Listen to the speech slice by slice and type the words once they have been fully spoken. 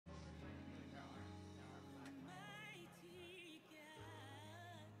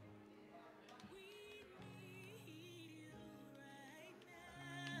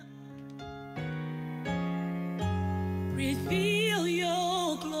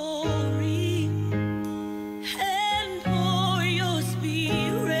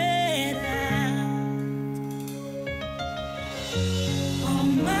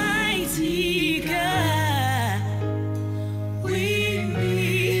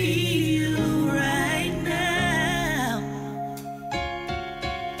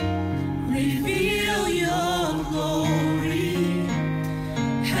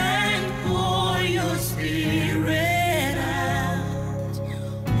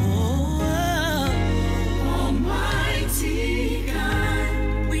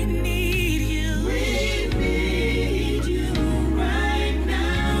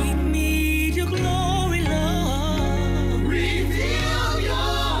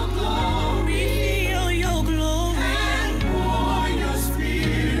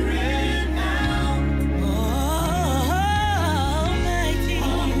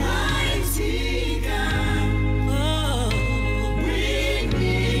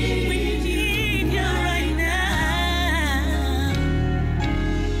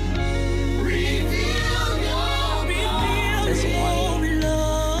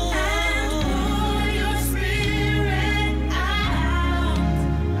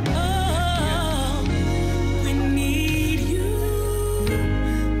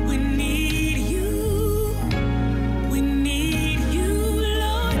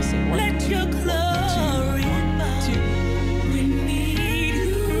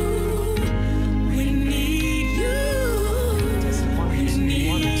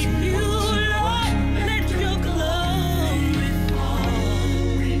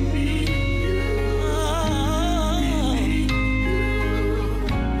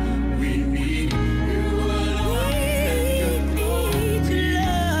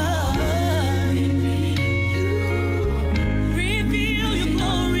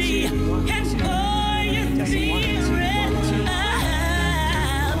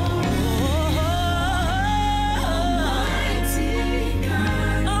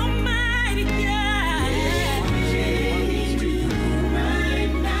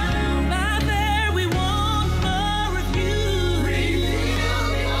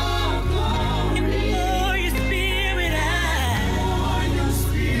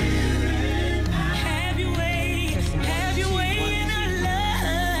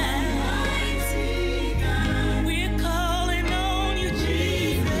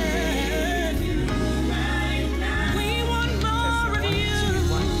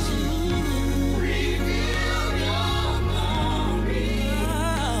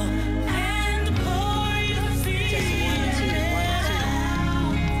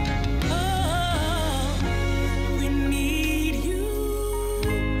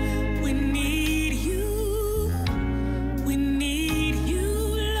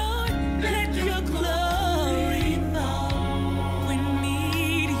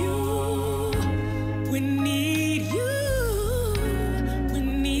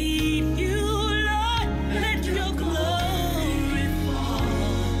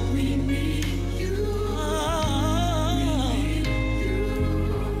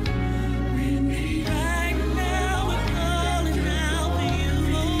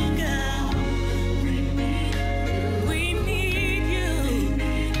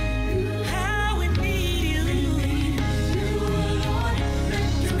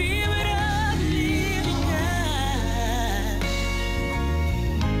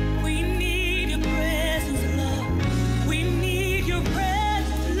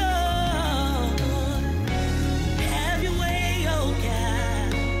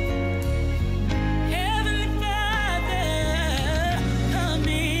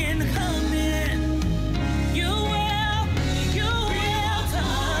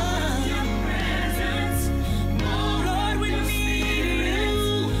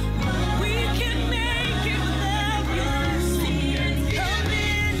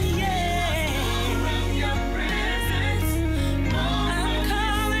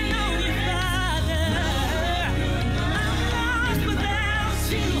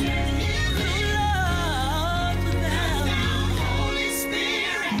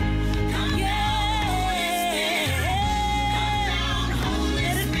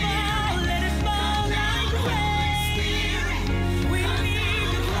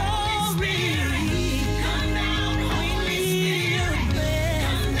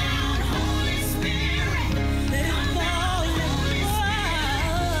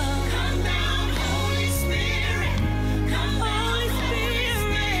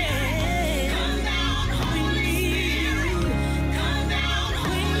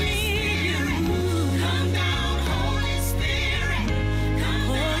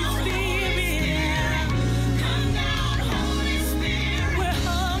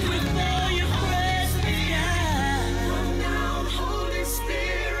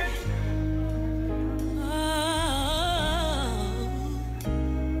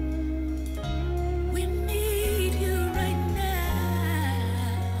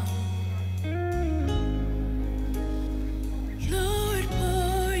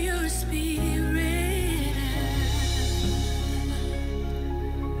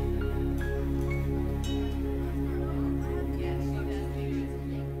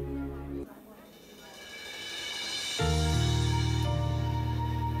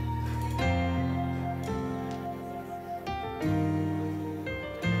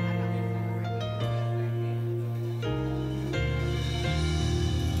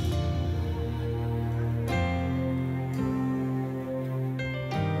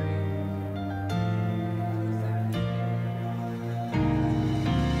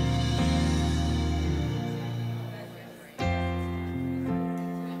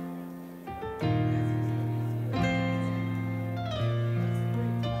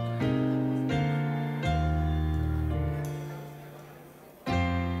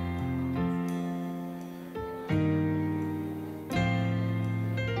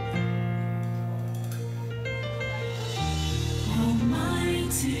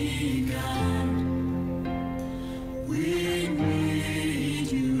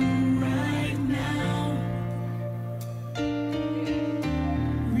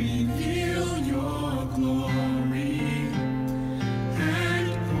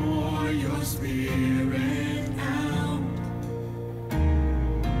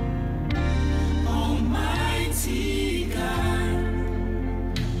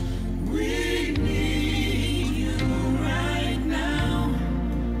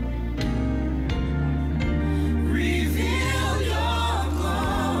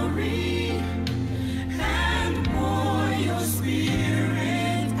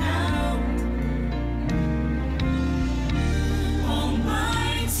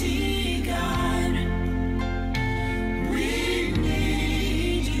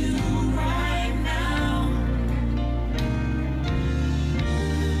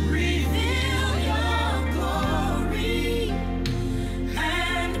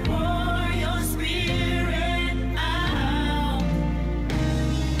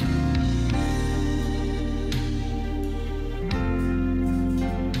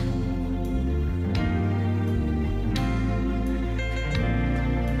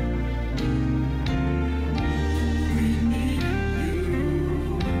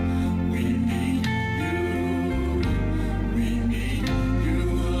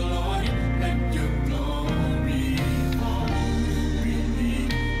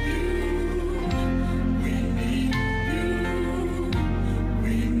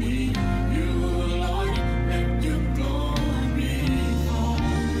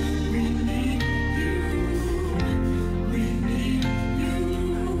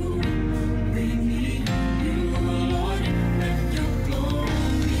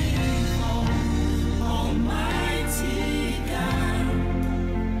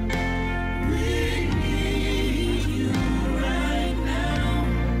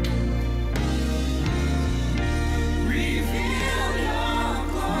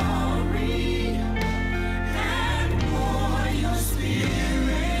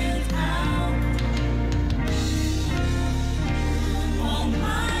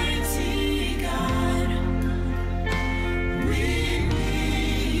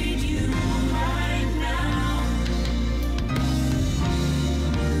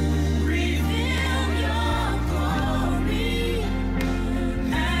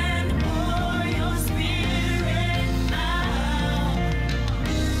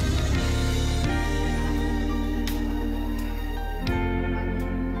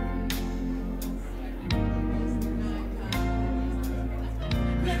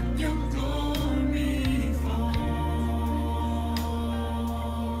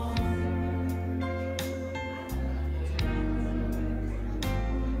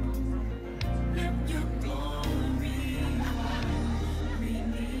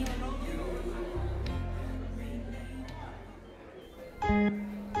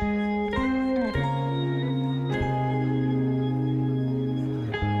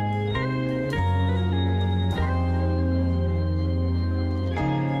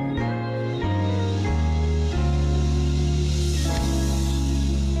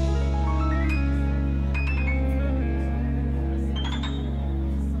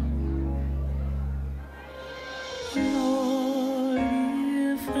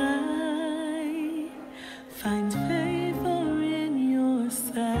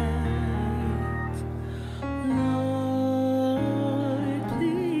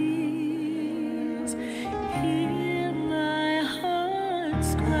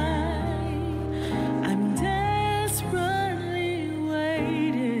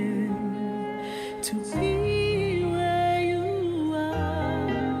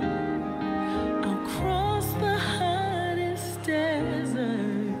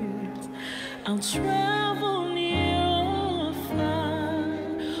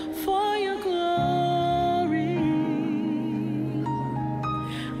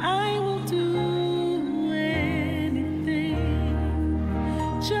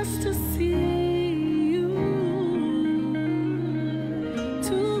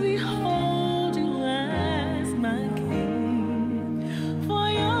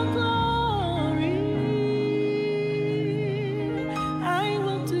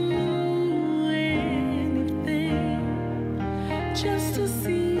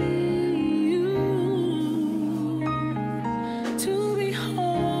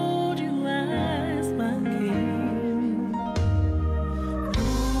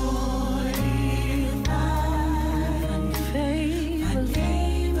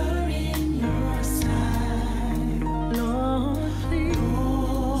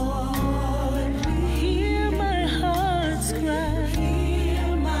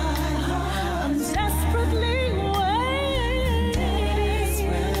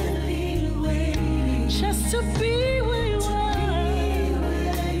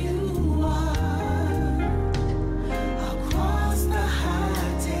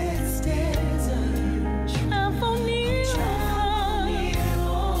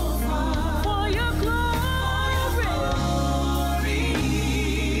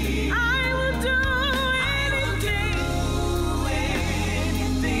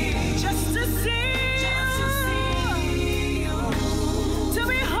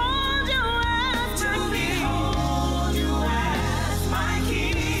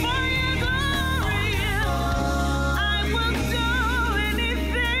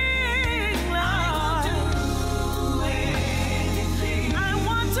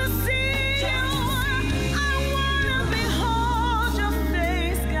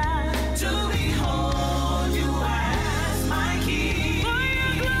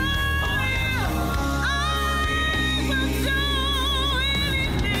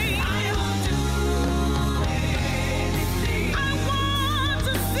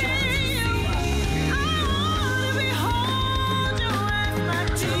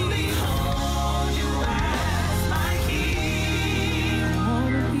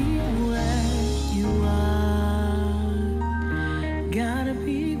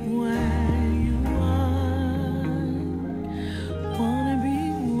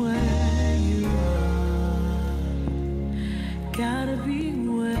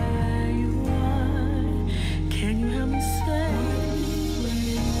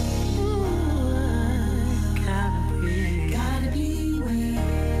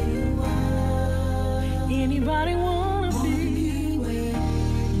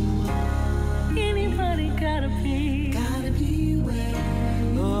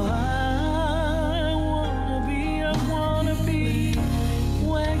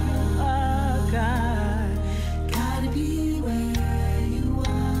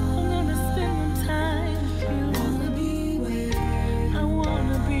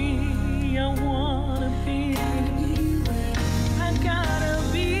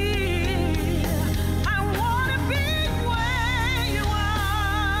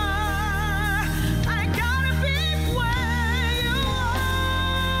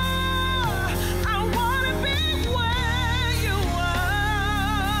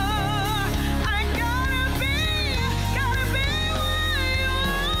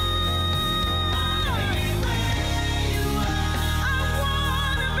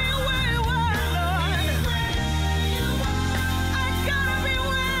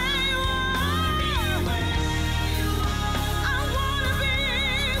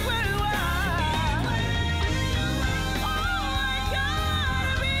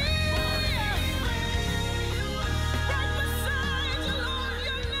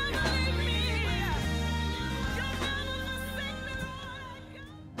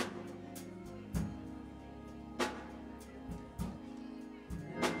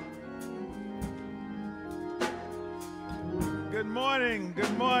Good morning,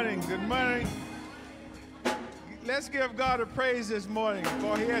 good morning, good morning. Let's give God a praise this morning,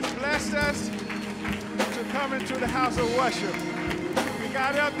 for he has blessed us to come into the house of worship. We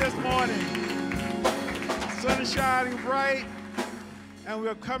got up this morning, sun is shining bright, and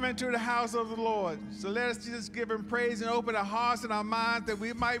we're coming to the house of the Lord. So let us just give him praise and open our hearts and our minds that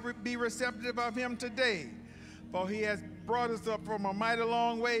we might be receptive of him today. For he has brought us up from a mighty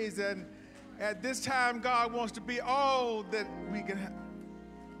long ways, and at this time, God wants to be all that we can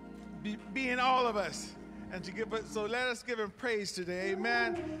be in all of us. And to give us, so let us give him praise today,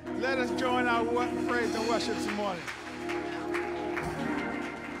 amen. Let us join our praise and worship this morning.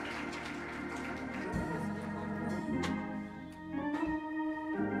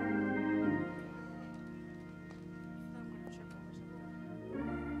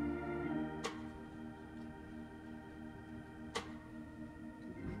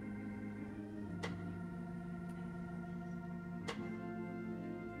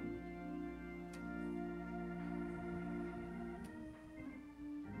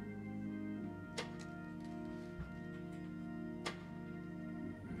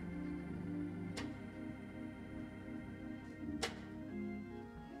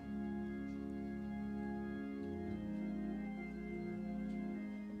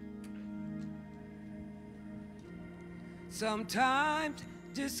 Sometimes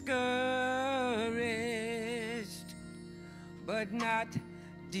discouraged, but not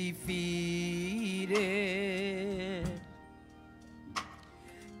defeated.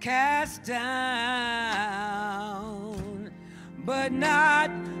 Cast down, but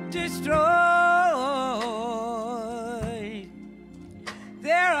not destroyed.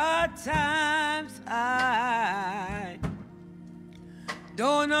 There are times I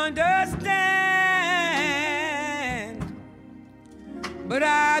don't understand, but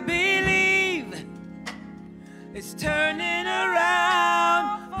I believe it's turning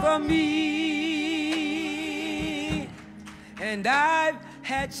around for me. And I've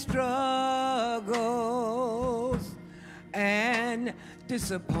had struggles and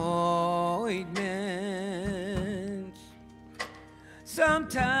disappointments.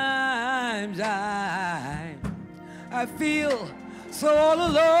 Sometimes I feel so all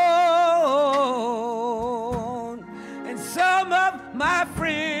alone. And some of my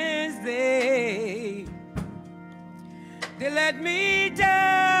friends, they let me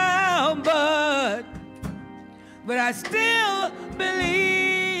down, but I still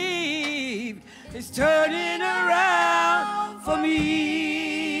believe it's turning around for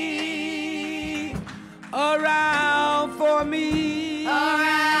me, around for me,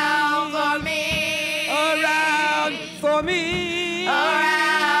 around for me, around for me,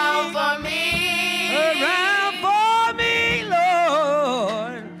 around for me, around for me,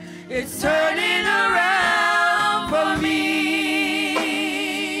 Lord. It's turning around for me,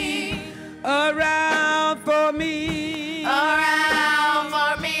 around for me, around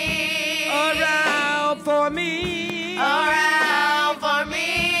for me, around for me, around for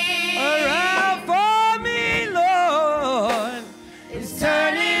me, around for me, Lord. It's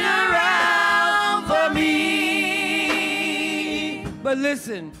turning around for me. But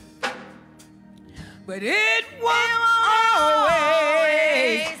listen, but it won't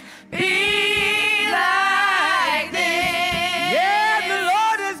always be like this. Yeah, the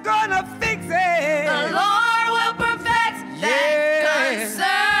Lord is gonna fix it. The Lord will perfect that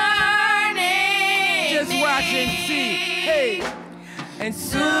concerning Just watch and me. see. Hey, and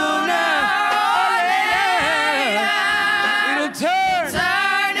sooner or later, it'll turn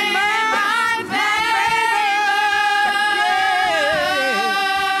Turn in my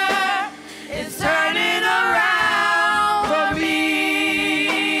favor. It's turning around for me.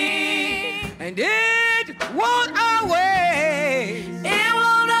 and it won't always. It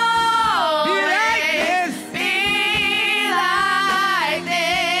won't always Be be like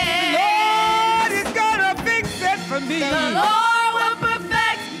this. Lord is gonna fix it for me. The Lord will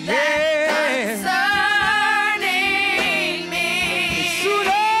perfect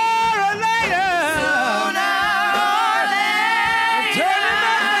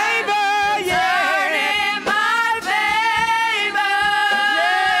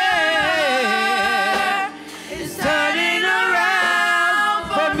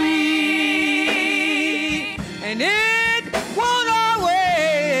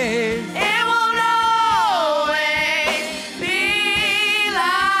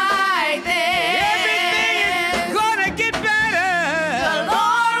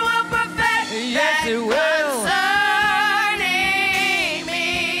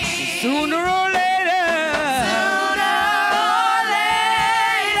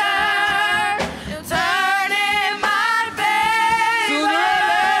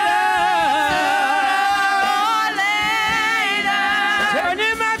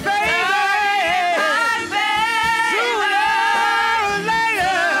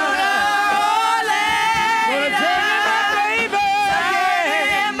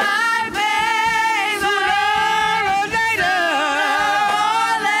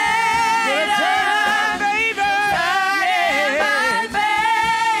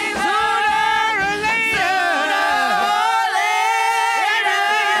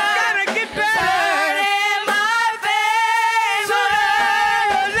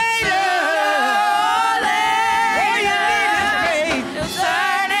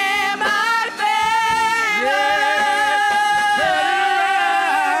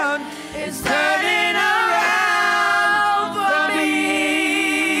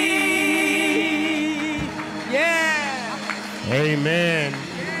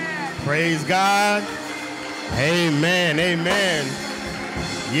Praise God. Amen. Amen.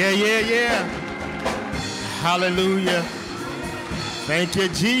 Yeah. Hallelujah. Thank you,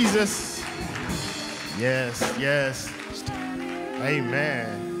 Jesus. Yes.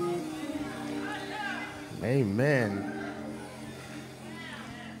 Amen. Amen.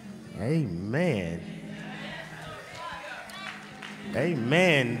 Amen.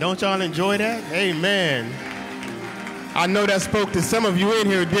 Amen. Don't y'all enjoy that? Amen. I know that spoke to some of you in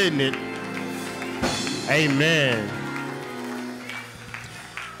here, didn't it? Amen.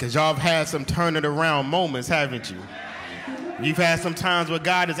 Because y'all have had some turn it around moments, haven't you? You've had some times where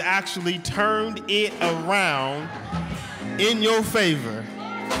God has actually turned it around in your favor.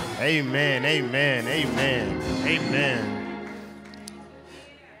 Amen.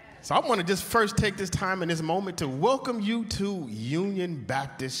 So I want to just first take this time in this moment to welcome you to Union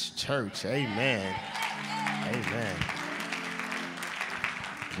Baptist Church. Amen.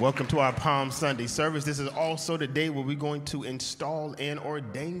 Welcome to our Palm Sunday service. This is also the day where we're going to install and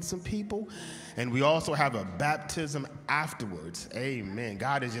ordain some people. And we also have a baptism afterwards. Amen.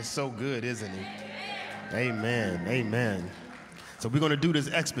 God is just so good, isn't he? Amen. So we're going to do this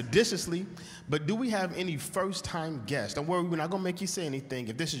expeditiously. But do we have any first-time guests? Don't worry, we're not going to make you say anything.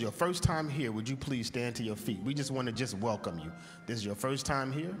 If this is your first time here, would you please stand to your feet? We just want to welcome you. This is your first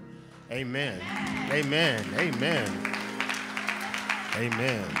time here? Amen.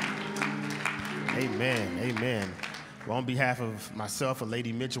 Well, on behalf of myself and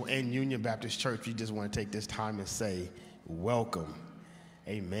Lady Mitchell and Union Baptist Church, we just want to take this time and say, welcome.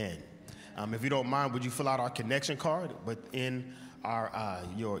 Amen. If you don't mind, would you fill out our connection card? Within our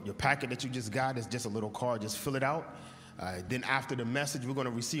your packet that you just got is just a little card. Just fill it out. Then after the message, we're going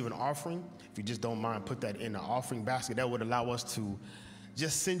to receive an offering. If you just don't mind, put that in the offering basket. That would allow us to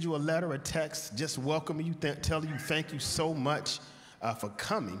just send you a letter, a text, just welcome you, tell you thank you so much for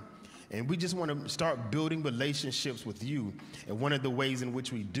coming. And we just want to start building relationships with you. And one of the ways in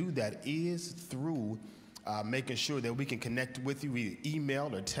which we do that is through making sure that we can connect with you via email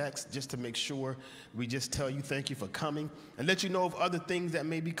or text, just to make sure we just tell you thank you for coming and let you know of other things that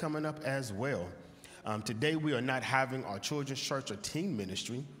may be coming up as well. Today we are not having our children's church or teen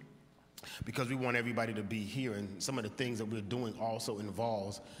ministry because we want everybody to be here, and some of the things that we're doing also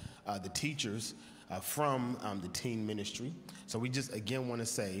involves the teachers from the teen ministry. So we just again want to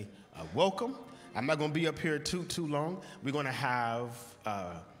say welcome. I'm not going to be up here too long. We're going to have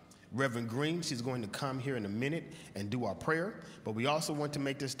Reverend Green. She's going to come here in a minute and do our prayer. But we also want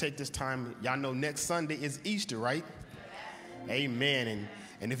to take this time. Y'all know next Sunday is Easter, right? Amen.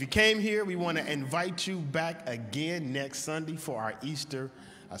 And if you came here, we want to invite you back again next Sunday for our Easter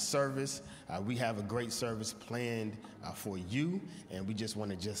service. We have a great service planned for you, and we just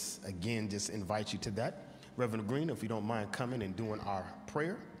want to invite you to that. Reverend Green, if you don't mind coming and doing our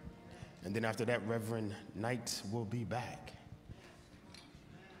prayer. And then after that, Reverend Knight will be back.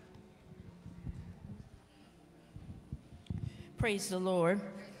 Praise the Lord.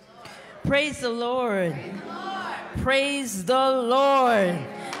 Praise the Lord. Praise the Lord.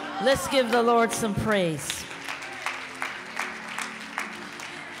 Let's give the Lord some praise.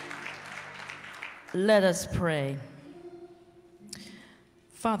 Let us pray.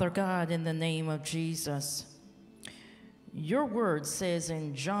 Father God, in the name of Jesus, your word says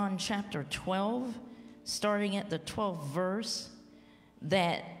in John chapter 12, starting at the 12th verse,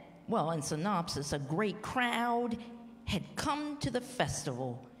 that, well, in synopsis, a great crowd had come to the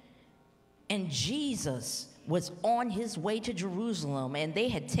festival, and Jesus was on his way to Jerusalem, and they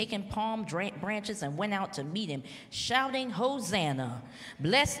had taken palm branches and went out to meet him, shouting, Hosanna!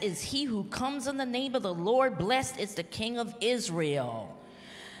 Blessed is he who comes in the name of the Lord. Blessed is the King of Israel.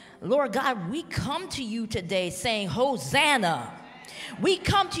 Lord God, we come to you today saying, Hosanna. We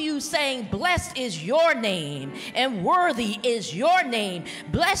come to you saying, blessed is your name and worthy is your name.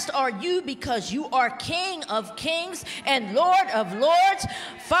 Blessed are you because you are King of kings and Lord of lords.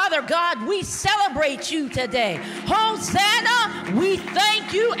 Father God, we celebrate you today. Hosanna, we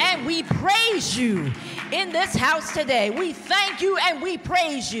thank you and we praise you in this house today. We thank you and we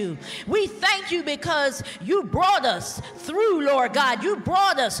praise you. We thank you because you brought us through, Lord God. You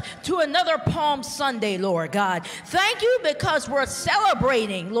brought us to another Palm Sunday, Lord God. Thank you because we're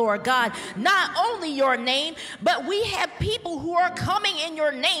celebrating, Lord God, not only your name, but we have people who are coming in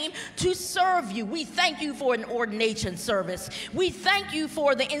your name to serve you. We thank you for an ordination service. We thank you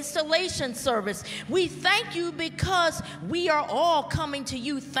for the installation service. We thank you because we are all coming to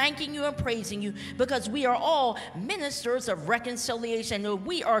you, thanking you and praising you, because we are all ministers of reconciliation.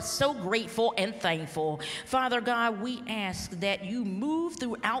 We are so grateful and thankful. Father God, we ask that you move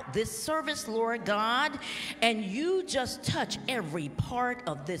throughout this service, Lord God, and you just touch every part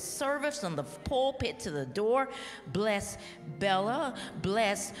of this service, from the pulpit to the door. Bless Bella,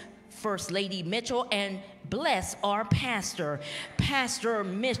 bless First Lady Mitchell, and bless our pastor, Pastor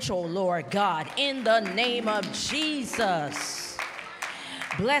Mitchell, Lord God, in the name of Jesus.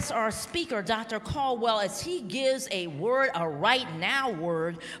 Bless our speaker, Dr. Caldwell, as he gives a word, a right now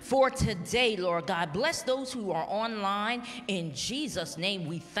word for today, Lord God. Bless those who are online. In Jesus' name,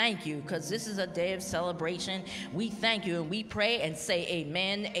 we thank you, because this is a day of celebration. We thank you, and we pray and say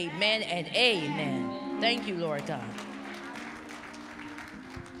amen, amen, and amen. Thank you, Lord God.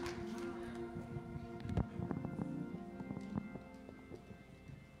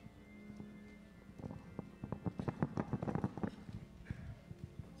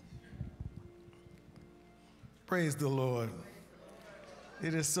 Praise the Lord.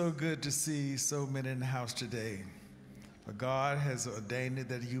 It is so good to see so many in the house today. But God has ordained it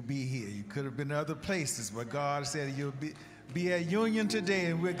that you be here. You could have been other places, but God said you'll be at Union today,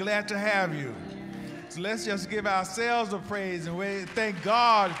 and we're glad to have you. So let's just give ourselves a praise and thank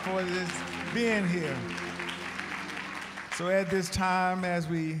God for this being here. So at this time, as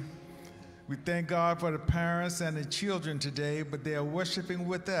we thank God for the parents and the children today, but they are worshiping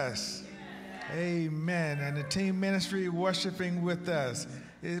with us. Amen. And the team ministry worshiping with us.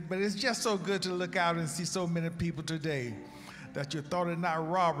 But it's just so good to look out and see so many people today that you thought it not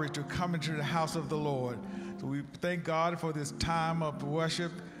robbery to come into the house of the Lord. So we thank God for this time of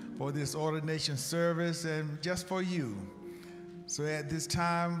worship, for this ordination service, and just for you. So at this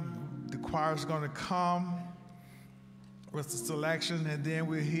time, the choir is going to come with the selection, and then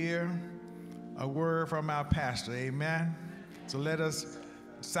we'll hear a word from our pastor. Amen. So let us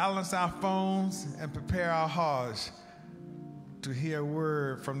silence our phones and prepare our hearts to hear a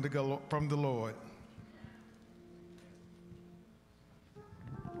word from the Lord.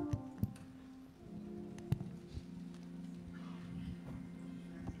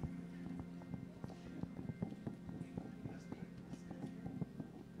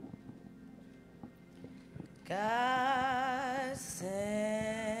 God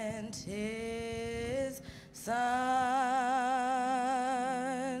sent his Son.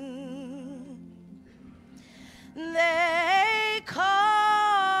 They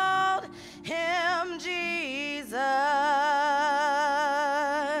called him Jesus.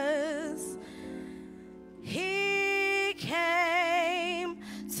 He came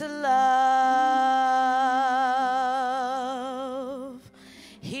to love,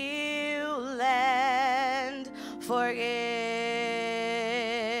 heal, and forgive.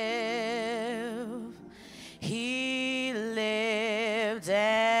 He lived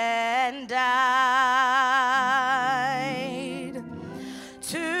and died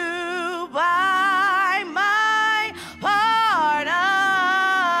to buy my pardon.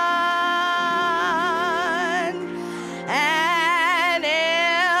 An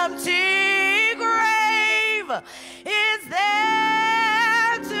empty grave is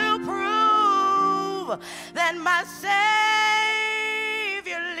there to prove that my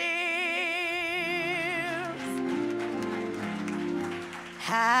Savior lives.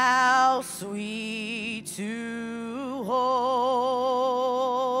 How sweet to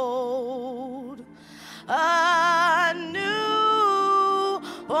hold a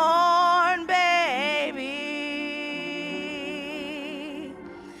newborn baby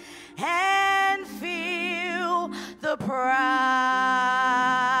and feel the pride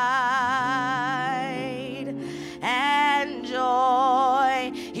and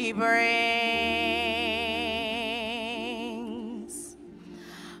joy he brings.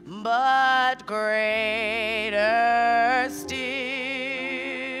 But greater still,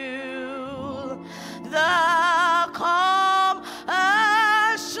 the calm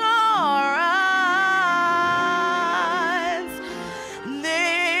assurance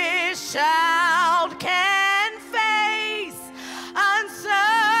this child can face uncertain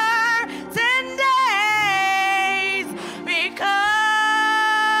days because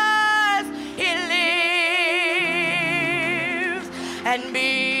he lives, and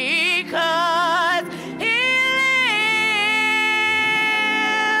because he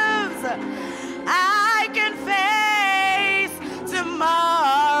lives, I can face tomorrow.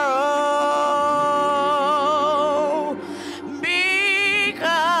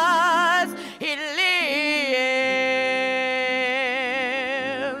 Because he lives.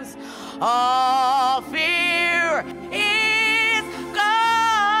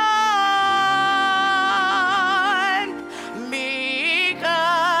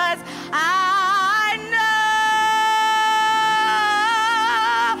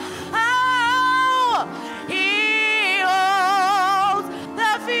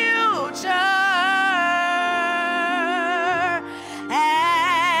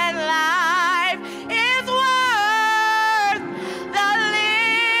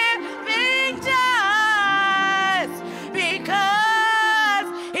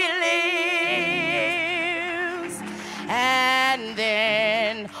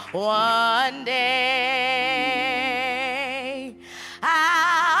 one day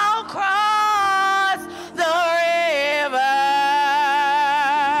I'll cross the river.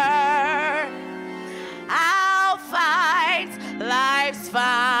 I'll fight life's fight.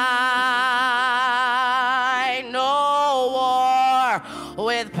 No war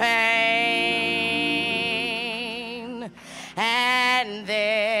with pain. And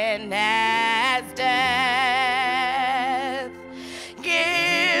then as death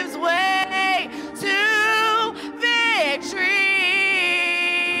gives way to victory,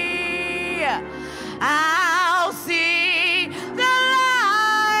 I'll see the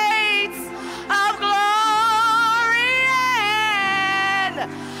lights of glory,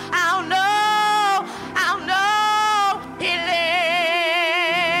 and I'll know He lives,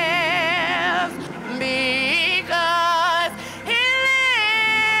 because He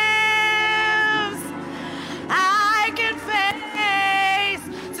lives. I can face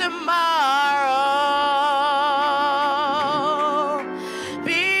tomorrow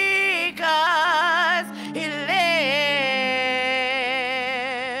because He lives.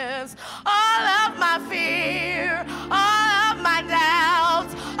 All of my fear, all of my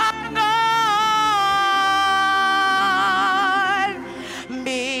doubts are gone,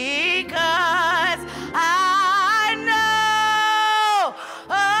 because I know,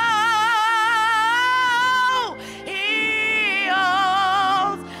 He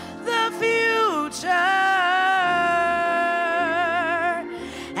owns the future,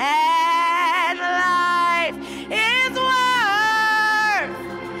 and life is worth,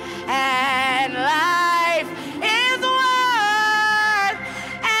 and life is worth,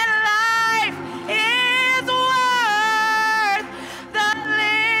 and life is worth the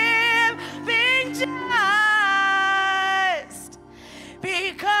living just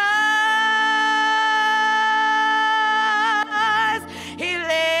because He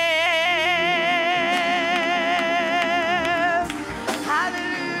lives.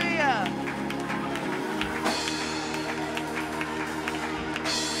 Hallelujah.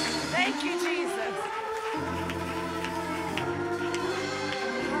 Thank you, Jesus.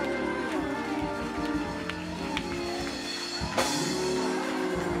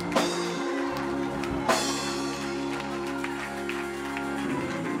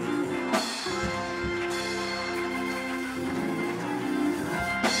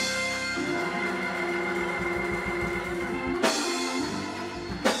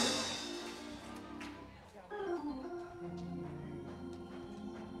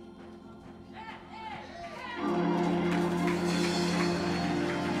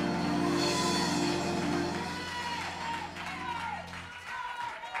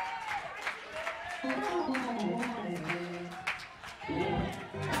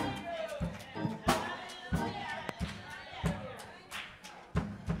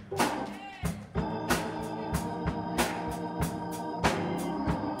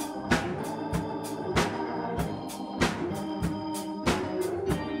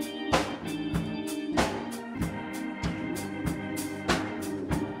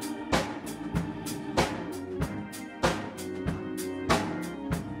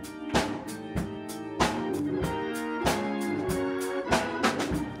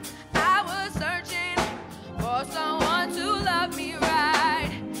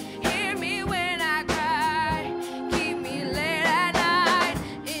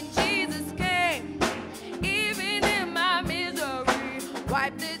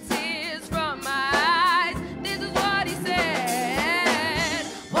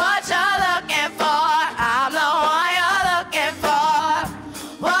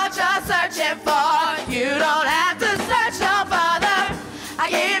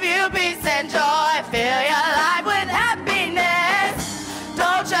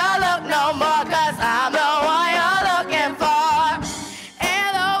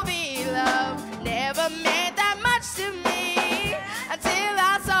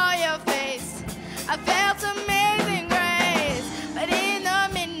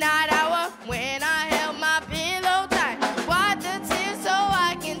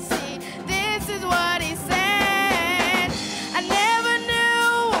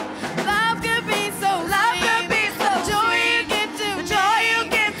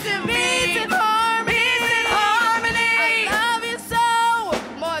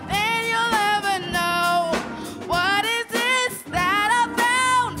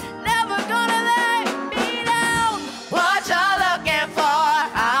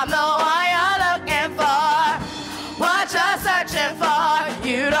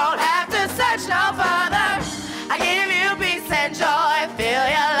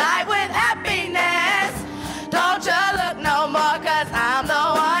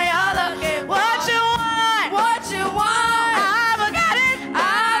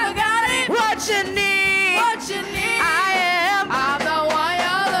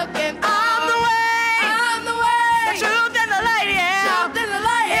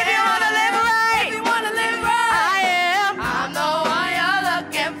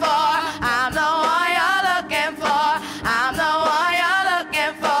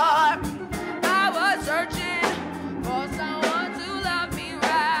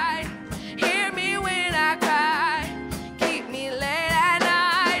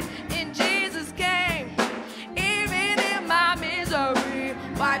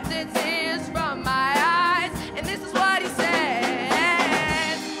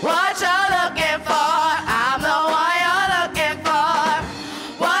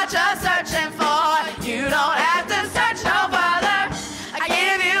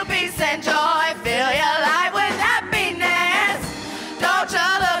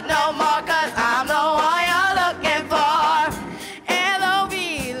 look no more, 'cause I'm the one you're looking for.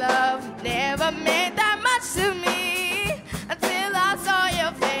 L.O.V. love never meant that much to me until I saw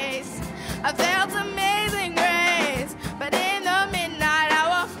your face. I felt amazing grace, but in the midnight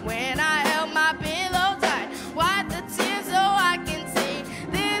hour when I held my pillow tight, wiped the tears so I can see.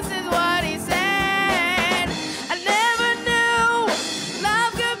 This is what he said. I never knew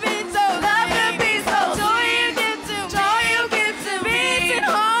love could be so deep. Joy you give to me.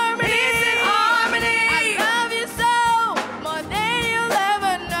 Peace and harmony. I love you so more than you'll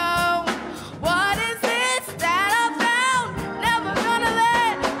ever know. What is this that I found? Never gonna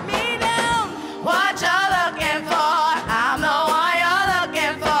let me down. What you're looking for, I'm the one you're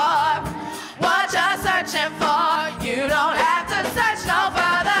looking for. What you're searching for, you don't have to search no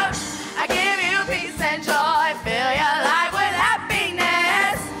further. I give you peace and joy, fill your life with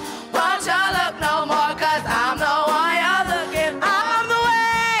happiness. Won't you look no more, 'cause I'm the one you're looking for. I'm the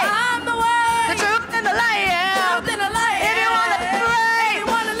way, the truth and the light, yeah. If you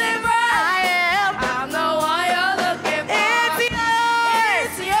wanna live right, I am. I'm the one you're looking for. It's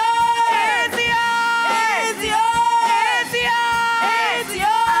yours.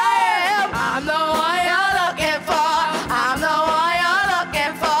 I am. I'm the one you're looking for. I'm the one you're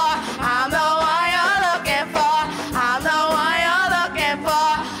looking for. I'm the one you're looking for. I'm the one you're looking for.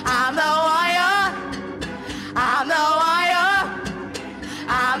 I'm the one you're. I'm the one you're.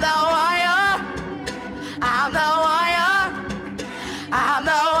 I'm the one you're. I'm the one you're. I'm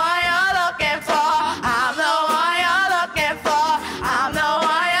the one you're looking for. I'm the one you're looking for. I'm the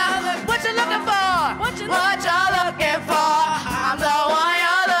one you're looking. What you looking for? What you looking for? I'm the one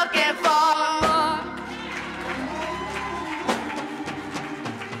you're looking for.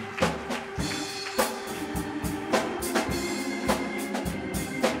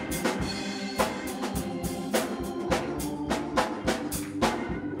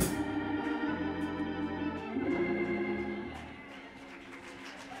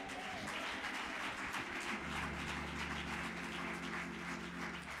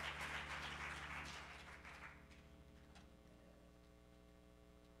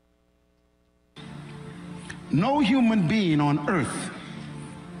 No human being on earth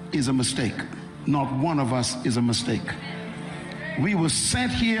is a mistake. Not one of us is a mistake. We were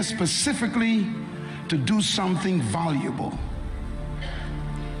sent here specifically to do something valuable.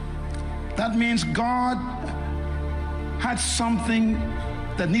 That means God had something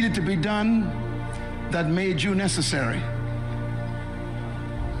that needed to be done that made you necessary.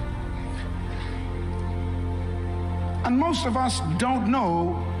 And most of us don't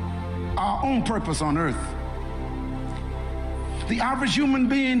know our own purpose on earth. The average human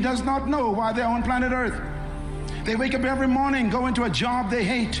being does not know why they're on planet Earth. They wake up every morning, go into a job they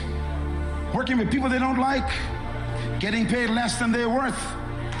hate, working with people they don't like, getting paid less than they're worth,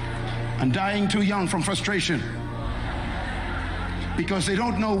 and dying too young from frustration because they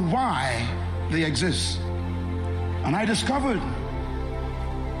don't know why they exist. And I discovered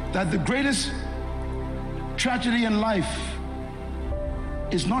that the greatest tragedy in life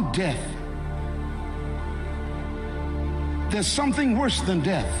is not death. There's something worse than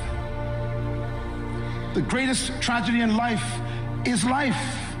death. The greatest tragedy in life is life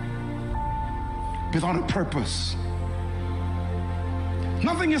without a purpose.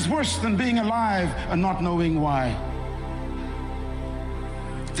 Nothing is worse than being alive and not knowing why.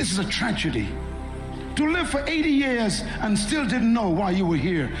 This is a tragedy. To live for 80 years and still didn't know why you were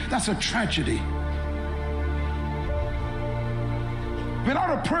here, that's a tragedy.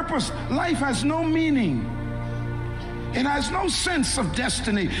 Without a purpose, life has no meaning. It has no sense of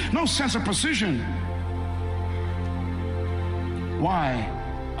destiny, no sense of precision. Why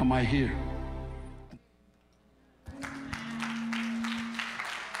am I here?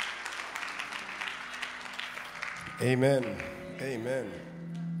 Amen. Amen.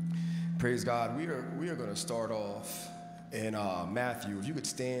 Praise God. We are going to start off in Matthew. If you could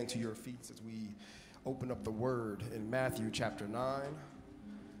stand to your feet as we open up the word in Matthew chapter 9,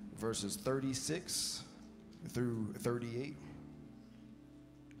 verses 36 through 38.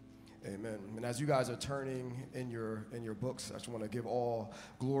 Amen. And as you guys are turning in your books, I just want to give all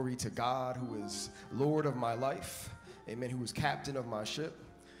glory to God, who is Lord of my life. Amen. Who is captain of my ship.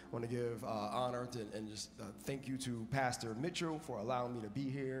 I want to give honor to, and just thank you to Pastor Mitchell for allowing me to be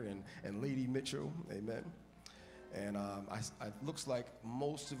here, and Lady Mitchell. Amen. And it looks like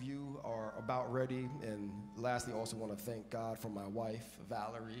most of you are about ready. And lastly, I also want to thank God for my wife,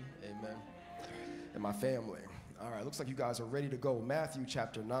 Valerie. Amen. And my family. All right, looks like you guys are ready to go. Matthew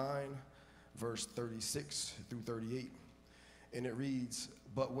chapter 9, verse 36 through 38. And it reads,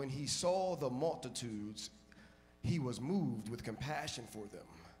 "But when he saw the multitudes, he was moved with compassion for them,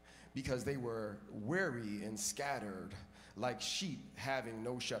 because they were weary and scattered like sheep having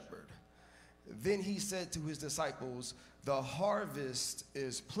no shepherd. Then he said to his disciples, the harvest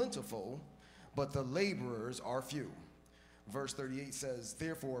is plentiful, but the laborers are few. Verse 38 says,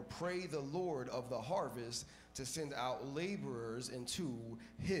 therefore pray the Lord of the harvest to send out laborers into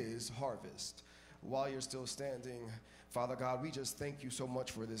his harvest. While you're still standing, Father God, we just thank you so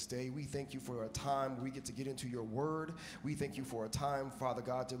much for this day. We thank you for a time where we get to get into your word. We thank you for a time, Father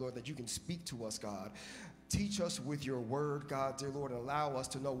God, dear Lord, that you can speak to us, God. Teach us with your word, God, dear Lord, and allow us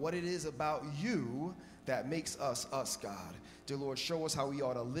to know what it is about you that makes us us, God. Dear Lord, show us how we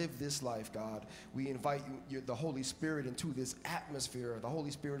ought to live this life, God. We invite you, the Holy Spirit into this atmosphere. The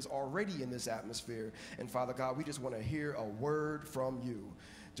Holy Spirit is already in this atmosphere. And Father God, we just want to hear a word from you.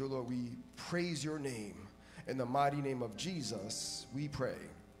 Dear Lord, we praise your name. In the mighty name of Jesus, we pray.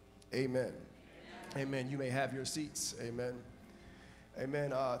 Amen. Amen. You may have your seats. Amen.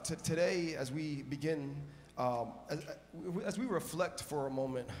 Amen. Today, as we begin, as we reflect for a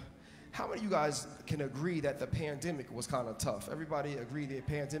moment, how many of you guys can agree that the pandemic was kind of tough? Everybody agree the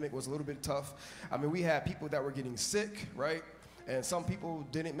pandemic was a little bit tough? I mean, we had people that were getting sick, right? And some people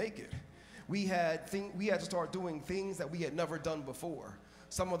didn't make it. We had to start doing things that we had never done before.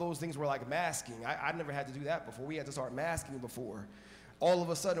 Some of those things were like masking. I never had to do that before. We had to start masking before. All of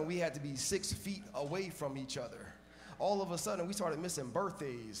a sudden, we had to be 6 feet away from each other. All of a sudden, we started missing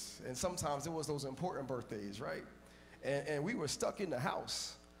birthdays, and sometimes it was those important birthdays, right? And we were stuck in the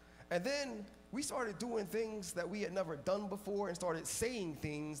house. And then we started doing things that we had never done before and started saying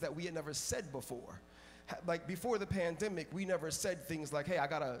things that we had never said before. Like before the pandemic, we never said things like, hey, I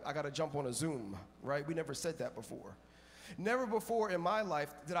gotta jump on a Zoom, right? We never said that before. Never before in my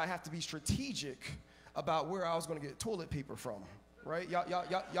life did I have to be strategic about where I was gonna get toilet paper from, right?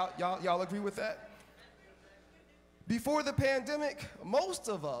 Y'all agree with that? Before the pandemic, most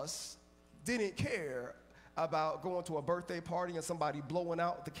of us didn't care about going to a birthday party and somebody blowing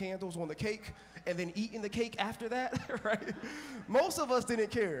out the candles on the cake and then eating the cake after that, right? Most of us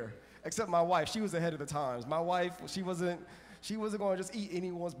didn't care, except my wife. She was ahead of the times. My wife, she wasn't going to just eat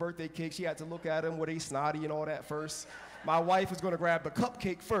anyone's birthday cake. She had to look at them, were they snotty and all that first. My wife was going to grab the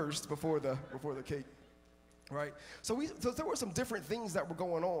cupcake first before the cake, right? So there were some different things that were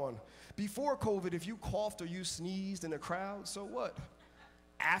going on. Before COVID, if you coughed or you sneezed in a crowd, so what?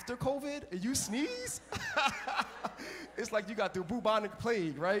 After COVID, and you sneeze? It's like you got the bubonic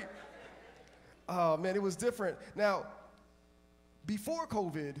plague, right? Oh, man, it was different. Now, before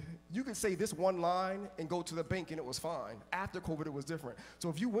COVID, you could say this one line and go to the bank and it was fine. After COVID, it was different. So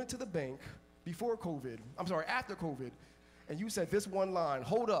if you went to the bank after COVID, and you said this one line,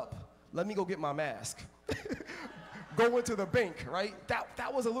 hold up, let me go get my mask. Go into the bank, right?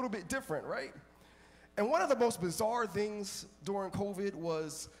 That was a little bit different, right? And one of the most bizarre things during COVID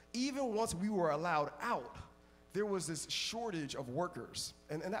was even once we were allowed out, there was this shortage of workers.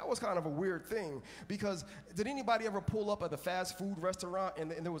 And that was kind of a weird thing because did anybody ever pull up at the fast food restaurant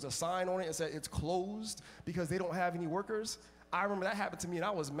and there was a sign on it that said it's closed because they don't have any workers? I remember that happened to me and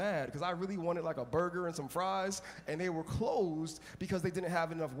I was mad because I really wanted like a burger and some fries and they were closed because they didn't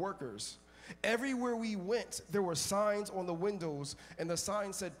have enough workers. Everywhere we went, there were signs on the windows, and the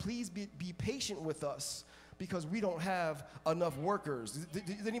sign said, please be patient with us because we don't have enough workers.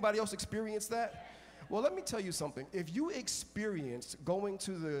 Did anybody else experience that? Well, let me tell you something. If you experienced going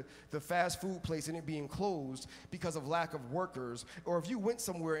to the fast food place and it being closed because of lack of workers, or if you went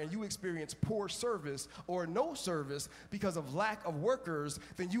somewhere and you experienced poor service or no service because of lack of workers,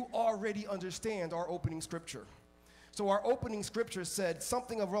 then you already understand our opening scripture. So our opening scripture said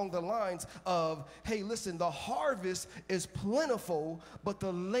something along the lines of, hey, listen, the harvest is plentiful, but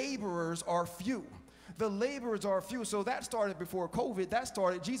the laborers are few. The laborers are few. So that started before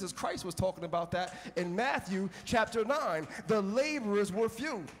COVID. Jesus Christ was talking about that in Matthew chapter 9. The laborers were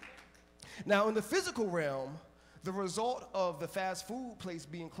few. Now, in the physical realm, the result of the fast food place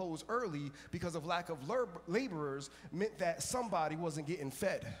being closed early because of lack of laborers meant that somebody wasn't getting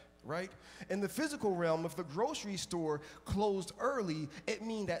fed. Right? In the physical realm, if the grocery store closed early, it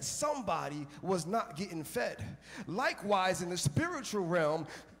means that somebody was not getting fed. Likewise, in the spiritual realm,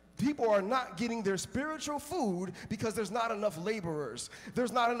 people are not getting their spiritual food because there's not enough laborers.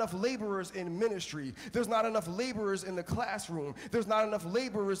 There's not enough laborers in ministry. There's not enough laborers in the classroom. There's not enough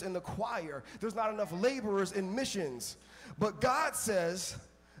laborers in the choir. There's not enough laborers in missions. But God says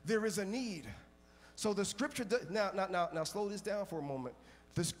there is a need. So the scripture, now slow this down for a moment.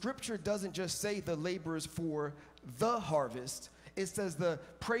 The scripture doesn't just say the laborers for the harvest. It says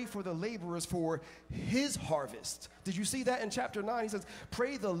pray for the laborers for his harvest. Did you see that in chapter 9? He says,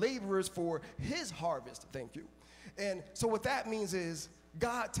 pray the laborers for his harvest. Thank you. And so what that means is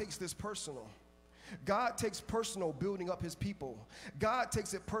God takes this personal. God takes personal building up his people. God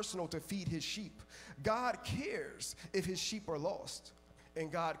takes it personal to feed his sheep. God cares if his sheep are lost, and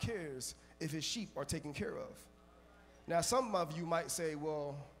God cares if his sheep are taken care of. Now, some of you might say,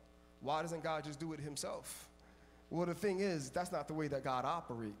 well, why doesn't God just do it himself? Well, the thing is, that's not the way that God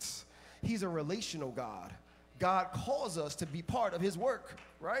operates. He's a relational God. God calls us to be part of his work,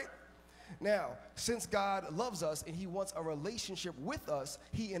 right? Now, since God loves us and he wants a relationship with us,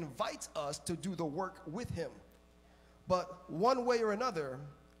 he invites us to do the work with him. But one way or another,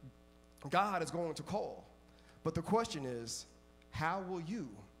 God is going to call. But the question is, how will you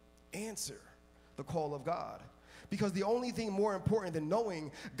answer the call of God? Because the only thing more important than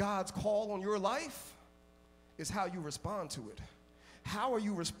knowing God's call on your life is how you respond to it. How are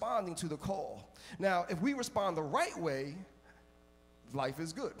you responding to the call? Now, if we respond the right way, life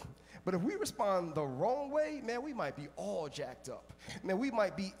is good. But if we respond the wrong way, man, we might be all jacked up. Man, we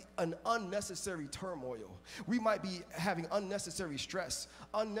might be in unnecessary turmoil. We might be having unnecessary stress,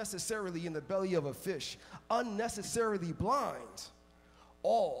 unnecessarily in the belly of a fish, unnecessarily blind,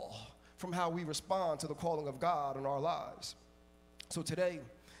 all from how we respond to the calling of God in our lives. So today,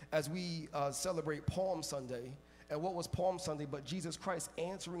 as we celebrate Palm Sunday, and what was Palm Sunday but Jesus Christ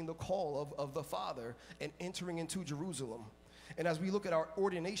answering the call of the Father and entering into Jerusalem. And as we look at our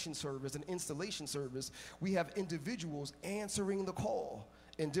ordination service and installation service, we have individuals answering the call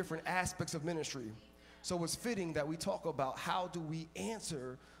in different aspects of ministry. So it's fitting that we talk about how do we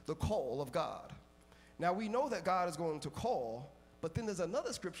answer the call of God. Now we know that God is going to call, but then there's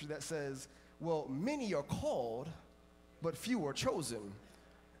another scripture that says, well, many are called, but few are chosen.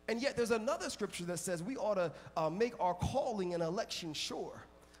 And yet there's another scripture that says we ought to make our calling and election sure.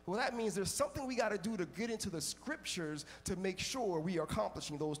 Well, that means there's something we got to do to get into the scriptures to make sure we are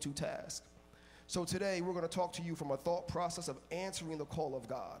accomplishing those two tasks. So today we're going to talk to you from a thought process of answering the call of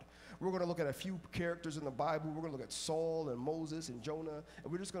God. We're going to look at a few characters in the Bible. We're going to look at Saul and Moses and Jonah,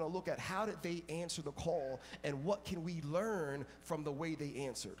 and we're just going to look at how did they answer the call and what can we learn from the way they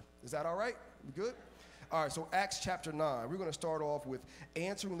answered. Is that all right? We good? All right, so Acts chapter 9. We're going to start off with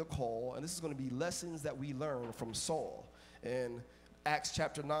answering the call, and this is going to be lessons that we learn from Saul. And Acts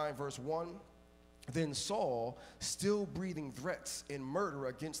chapter 9, verse 1, then Saul, still breathing threats and murder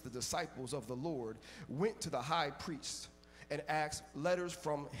against the disciples of the Lord, went to the high priest and asked letters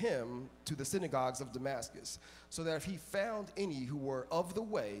from him to the synagogues of Damascus, so that if he found any who were of the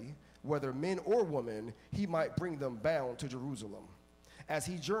way, whether men or women, he might bring them bound to Jerusalem. As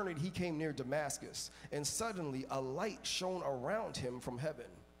he journeyed, he came near Damascus, and suddenly a light shone around him from heaven.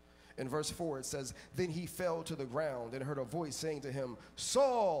 In verse 4, it says, then he fell to the ground and heard a voice saying to him,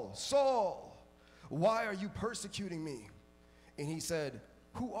 Saul, Saul, why are you persecuting me? And he said,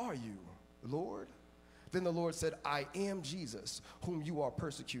 who are you, Lord? Then the Lord said, I am Jesus, whom you are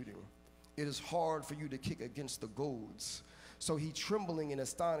persecuting. It is hard for you to kick against the goads. So he, trembling and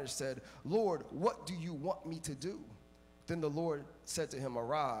astonished, said, Lord, what do you want me to do? Then the Lord said to him,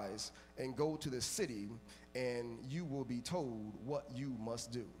 arise and go to the city, and you will be told what you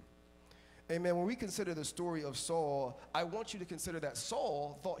must do. Amen. When we consider the story of Saul, I want you to consider that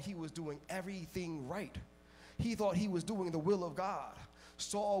Saul thought he was doing everything right. He thought he was doing the will of God.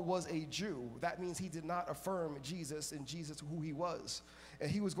 Saul was a Jew. That means he did not affirm Jesus and Jesus who he was. And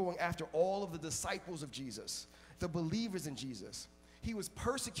he was going after all of the disciples of Jesus, the believers in Jesus. He was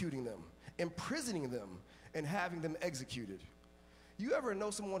persecuting them, imprisoning them, and having them executed. You ever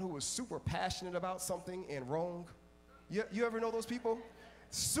know someone who was super passionate about something and wrong? You ever know those people?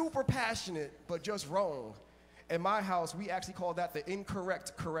 Super passionate, but just wrong. In my house, we actually call that the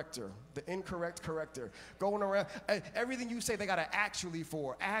incorrect corrector. The incorrect corrector. Going around, everything you say they got an actually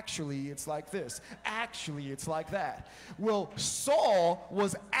for. Actually, it's like this. Actually, it's like that. Well, Saul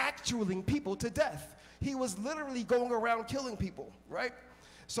was actualing people to death. He was literally going around killing people, right?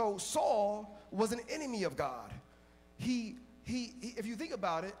 So Saul was an enemy of God. He if you think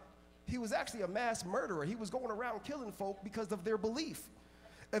about it, he was actually a mass murderer. He was going around killing folk because of their belief.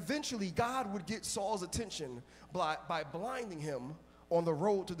 Eventually, God would get Saul's attention by blinding him on the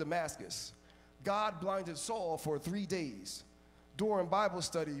road to Damascus. God blinded Saul for 3 days. During Bible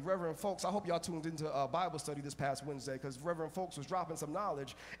study, Reverend Folks, I hope y'all tuned into Bible study this past Wednesday, because Reverend Folks was dropping some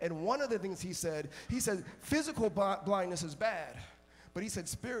knowledge. And one of the things he said physical blindness is bad, but he said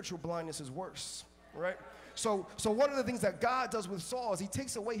spiritual blindness is worse, right? So one of the things that God does with Saul is he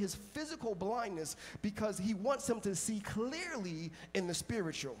takes away his physical blindness because he wants him to see clearly in the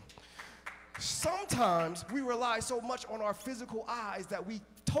spiritual. Sometimes we rely so much on our physical eyes that we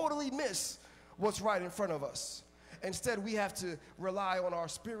totally miss what's right in front of us. Instead, we have to rely on our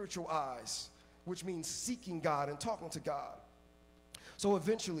spiritual eyes, which means seeking God and talking to God. So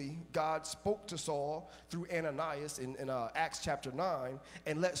eventually, God spoke to Saul through Ananias in Acts chapter 9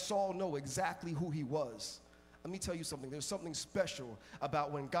 and let Saul know exactly who he was. Let me tell you something. There's something special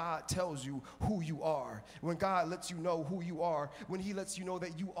about when God tells you who you are. When God lets you know who you are. When he lets you know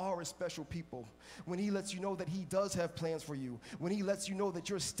that you are a special people. When he lets you know that he does have plans for you. When he lets you know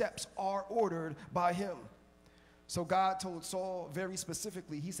that your steps are ordered by him. So God told Saul very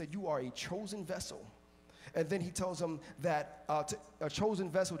specifically, he said, you are a chosen vessel. And then he tells him that a chosen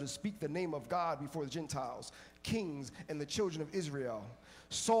vessel to speak the name of God before the Gentiles, kings, and the children of Israel.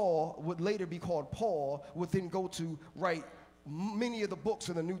 Saul would later be called Paul, would then go to write many of the books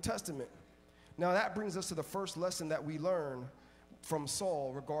in the New Testament. Now that brings us to the first lesson that we learn from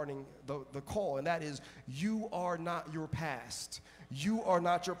Saul regarding the call, and that is, you are not your past. You are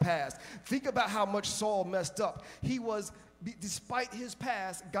not your past. Think about how much Saul messed up. Despite his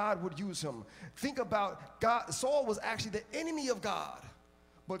past, God would use him. Think about God. Saul was actually the enemy of God,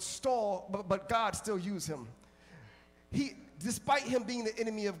 but God still used him. Despite him being the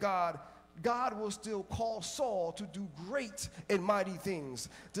enemy of God, God will still call Saul to do great and mighty things.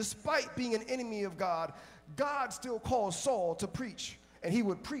 Despite being an enemy of God, God still calls Saul to preach. And he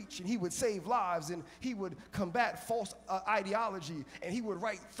would preach, and he would save lives, and he would combat false ideology, and he would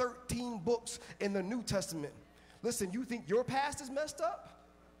write 13 books in the New Testament. Listen, you think your past is messed up?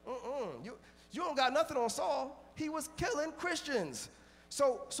 You don't got nothing on Saul. He was killing Christians.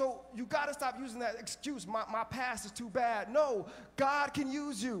 So you got to stop using that excuse, my past is too bad. No, God can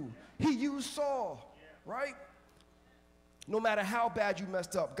use you. He used Saul, right? No matter how bad you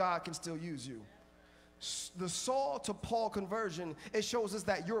messed up, God can still use you. The Saul to Paul conversion, it shows us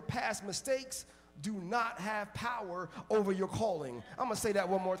that your past mistakes do not have power over your calling. I'm going to say that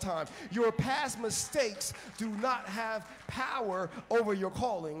one more time. Your past mistakes do not have power over your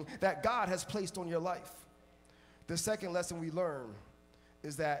calling that God has placed on your life. The second lesson we learn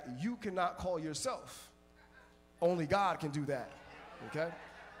is that you cannot call yourself. Only God can do that, okay?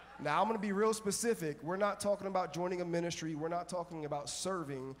 Now, I'm going to be real specific. We're not talking about joining a ministry. We're not talking about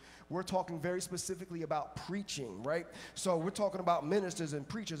serving. We're talking very specifically about preaching, right? So we're talking about ministers and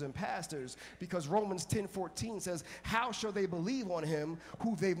preachers and pastors, because Romans 10:14 says, how shall they believe on him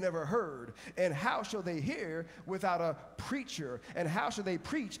who they've never heard? And how shall they hear without a preacher? And how shall they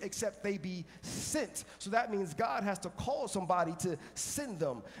preach except they be sent? So that means God has to call somebody to send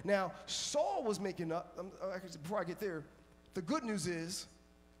them. Now, Saul was making up, before I get there, the good news is,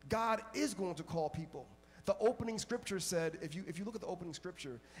 God is going to call people. The opening scripture said, if you look at the opening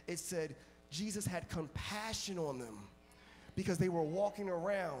scripture, it said Jesus had compassion on them because they were walking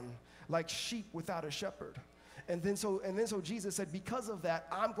around like sheep without a shepherd. And then so Jesus said, because of that,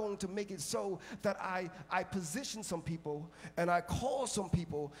 I'm going to make it so that I position some people, and I call some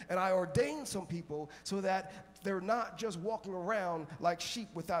people, and I ordain some people so that they're not just walking around like sheep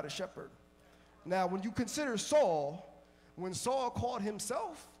without a shepherd. Now, when you consider Saul, when Saul called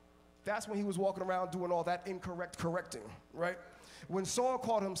himself, that's when he was walking around doing all that incorrect correcting, right? When Saul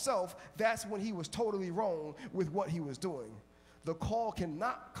called himself, that's when he was totally wrong with what he was doing. The call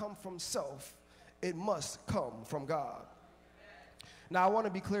cannot come from self. It must come from God. Now, I want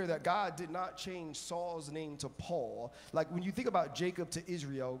to be clear that God did not change Saul's name to Paul. Like when you think about Jacob to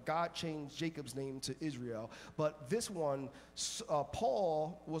Israel, God changed Jacob's name to Israel. But this one,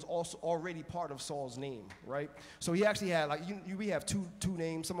 Paul was also already part of Saul's name, right? So he actually had, like, we have two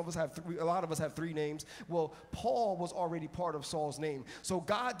names. Some of us have three, a lot of us have three names. Well, Paul was already part of Saul's name. So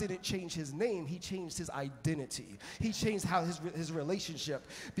God didn't change his name. He changed his identity. He changed how his relationship.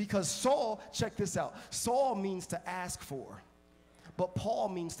 Because Saul, check this out, Saul means to ask for. But Paul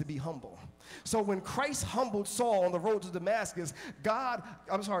means to be humble. So when Christ humbled Saul on the road to Damascus,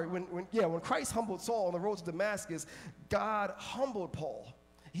 when Christ humbled Saul on the road to Damascus, God humbled Paul.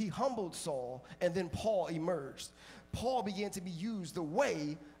 He humbled Saul, and then Paul emerged. Paul began to be used the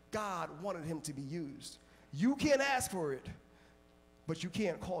way God wanted him to be used. You can't ask for it, but you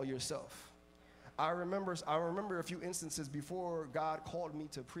can't call yourself. I remember a few instances before God called me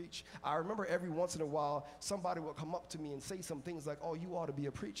to preach. I remember every once in a while, somebody would come up to me and say some things like, oh, you ought to be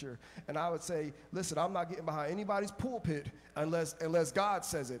a preacher. And I would say, listen, I'm not getting behind anybody's pulpit unless God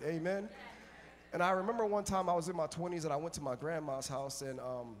says it, amen? And I remember one time I was in my 20s and I went to my grandma's house, and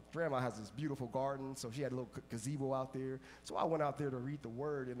grandma has this beautiful garden, so she had a little gazebo out there. So I went out there to read the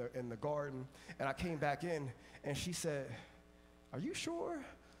word in the garden, and I came back in, and she said, are you sure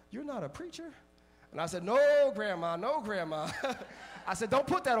you're not a preacher? And I said, no, Grandma, no, Grandma. I said, don't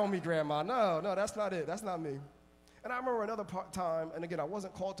put that on me, Grandma. No, that's not it. That's not me. And I remember another time, and again, I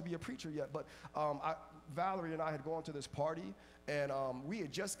wasn't called to be a preacher yet, but Valerie and I had gone to this party, and we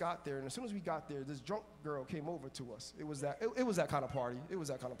had just got there, and as soon as we got there, this drunk girl came over to us. It was that kind of party. It was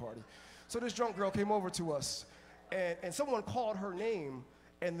that kind of party. So this drunk girl came over to us, and someone called her name,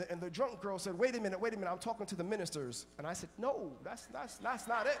 and the drunk girl said, wait a minute, I'm talking to the ministers. And I said, no, that's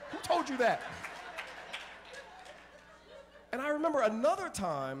not it. Who told you that? And I remember another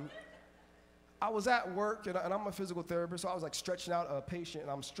time, I was at work, and I'm a physical therapist, so I was like stretching out a patient,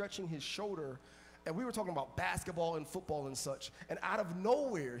 and I'm stretching his shoulder, and we were talking about basketball and football and such, and out of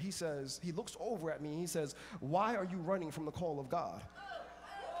nowhere, he looks over at me, and he says, why are you running from the call of God?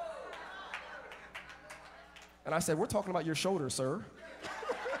 And I said, we're talking about your shoulder, sir.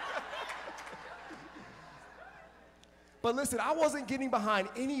 But listen, I wasn't getting behind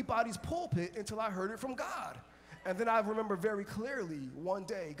anybody's pulpit until I heard it from God. And then I remember very clearly one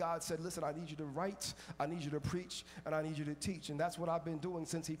day God said, listen, I need you to write, I need you to preach, and I need you to teach. And that's what I've been doing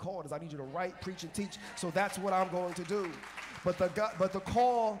since he called is I need you to write, preach, and teach. So that's what I'm going to do. But the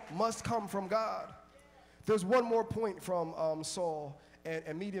call must come from God. There's one more point from Saul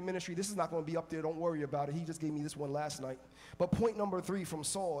and media ministry. This is not going to be up there. Don't worry about it. He just gave me this one last night. But point number 3 from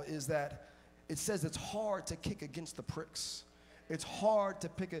Saul is that it says it's hard to kick against the pricks. It's hard to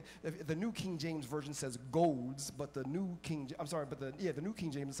pick the New King James Version says goads, but the New King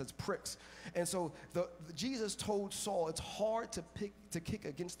James says pricks. And so Jesus told Saul it's hard to kick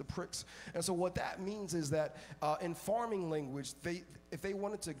against the pricks. And so what that means is that in farming language, if they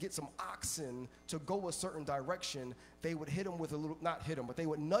wanted to get some oxen to go a certain direction, they would hit them with but they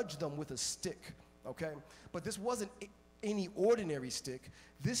would nudge them with a stick, okay? But this wasn't any ordinary stick.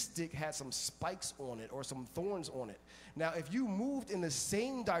 This stick had some spikes on it or some thorns on it. Now, if you moved in the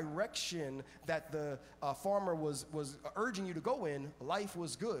same direction that the farmer was urging you to go in, life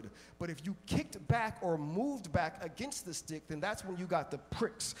was good. But if you kicked back or moved back against the stick, then that's when you got the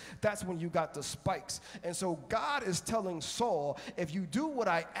pricks. That's when you got the spikes. And so God is telling Saul, if you do what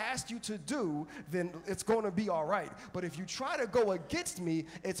I asked you to do, then it's going to be all right. But if you try to go against me,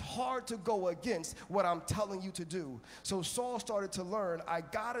 it's hard to go against what I'm telling you to do. So Saul started to learn, I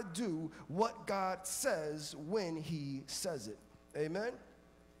got to do what God says when he says it. Amen?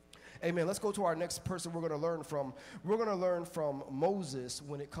 Amen. Let's go to our next person we're going to learn from. We're going to learn from Moses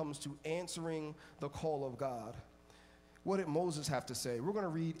when it comes to answering the call of God. What did Moses have to say? We're going to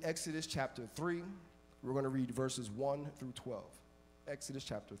read Exodus chapter 3. We're going to read verses 1 through 12. Exodus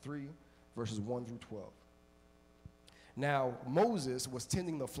chapter 3, verses 1 through 12. Now, Moses was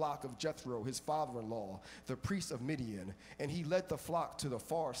tending the flock of Jethro, his father-in-law, the priest of Midian, and he led the flock to the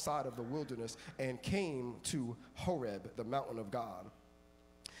far side of the wilderness and came to Horeb, the mountain of God.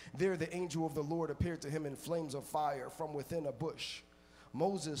 There the angel of the Lord appeared to him in flames of fire from within a bush.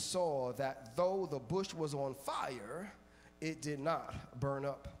 Moses saw that though the bush was on fire, it did not burn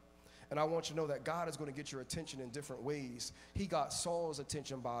up. And I want you to know that God is going to get your attention in different ways. He got Saul's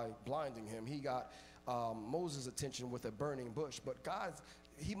attention by blinding him. He got Moses' attention with a burning bush. But God,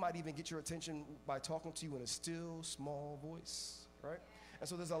 he might even get your attention by talking to you in a still, small voice, right? And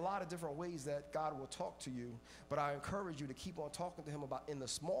so there's a lot of different ways that God will talk to you. But I encourage you to keep on talking to him about in the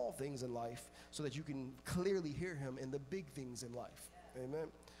small things in life so that you can clearly hear him in the big things in life. Amen.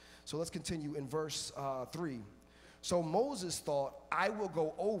 So let's continue in verse 3. So Moses thought, I will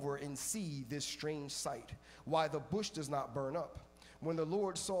go over and see this strange sight, why the bush does not burn up. When the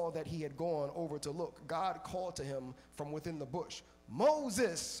Lord saw that he had gone over to look, God called to him from within the bush,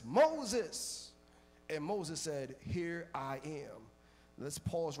 Moses, Moses. And Moses said, here I am. Let's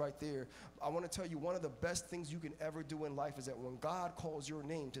pause right there. I want to tell you one of the best things you can ever do in life is that when God calls your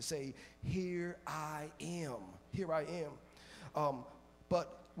name to say, here I am, here I am.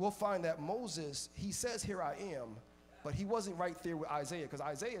 But we'll find that Moses, he says, here I am, but he wasn't right there with Isaiah, because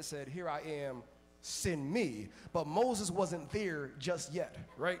Isaiah said, here I am, send me. But Moses wasn't there just yet,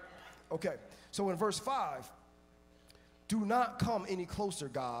 right? Okay, so in verse 5, do not come any closer,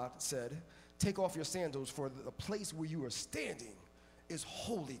 God said. Take off your sandals, for the place where you are standing is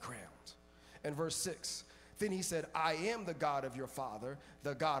holy ground. And verse 6, then he said, I am the God of your father,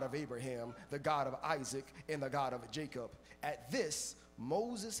 the God of Abraham, the God of Isaac, and the God of Jacob. At this,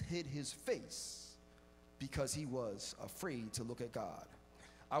 Moses hid his face because he was afraid to look at God.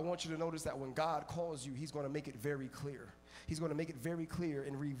 I want you to notice that when God calls you, he's going to make it very clear. He's going to make it very clear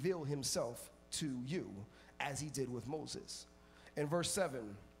and reveal himself to you as he did with Moses. In verse 7,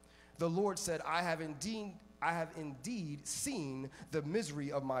 the Lord said, I have indeed seen the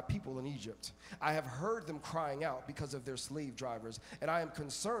misery of my people in Egypt. I have heard them crying out because of their slave drivers, and I am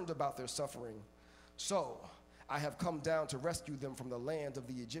concerned about their suffering. So I have come down to rescue them from the land of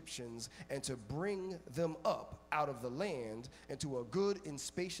the Egyptians and to bring them up out of the land into a good and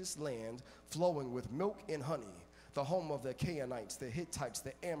spacious land flowing with milk and honey, the home of the Canaanites, the Hittites,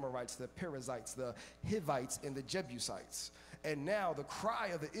 the Amorites, the Perizzites, the Hivites, and the Jebusites. And now the cry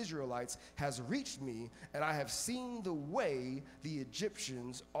of the Israelites has reached me, and I have seen the way the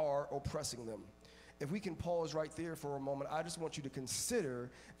Egyptians are oppressing them. If we can pause right there for a moment, I just want you to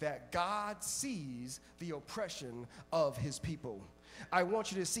consider that God sees the oppression of his people. I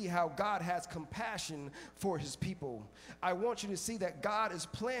want you to see how God has compassion for his people. I want you to see that God is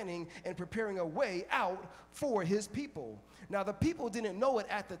planning and preparing a way out for his people. Now, the people didn't know it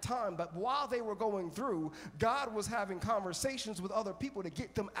at the time, but while they were going through, God was having conversations with other people to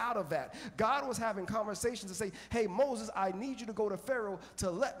get them out of that. God was having conversations to say, hey, Moses, I need you to go to Pharaoh to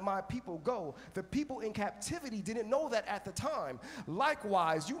let my people go. The people in captivity didn't know that at the time.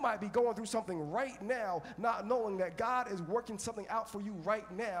 Likewise, you might be going through something right now, not knowing that God is working something out for you right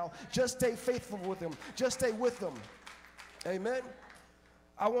now. Just stay faithful with him. Just stay with them. Amen.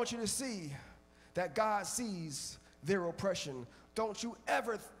 I want you to see that God sees their oppression. Don't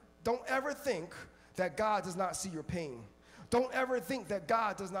ever think that God does not see your pain. Don't ever think that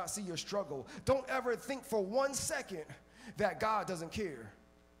God does not see your struggle. Don't ever think for 1 second that God doesn't care.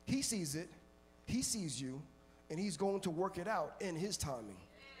 He sees it, he sees you, and he's going to work it out in his timing.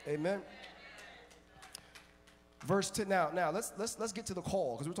 Amen. Verse 10, now let's get to the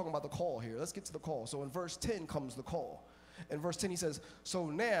call, because we're talking about the call here. Let's get to the call. So in verse 10 comes the call. In verse 10 he says, so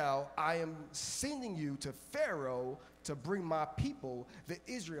now I am sending you to Pharaoh to bring my people, the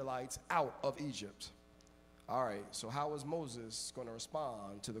Israelites, out of Egypt. All right, so how is Moses going to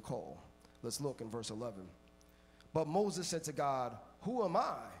respond to the call? Let's look in verse 11. But Moses said to God, who am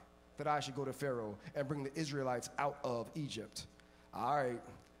I that I should go to Pharaoh and bring the Israelites out of Egypt? All right,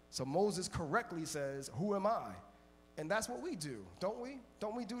 so Moses correctly says, who am I? And that's what we do, don't we?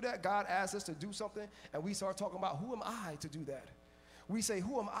 Don't we do that? God asks us to do something, and we start talking about, who am I to do that? We say,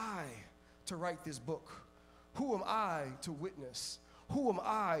 who am I to write this book? Who am I to witness? Who am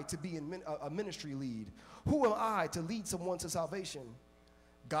I to be a ministry lead? Who am I to lead someone to salvation?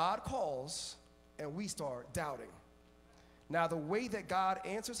 God calls, and we start doubting. Now, the way that God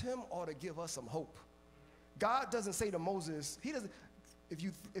answers him ought to give us some hope. God doesn't say to Moses, he doesn't.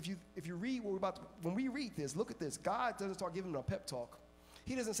 If you read when we read this, look at this. God doesn't start giving him a pep talk.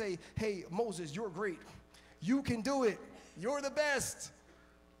 He doesn't say, hey, Moses, you're great. You can do it. You're the best.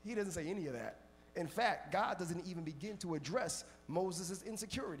 He doesn't say any of that. In fact, God doesn't even begin to address Moses'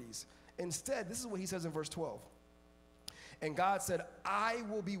 insecurities. Instead, this is what he says in verse 12. And God said, I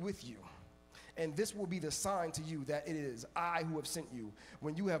will be with you, and this will be the sign to you that it is I who have sent you.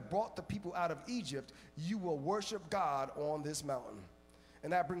 When you have brought the people out of Egypt, you will worship God on this mountain.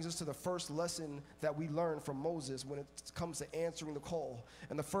 And that brings us to the first lesson that we learn from Moses when it comes to answering the call.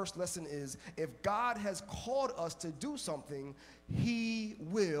 And the first lesson is, if God has called us to do something, he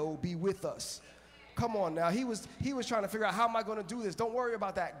will be with us. Come on now. He was trying to figure out, how am I going to do this? Don't worry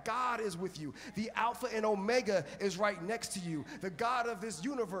about that. God is with you. The Alpha and Omega is right next to you. The God of this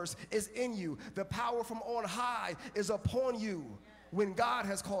universe is in you. The power from on high is upon you when God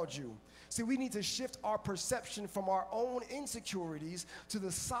has called you. See, we need to shift our perception from our own insecurities to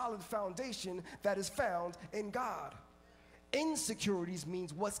the solid foundation that is found in God. Insecurities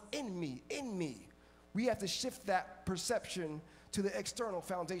means what's in me, in me. We have to shift that perception to the external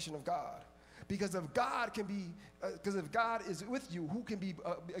foundation of God. Because if God is with you, who can be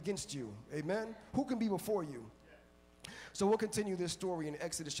against you? Amen? Who can be before you? So we'll continue this story in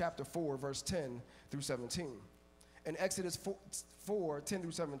Exodus chapter 4, verse 10 through 17. In Exodus 4, 10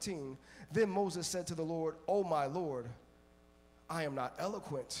 through 17, then Moses said to the Lord, O my Lord, I am not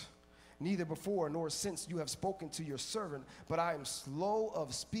eloquent, neither before nor since you have spoken to your servant, but I am slow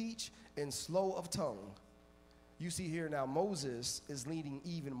of speech and slow of tongue. You see here now, Moses is leaning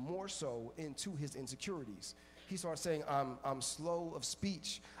even more so into his insecurities. He starts saying, I'm slow of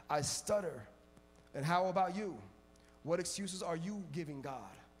speech, I stutter. And how about you? What excuses are you giving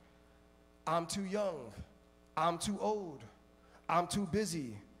God? I'm too young. I'm too old. I'm too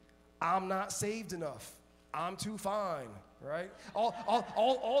busy. I'm not saved enough. I'm too fine, right?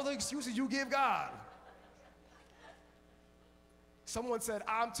 All the excuses you give God. Someone said,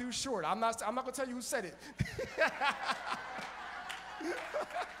 I'm too short. I'm not going to tell you who said it.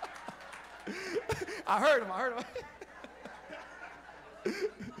 I heard him.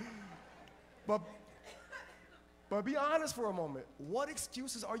 But be honest for a moment. What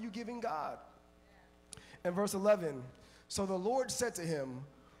excuses are you giving God? In verse 11, so the Lord said to him,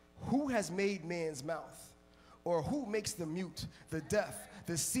 who has made man's mouth? Or who makes the mute, the deaf,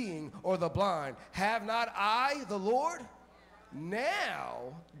 the seeing, or the blind? Have not I, the Lord? Now,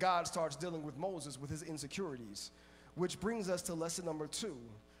 God starts dealing with Moses with his insecurities, which brings us to lesson number 2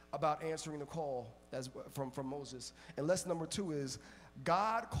 about answering the call from Moses. And lesson number 2 is,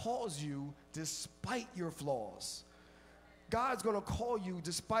 God calls you despite your flaws. God's going to call you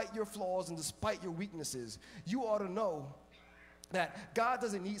despite your flaws and despite your weaknesses. You ought to know that God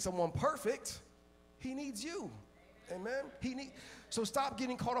doesn't need someone perfect. He needs you. Amen? So stop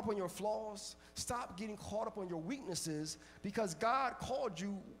getting caught up on your flaws. Stop getting caught up on your weaknesses, because God called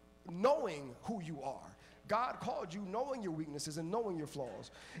you knowing who you are. God called you knowing your weaknesses and knowing your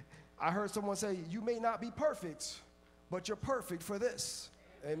flaws. I heard someone say, you may not be perfect, but you're perfect for this.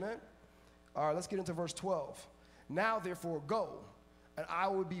 Amen? All right, let's get into verse 12. Now, therefore, go, and I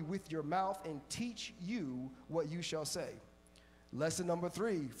will be with your mouth and teach you what you shall say. Lesson number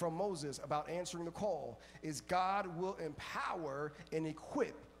 3 from Moses about answering the call is God will empower and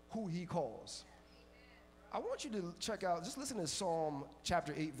equip who he calls. I want you to check out, just listen to Psalm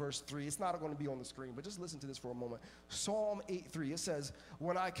chapter 8, verse 3. It's not going to be on the screen, but just listen to this for a moment. Psalm 8:3, it says,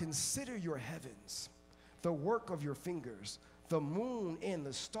 when I consider your heavens, the work of your fingers, the moon and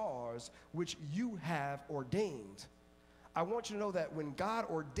the stars, which you have ordained. I want you to know that when God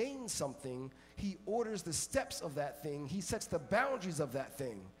ordains something, he orders the steps of that thing. He sets the boundaries of that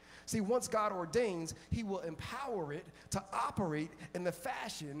thing. See, once God ordains, he will empower it to operate in the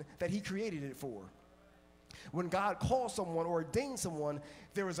fashion that he created it for. When God calls someone or ordains someone,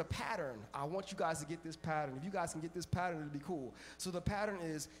 there is a pattern. I want you guys to get this pattern. If you guys can get this pattern, it'll be cool. So the pattern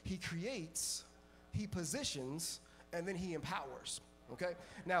is he creates, he positions, and then he empowers, okay?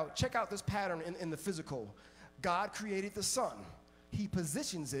 Now, check out this pattern in the physical. God created the sun. He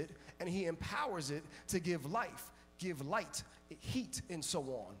positions it, and he empowers it to give life, give light, heat, and so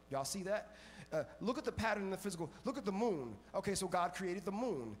on. Y'all see that? Look at the pattern in the physical. Look at the moon. Okay, so God created the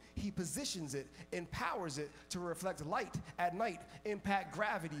moon. He positions it, empowers it to reflect light at night, impact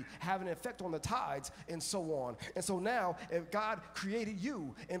gravity, have an effect on the tides, and so on. And so now, if God created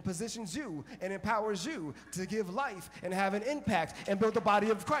you and positions you and empowers you to give life and have an impact and build the body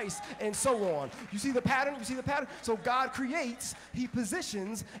of Christ, and so on. You see the pattern? You see the pattern? So God creates, he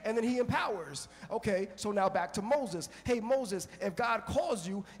positions, and then he empowers. Okay, so now back to Moses. Hey, Moses, if God calls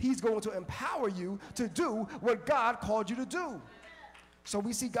you, he's going to empower you to do what God called you to do. So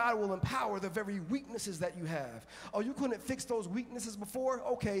we see God will empower the very weaknesses that you have. Oh, you couldn't fix those weaknesses before?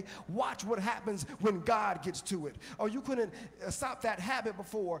 Okay, watch what happens when God gets to it. Oh, you couldn't stop that habit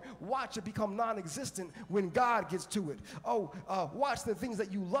before? Watch it become non-existent when God gets to it. Oh, watch the things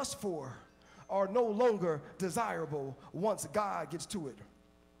that you lust for are no longer desirable once God gets to it.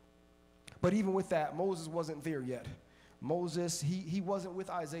 But even with that, Moses wasn't there yet. Moses, he wasn't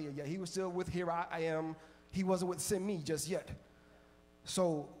with Isaiah yet. He was still with here I am. He wasn't with send me just yet.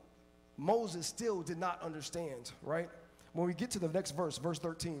 So Moses still did not understand, right? When we get to the next verse, verse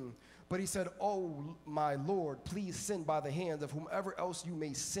 13, but he said, oh, my Lord, please send by the hands of whomever else you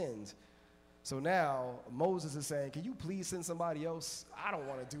may send. So now Moses is saying, can you please send somebody else? I don't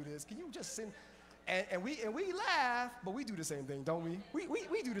want to do this. Can you just send? And we laugh, but we do the same thing, don't we?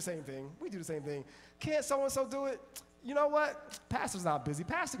 We do the same thing. We do the same thing. Can't so-and-so do it? You know what? Pastor's not busy.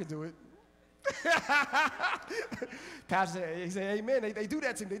 Pastor can do it. Pastor, he said, amen. They do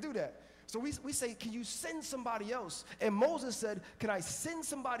that to him. They do that. So we say, can you send somebody else? And Moses said, can I send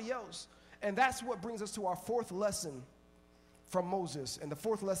somebody else? And that's what brings us to our 4th lesson from Moses. And the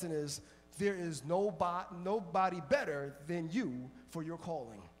 4th lesson is, there is nobody better than you for your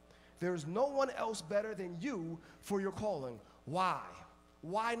calling. There's no one else better than you for your calling. Why?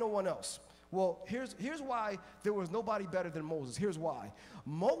 Why no one else? Well, here's why there was nobody better than Moses. Here's why.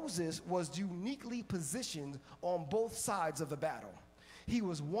 Moses was uniquely positioned on both sides of the battle. He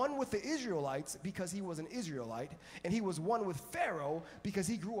was one with the Israelites because he was an Israelite, and he was one with Pharaoh because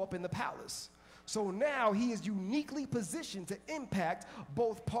he grew up in the palace. So now he is uniquely positioned to impact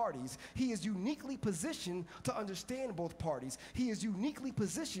both parties. He is uniquely positioned to understand both parties. He is uniquely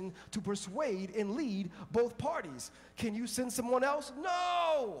positioned to persuade and lead both parties. Can you send someone else?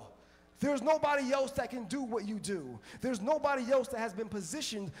 No! There's nobody else that can do what you do. There's nobody else that has been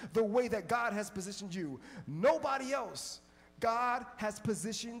positioned the way that God has positioned you. Nobody else. God has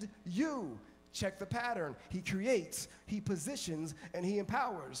positioned you. Check the pattern. He creates, he positions, and he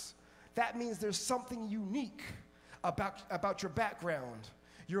empowers. That means there's something unique about your background,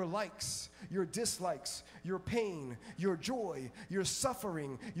 your likes, your dislikes, your pain, your joy, your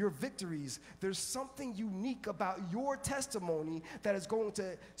suffering, your victories. There's something unique about your testimony that is going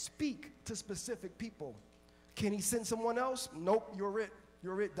to speak to specific people. Can he send someone else? Nope, you're it.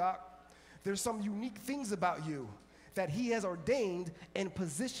 You're it, Doc. There's some unique things about you that he has ordained and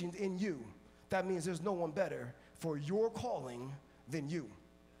positioned in you. That means there's no one better for your calling than you.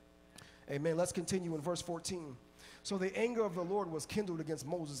 Amen. Let's continue in verse 14. So the anger of the Lord was kindled against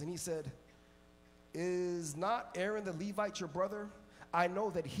Moses, and he said, is not Aaron the Levite your brother? I know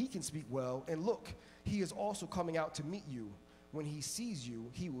that he can speak well, and look, he is also coming out to meet you. When he sees you,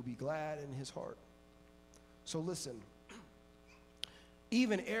 he will be glad in his heart. So listen,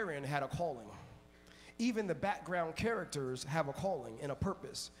 even Aaron had a calling. Even the background characters have a calling and a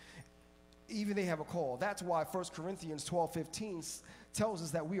purpose. Even they have a call. That's why 1 Corinthians 12:15 tells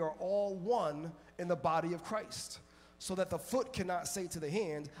us that we are all one in the body of Christ. So that the foot cannot say to the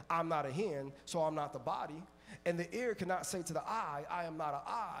hand, I'm not a hand, so I'm not the body. And the ear cannot say to the eye, I am not an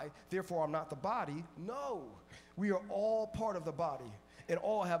eye, therefore I'm not the body. No, we are all part of the body, and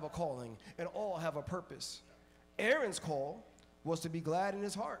all have a calling, and all have a purpose. Aaron's call was to be glad in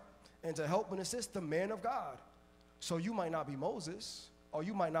his heart and to help and assist the man of God. So you might not be Moses, or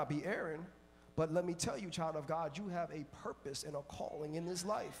you might not be Aaron, but let me tell you, child of God, you have a purpose and a calling in this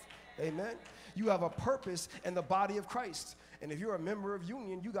life. Amen. You have a purpose in the body of Christ. And if you're a member of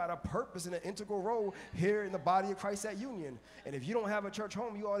Union, you got a purpose and an integral role here in the body of Christ at Union. And if you don't have a church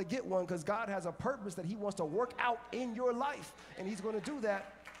home, you ought to get one, because God has a purpose that he wants to work out in your life. And he's going to do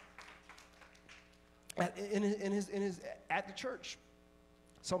that at the church.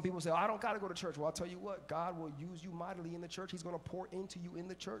 Some people say, oh, I don't got to go to church. Well, I'll tell you what, God will use you mightily in the church. He's going to pour into you in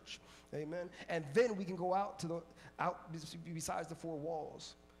the church. Amen. And then we can go out besides the four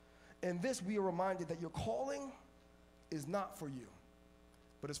walls. In this, we are reminded that your calling is not for you,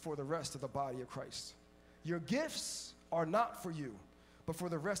 but it's for the rest of the body of Christ. Your gifts are not for you, but for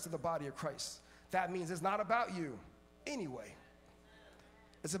the rest of the body of Christ. That means it's not about you anyway.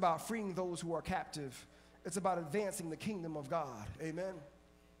 It's about freeing those who are captive. It's about advancing the kingdom of God. Amen.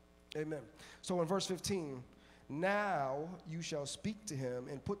 Amen. So in verse 15, now you shall speak to him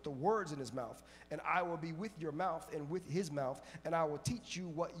and put the words in his mouth, and I will be with your mouth and with his mouth, and I will teach you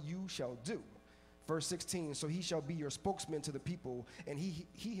what you shall do. Verse 16, so he shall be your spokesman to the people, and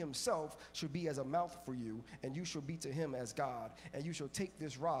he himself shall be as a mouth for you, and you shall be to him as God, and you shall take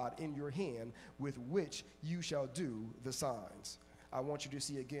this rod in your hand with which you shall do the signs. I want you to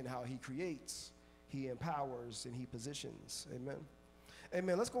see again how he creates, he empowers, and he positions. Amen.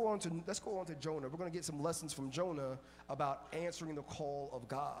 Amen. Let's go on to Jonah. We're going to get some lessons from Jonah about answering the call of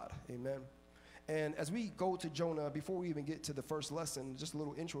God. Amen. And as we go to Jonah, before we even get to the first lesson, just a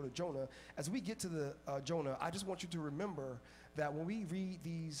little intro to Jonah. As we get to the Jonah, I just want you to remember that when we read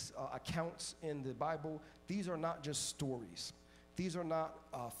these accounts in the Bible, these are not just stories. These are not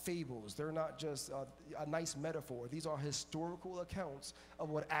fables. They're not just a nice metaphor. These are historical accounts of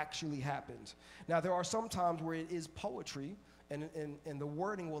what actually happened. Now, there are some times where it is poetry, and the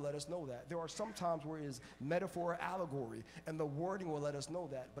wording will let us know that. There are some times where it is metaphor or allegory, and the wording will let us know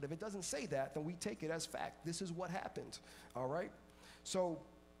that. But if it doesn't say that, then we take it as fact. This is what happened, all right? So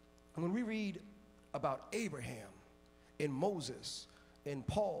when we read about Abraham and Moses and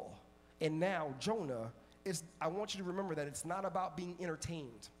Paul and now Jonah, I want you to remember that it's not about being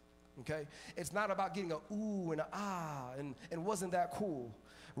entertained, okay? It's not about getting a ooh and a ah and wasn't that cool.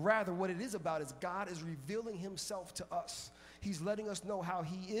 Rather, what it is about is God is revealing himself to us. He's letting us know how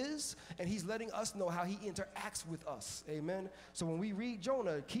he is, and he's letting us know how he interacts with us. Amen. So when we read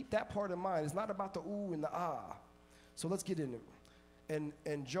Jonah, keep that part in mind. It's not about the ooh and the ah. So let's get in it.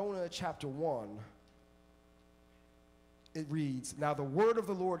 In Jonah chapter 1, it reads, now the word of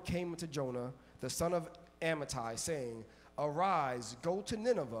the Lord came to Jonah, the son of Amittai, saying, arise, go to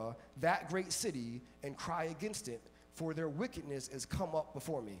Nineveh, that great city, and cry against it, for their wickedness is come up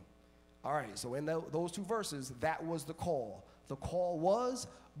before me. All right, so in those two verses, that was the call. The call was,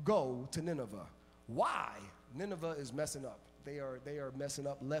 go to Nineveh. Why? Nineveh is messing up. They are messing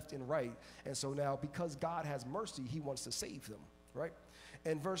up left and right. And so now, because God has mercy, he wants to save them, right?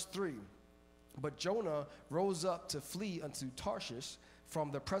 In verse 3, but Jonah rose up to flee unto Tarshish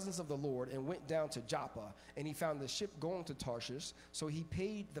from the presence of the Lord, and went down to Joppa, and he found the ship going to Tarshish. So he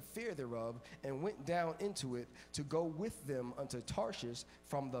paid the fare thereof, and went down into it to go with them unto Tarshish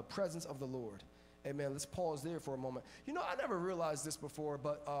from the presence of the Lord. Amen. Let's pause there for a moment. You know, I never realized this before,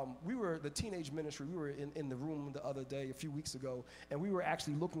 but we were, the teenage ministry, we were in the room the other day, a few weeks ago, and we were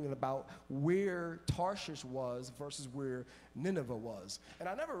actually looking at about where Tarshish was versus where Nineveh was. And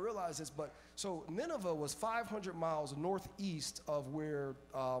I never realized this, but so Nineveh was 500 miles northeast of where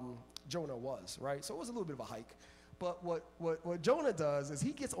Jonah was, right? So it was a little bit of a hike. But what Jonah does is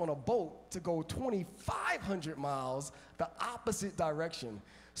he gets on a boat to go 2,500 miles the opposite direction.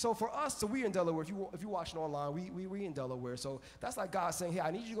 So for us, so we're in Delaware. If you're watching online, we in Delaware. So that's like God saying, hey,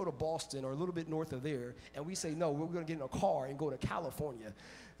 I need you to go to Boston or a little bit north of there. And we say, no, we're going to get in a car and go to California.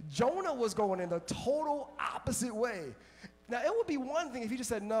 Jonah was going in the total opposite way. Now, it would be one thing if he just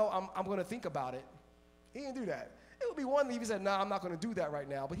said, no, I'm going to think about it. He didn't do that. It would be one thing if he said, no, I'm not going to do that right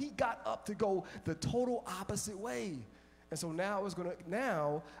now. But he got up to go the total opposite way. And so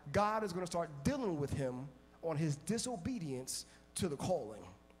now God is going to start dealing with him on his disobedience to the calling.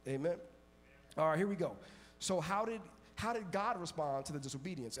 Amen. All right, here we go. So how did God respond to the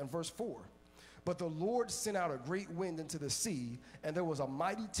disobedience? In verse 4, but the Lord sent out a great wind into the sea, and there was a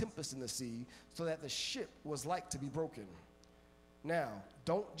mighty tempest in the sea, so that the ship was like to be broken. Now,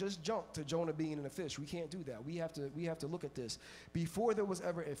 don't just jump to Jonah being in a fish. We can't do that. We have to look at this. Before there was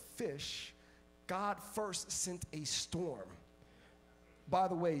ever a fish, God first sent a storm. By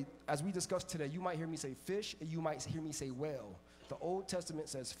the way, as we discussed today, you might hear me say fish, and you might hear me say whale. The Old Testament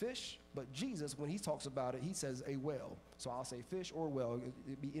says fish, but Jesus, when he talks about it, he says a whale. So I'll say fish or whale.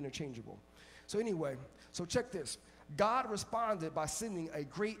 It'd be interchangeable. So anyway, so check this. God responded by sending a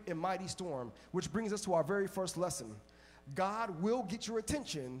great and mighty storm, which brings us to our very first lesson. God will get your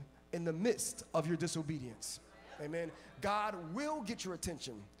attention in the midst of your disobedience. Amen. God will get your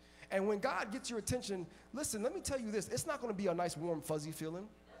attention. And when God gets your attention, listen, let me tell you this. It's not going to be a nice, warm, fuzzy feeling.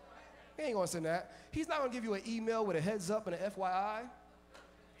 He ain't going to send that. He's not going to give you an email with a heads up and an FYI.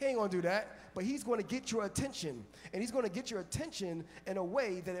 He ain't going to do that. But he's going to get your attention. And he's going to get your attention in a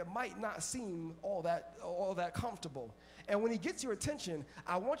way that it might not seem all that comfortable. And when he gets your attention,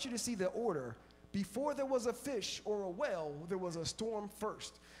 I want you to see the order. Before there was a fish or a whale, there was a storm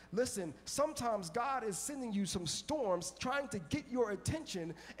first. Listen, sometimes God is sending you some storms trying to get your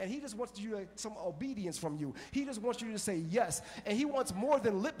attention, and he just wants some obedience from you. He just wants you to say yes, and he wants more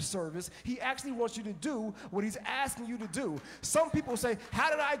than lip service. He actually wants you to do what he's asking you to do. Some people say, how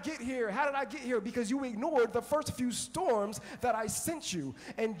did I get here? How did I get here? Because you ignored the first few storms that I sent you.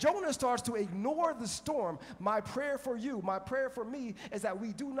 And Jonah starts to ignore the storm. My prayer for you, my prayer for me is that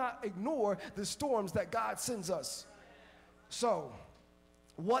we do not ignore the storms that God sends us. So,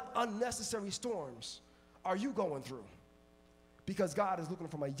 what unnecessary storms are you going through? Because God is looking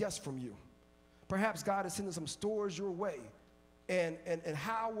for a yes from you. Perhaps God is sending some storms your way. And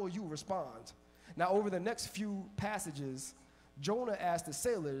how will you respond? Now, over the next few passages, Jonah asked the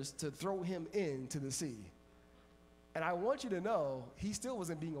sailors to throw him into the sea. And I want you to know, he still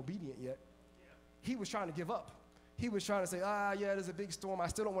wasn't being obedient yet. He was trying to give up. He was trying to say, yeah, there's a big storm. I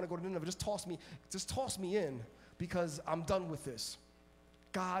still don't want to go to Nineveh. Just toss me in because I'm done with this.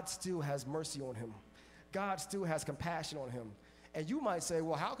 God still has mercy on him. God still has compassion on him. And you might say,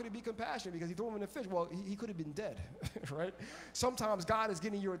 well, how could he be compassionate? Because he threw him in the fish. Well, he could have been dead, right? Sometimes God is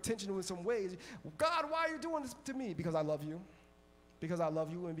getting your attention in some ways. God, why are you doing this to me? Because I love you. Because I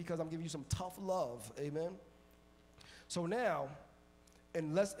love you and because I'm giving you some tough love. Amen? So now,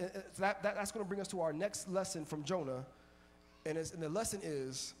 that's going to bring us to our next lesson from Jonah. And the lesson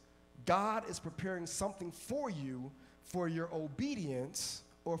is, God is preparing something for you for your obedience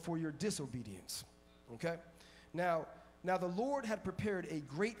or for your disobedience, okay? Now the Lord had prepared a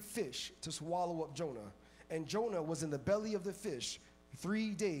great fish to swallow up Jonah, and Jonah was in the belly of the fish 3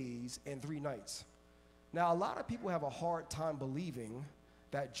 days and 3 nights. Now, a lot of people have a hard time believing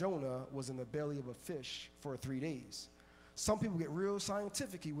that Jonah was in the belly of a fish for 3 days. Some people get real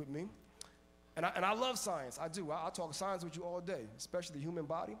scientific-y with me, and I love science. I do. I'll talk science with you all day, especially the human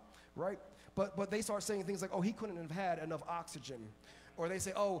body, right? But they start saying things like, oh, he couldn't have had enough oxygen. Or they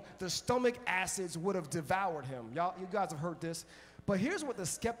say, oh, the stomach acids would have devoured him. You guys have heard this. But here's what the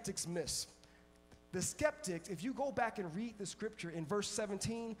skeptics miss. The skeptics, if you go back and read the scripture in verse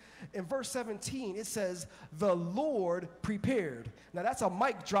 17, it says, the Lord prepared. Now that's a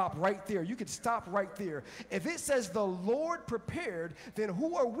mic drop right there. You could stop right there. If it says the Lord prepared, then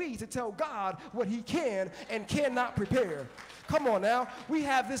who are we to tell God what he can and cannot prepare? Come on now. We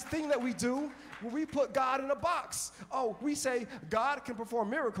have this thing that we do where we put God in a box. Oh, we say God can perform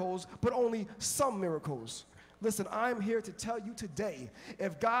miracles, but only some miracles. Listen, I'm here to tell you today,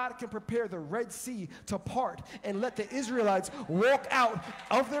 if God can prepare the Red Sea to part and let the Israelites walk out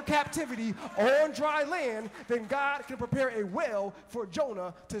of their captivity on dry land, then God can prepare a well for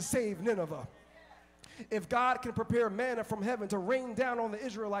Jonah to save Nineveh. If God can prepare manna from heaven to rain down on the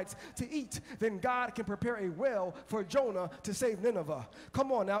Israelites to eat, then God can prepare a well for Jonah to save Nineveh.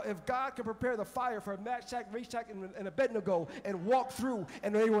 Come on now, if God can prepare the fire for Meshach, and Abednego and walk through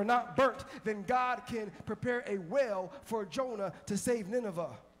and they were not burnt, then God can prepare a well for Jonah to save Nineveh.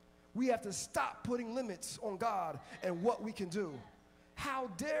 We have to stop putting limits on God and what we can do. How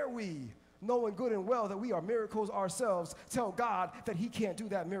dare we, knowing good and well that we are miracles ourselves, tell God that he can't do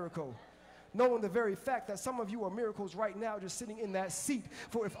that miracle? Knowing the very fact that some of you are miracles right now just sitting in that seat.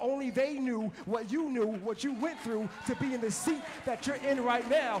 For if only they knew, what you went through to be in the seat that you're in right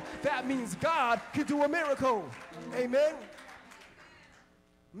now, that means God could do a miracle. Amen?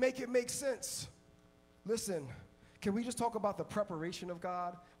 Make it make sense. Listen, can we just talk about the preparation of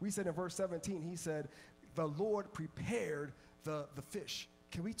God? We said in verse 17, he said, the Lord prepared the fish.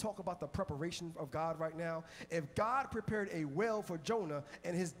 Can we talk about the preparation of God right now? If God prepared a well for Jonah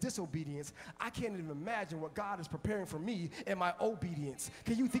and his disobedience, I can't even imagine what God is preparing for me and my obedience.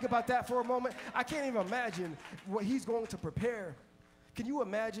 Can you think about that for a moment? I can't even imagine what he's going to prepare. Can you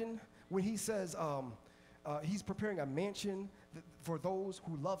imagine when he says he's preparing a mansion for those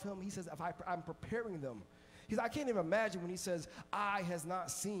who love him? He says, I'm preparing them. I can't even imagine when he says, eye has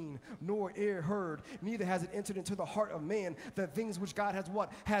not seen, nor ear heard, neither has it entered into the heart of man, the things which God has what?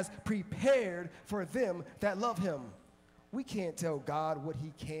 Has prepared for them that love him. We can't tell God what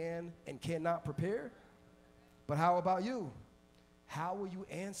he can and cannot prepare. But how about you? How will you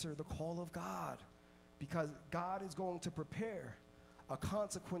answer the call of God? Because God is going to prepare a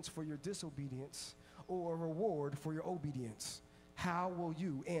consequence for your disobedience or a reward for your obedience. How will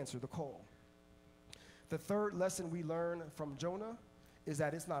you answer the call? The third lesson we learn from Jonah is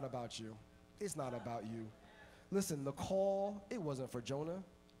that it's not about you. It's not about you. Listen, the call, it wasn't for Jonah.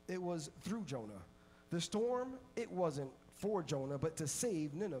 It was through Jonah. The storm, it wasn't for Jonah, but to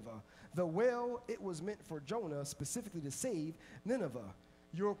save Nineveh. The well, it was meant for Jonah, specifically to save Nineveh.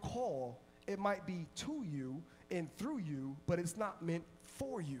 Your call, it might be to you and through you, but it's not meant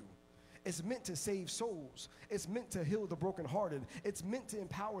for you. It's meant to save souls. It's meant to heal the brokenhearted. It's meant to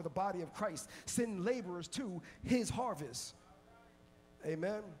empower the body of Christ, send laborers to his harvest.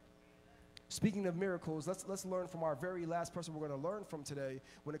 Amen. Speaking of miracles, let's learn from our very last person we're going to learn from today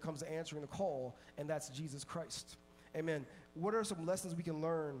when it comes to answering the call, and that's Jesus Christ. Amen. What are some lessons we can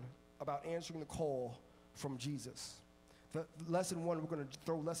learn about answering the call from Jesus? The lesson one, we're going to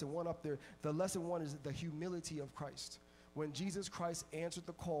throw lesson one up there. The lesson one is the humility of Christ. When Jesus Christ answered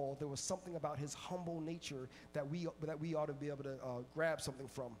the call, there was something about his humble nature that we ought to be able to grab something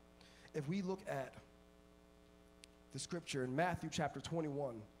from. If we look at the scripture in Matthew chapter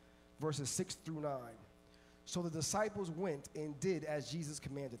 21, verses 6 through 9. So the disciples went and did as Jesus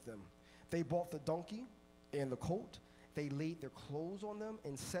commanded them. They bought the donkey and the colt. They laid their clothes on them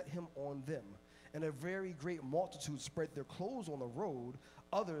and set him on them. And a very great multitude spread their clothes on the road.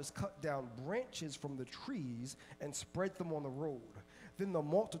 Others cut down branches from the trees and spread them on the road. Then the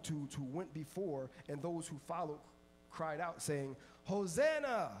multitudes who went before and those who followed cried out, saying,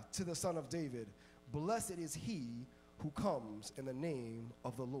 Hosanna to the Son of David. Blessed is he who comes in the name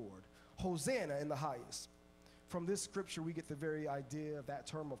of the Lord. Hosanna in the highest. From this scripture, we get the very idea of that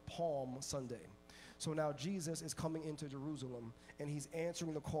term of Palm Sunday. So now Jesus is coming into Jerusalem, and he's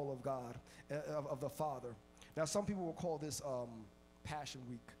answering the call of God, of the Father. Now, some people will call this Passion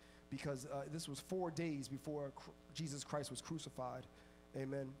Week, because this was 4 days before Jesus Christ was crucified.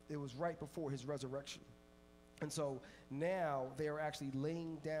 Amen. It was right before his resurrection. And so now they are actually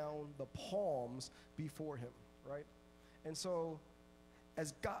laying down the palms before him, right? And so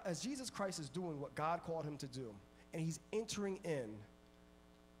as Jesus Christ is doing what God called him to do, and he's entering in,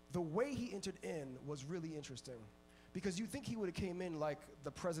 the way he entered in was really interesting, because you think he would have came in like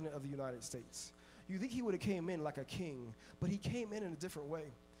the President of the United States. You think he would have came in like a king, but he came in a different way.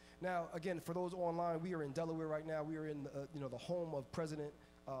 Now, again, for those online, we are in Delaware right now. We are in the home of President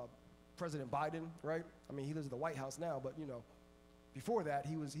Biden, right? I mean, he lives at the White House now, but before that,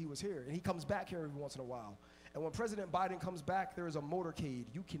 he was here, and he comes back here every once in a while. And when President Biden comes back, there is a motorcade.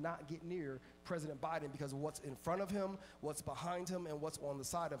 You cannot get near President Biden because of what's in front of him, what's behind him, and what's on the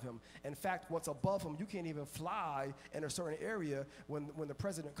side of him. In fact, what's above him, you can't even fly in a certain area when the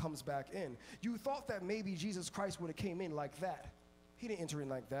president comes back in. You thought that maybe Jesus Christ would have came in like that. He didn't enter in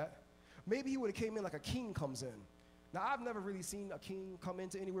like that. Maybe he would have came in like a king comes in. Now, I've never really seen a king come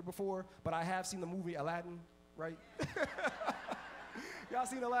into anywhere before, but I have seen the movie Aladdin, right? Y'all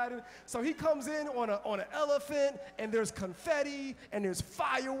seen Aladdin? So he comes in on an elephant, and there's confetti, and there's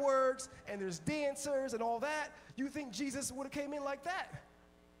fireworks, and there's dancers and all that. You think Jesus would have came in like that?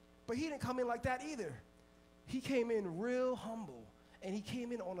 But he didn't come in like that either. He came in real humble, and he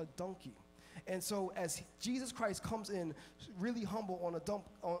came in on a donkey. And so as Jesus Christ comes in really humble on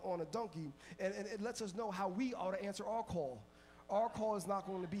a donkey, and it lets us know how we ought to answer our call. Our call is not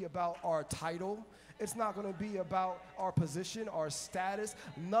going to be about our title. It's not going to be about our position, our status,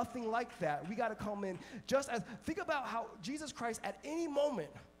 nothing like that. We got to come in just as, think about how Jesus Christ at any moment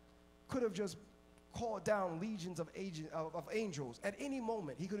could have just called down legions of angels. At any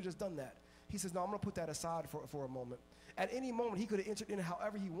moment, he could have just done that. He says, no, I'm going to put that aside for a moment. At any moment, he could have entered in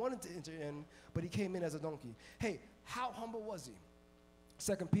however he wanted to enter in, but he came in as a donkey. Hey, how humble was he?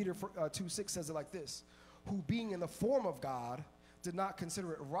 2 Peter 2:6 says it like this, who being in the form of God did not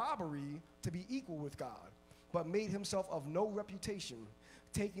consider it robbery to be equal with God, but made himself of no reputation,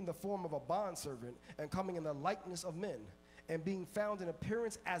 taking the form of a bondservant and coming in the likeness of men. And being found in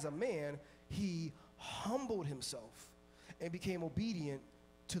appearance as a man, he humbled himself and became obedient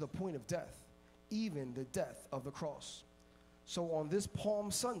to the point of death, even the death of the cross. So on this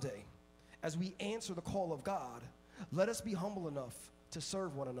Palm Sunday, as we answer the call of God, let us be humble enough to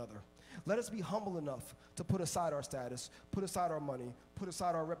serve one another. Let us be humble enough to put aside our status, put aside our money, put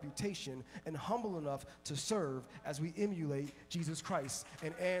aside our reputation, and humble enough to serve as we emulate Jesus Christ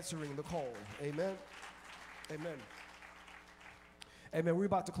in answering the call. Amen. Amen. Amen. We're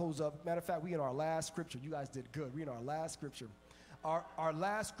about to close up. Matter of fact, we in our last scripture. You guys did good. We're in our last scripture. Our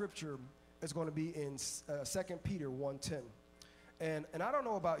last scripture is going to be in 2 Peter 1:10. And I don't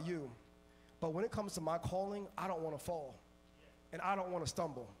know about you, but when it comes to my calling, I don't want to fall. And I don't want to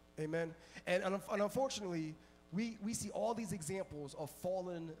stumble. Amen. And unfortunately, we see all these examples of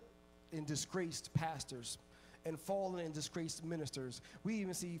fallen and disgraced pastors and fallen and disgraced ministers. We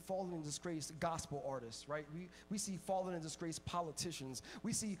even see fallen and disgraced gospel artists, right? We see fallen and disgraced politicians.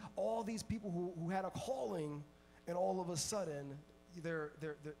 We see all these people who had a calling, and all of a sudden,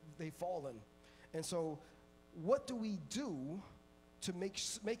 they've fallen. And so what do we do to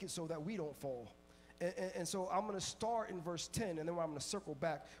make it so that we don't fall? And so I'm going to start in verse 10, and then I'm going to circle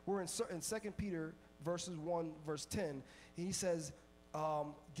back. We're in 2 Peter verses 1, verse 10. And he says,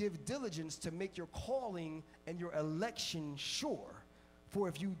 give diligence to make your calling and your election sure. For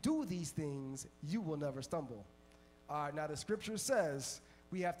if you do these things, you will never stumble. All right, now the scripture says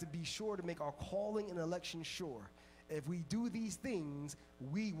we have to be sure to make our calling and election sure. If we do these things,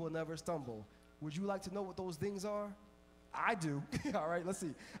 we will never stumble. Would you like to know what those things are? I do. All right, let's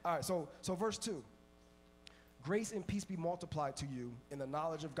see. All right, so verse 2. Grace and peace be multiplied to you in the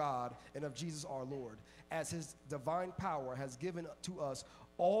knowledge of God and of Jesus our Lord, as his divine power has given to us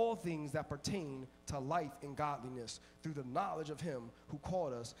all things that pertain to life and godliness through the knowledge of him who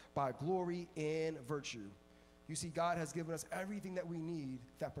called us by glory and virtue. You see, God has given us everything that we need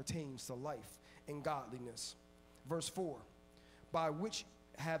that pertains to life and godliness. Verse 4, by which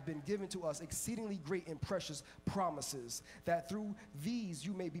have been given to us exceedingly great and precious promises, that through these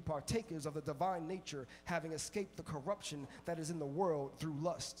you may be partakers of the divine nature, having escaped the corruption that is in the world through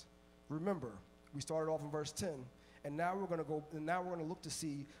lust. Remember, we started off in verse 10, and now we're going to look to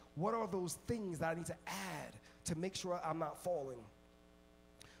see what are those things that I need to add to make sure I'm not falling.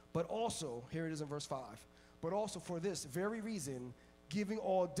 But also, here it is in verse 5, but also for this very reason, giving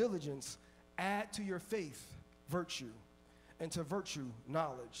all diligence, add to your faith virtue, and to virtue,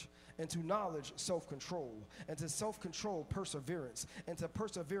 knowledge, and to knowledge, self-control, and to self-control, perseverance, and to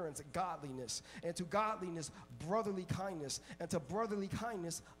perseverance, godliness, and to godliness, brotherly kindness, and to brotherly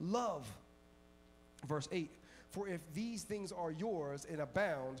kindness, love. Verse 8, for if these things are yours and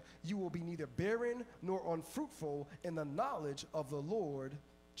abound, you will be neither barren nor unfruitful in the knowledge of the Lord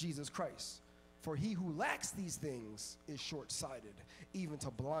Jesus Christ. For he who lacks these things is short-sighted, even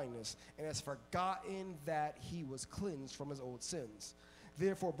to blindness, and has forgotten that he was cleansed from his old sins.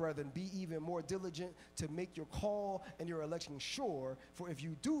 Therefore, brethren, be even more diligent to make your call and your election sure, for if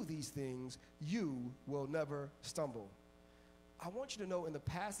you do these things, you will never stumble. I want you to know in the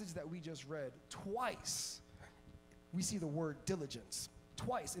passage that we just read, twice we see the word diligence.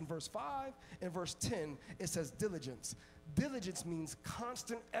 Twice, in verse 5 and verse 10, it says diligence. Diligence means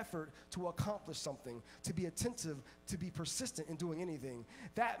constant effort to accomplish something, to be attentive, to be persistent in doing anything.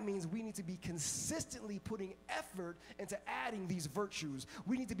 That means we need to be consistently putting effort into adding these virtues.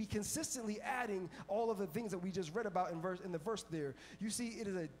 We need to be consistently adding all of the things that we just read about in the verse there. You see, it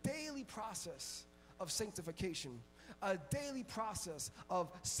is a daily process of sanctification, a daily process of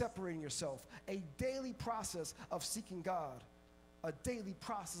separating yourself, a daily process of seeking God, a daily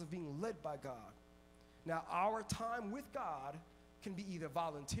process of being led by God. Now, our time with God can be either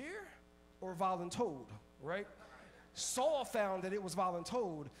volunteer or voluntold, right? Saul found that it was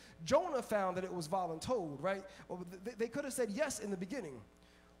voluntold. Jonah found that it was voluntold, right? Well, they could have said yes in the beginning.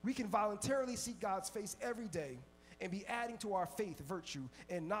 We can voluntarily seek God's face every day and be adding to our faith, virtue,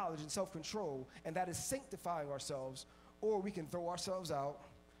 and knowledge and self-control, and that is sanctifying ourselves, or we can throw ourselves out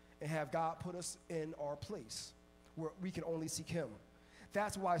and have God put us in our place where we can only seek him.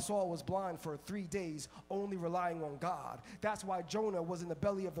 That's why Saul was blind for 3 days, only relying on God. That's why Jonah was in the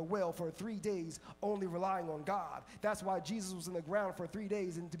belly of the whale for 3 days, only relying on God. That's why Jesus was in the ground for 3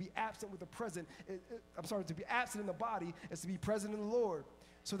 days, and to be absent with the present, to be absent in the body is to be present in the Lord.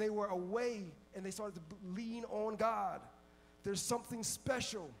 So they were away, and they started to lean on God. There's something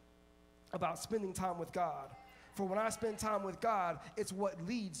special about spending time with God. For when I spend time with God, it's what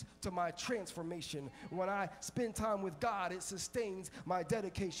leads to my transformation. When I spend time with God, it sustains my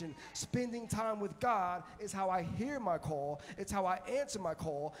dedication. Spending time with God is how I hear my call, it's how I answer my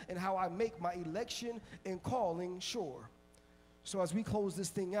call, and how I make my election and calling sure. So as we close this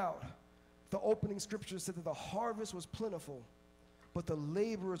thing out, the opening scripture said that the harvest was plentiful, but the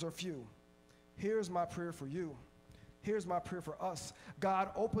laborers are few. Here's my prayer for you. Here's my prayer for us. God,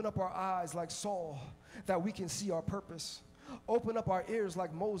 open up our eyes like Saul, that we can see our purpose. Open up our ears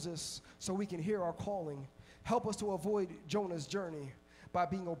like Moses, so we can hear our calling. Help us to avoid Jonah's journey by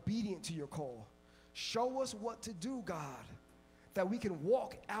being obedient to your call. Show us what to do, God, that we can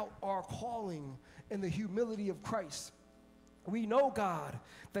walk out our calling in the humility of Christ. We know, God,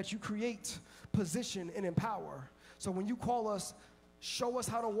 that you create, position, and empower. So when you call us, show us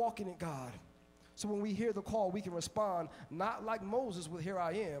how to walk in it, God. So when we hear the call, we can respond not like Moses with "here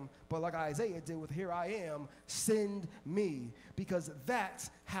I am," but like Isaiah did with "here I am, send me," because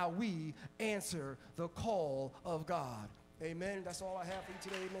that's how we answer the call of God. Amen. That's all I have for you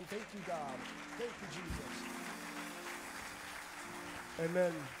today. Amen. Thank you, God. Thank you, Jesus.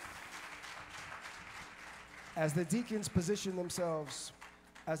 Amen. As the deacons position themselves,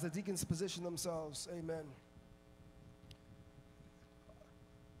 amen.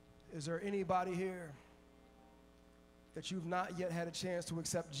 Is there anybody here that you've not yet had a chance to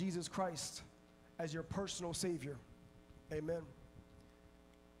accept Jesus Christ as your personal Savior? Amen.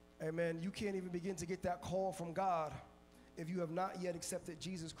 Amen. You can't even begin to get that call from God if you have not yet accepted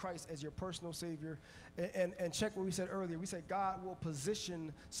Jesus Christ as your personal Savior. And check what we said earlier. We said God will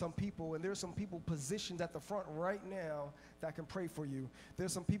position some people, and there's some people positioned at the front right now that can pray for you.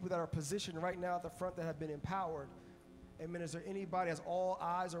 There's some people that are positioned right now at the front that have been empowered. Amen. Is there anybody, as all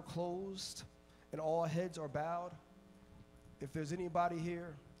eyes are closed and all heads are bowed, if there's anybody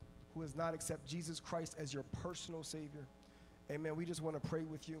here who has not accepted Jesus Christ as your personal Savior, amen, we just want to pray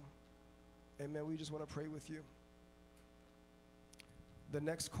with you. Amen. We just want to pray with you. The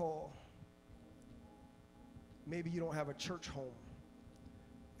next call, maybe you don't have a church home.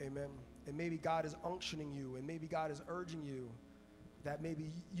 Amen. And maybe God is unctioning you, and maybe God is urging you that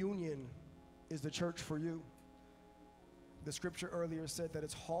maybe Union is the church for you. The scripture earlier said that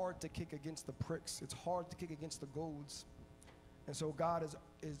it's hard to kick against the pricks. It's hard to kick against the goads. And so God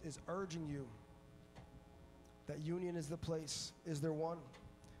is urging you that Union is the place. Is there one?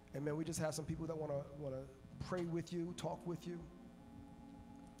 Amen. We just have some people that want to pray with you, talk with you.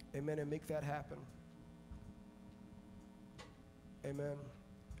 Amen. And make that happen. Amen.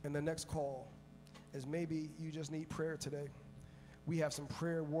 And the next call is maybe you just need prayer today. We have some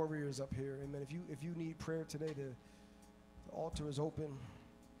prayer warriors up here. Amen. If you need prayer today, the altar is open.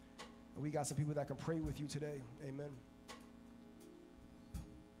 And we got some people that can pray with you today. Amen.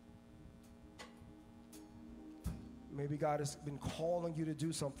 Maybe God has been calling you to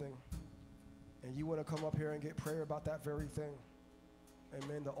do something, and you want to come up here and get prayer about that very thing.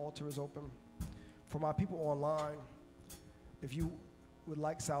 Amen. The altar is open. For my people online, if you would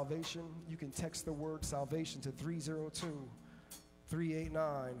like salvation, you can text the word salvation to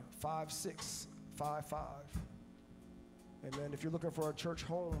 302-389-5655. Amen. If you're looking for a church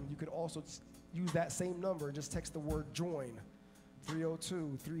home, you could also use that same number and just text the word join,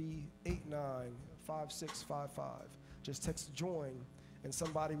 302-389-5655. Just text join, and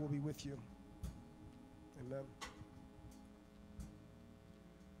somebody will be with you. Amen.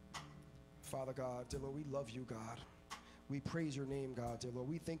 Father God, dear Lord, we love you, God. We praise your name, God, dear Lord.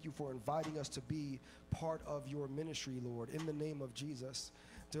 We thank you for inviting us to be part of your ministry, Lord, in the name of Jesus.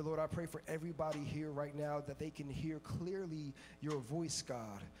 Dear Lord, I pray for everybody here right now that they can hear clearly your voice,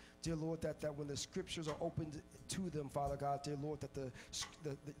 God. Dear Lord, that when the scriptures are opened to them, Father God, dear Lord, that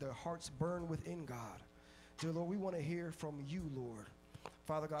their hearts burn within, God. Dear Lord, we want to hear from you, Lord.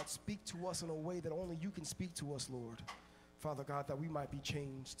 Father God, speak to us in a way that only you can speak to us, Lord. Father God, that we might be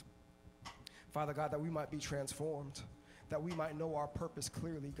changed. Father God, that we might be transformed, that we might know our purpose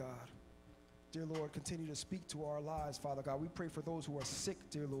clearly, God. Dear Lord, continue to speak to our lives, Father God. We pray for those who are sick,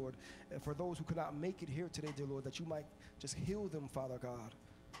 dear Lord, and for those who could not make it here today, dear Lord, that you might just heal them, Father God.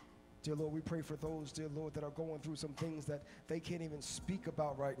 Dear Lord, we pray for those, dear Lord, that are going through some things that they can't even speak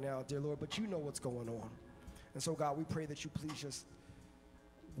about right now, dear Lord, but you know what's going on. And so, God, we pray that you please just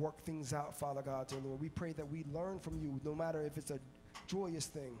work things out, Father God, dear Lord. We pray that we learn from you, no matter if it's a joyous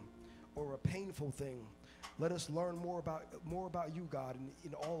thing or a painful thing. Let us learn more about you, God,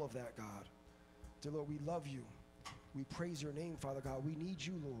 in all of that, God. Dear Lord, we love you. We praise your name, Father God. We need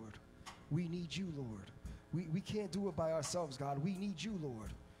you, Lord. We need you, Lord. We can't do it by ourselves, God. We need you,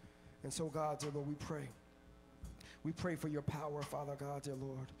 Lord. And so, God, dear Lord, we pray. We pray for your power, Father God, dear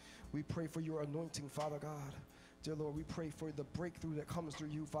Lord. We pray for your anointing, Father God. Dear Lord, we pray for the breakthrough that comes through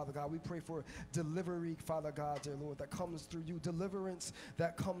you, Father God. We pray for delivery, Father God, dear Lord, that comes through you. Deliverance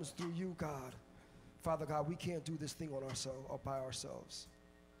that comes through you, God. Father God, we can't do this thing on ourselves or by ourselves.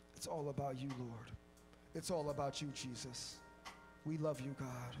 It's all about you, Lord. It's all about you, Jesus. We love you,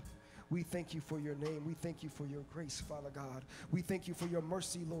 God. We thank you for your name. We thank you for your grace, Father God. We thank you for your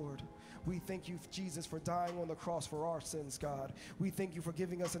mercy, Lord. We thank you, Jesus, for dying on the cross for our sins, God. We thank you for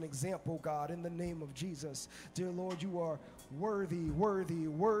giving us an example, God, in the name of Jesus. Dear Lord, you are worthy, worthy,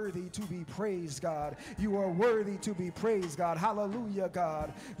 worthy to be praised, God. You are worthy to be praised, God. Hallelujah,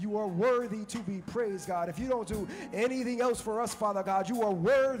 God. You are worthy to be praised, God. If you don't do anything else for us, Father God, you are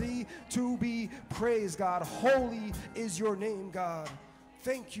worthy to be praised, God. Holy is your name, God.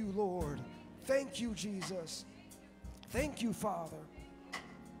 Thank you, Lord. Thank you, Jesus. Thank you, Father.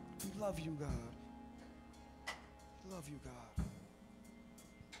 We love you, God. We love you, God.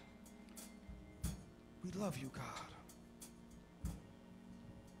 We love you, God.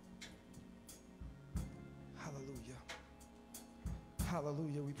 Hallelujah.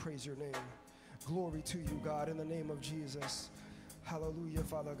 Hallelujah. We praise your name. Glory to you, God, in the name of Jesus. Hallelujah,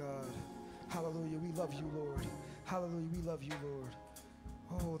 Father God. Hallelujah. We love you, Lord. Hallelujah. We love you, Lord.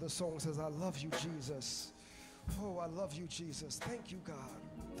 Oh, the song says, I love you, Jesus. Oh, I love you, Jesus. Thank you, God.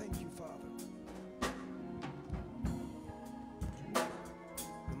 Thank you, Father.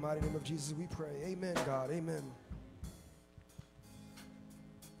 In the mighty name of Jesus, we pray. Amen, God. Amen.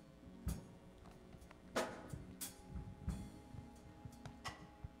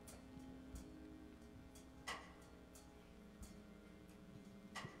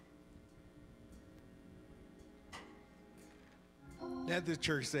 Let the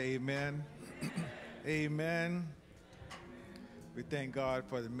church say amen. Amen. We thank God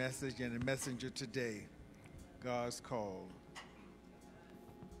for the message and the messenger today, God's call.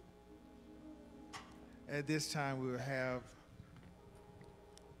 At this time, we will have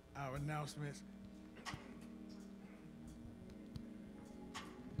our announcements.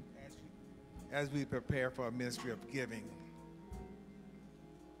 As we prepare for a ministry of giving.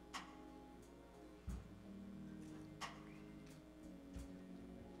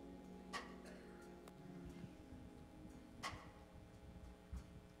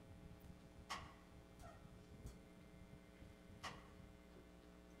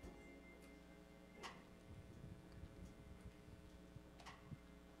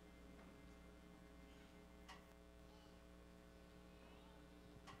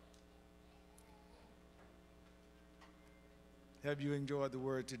 Have you enjoyed the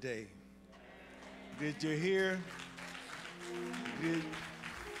word today? Did you hear?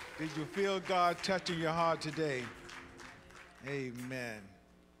 Did you feel God touching your heart today? Amen.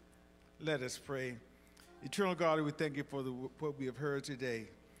 Let us pray. Eternal God, we thank you for what we have heard today.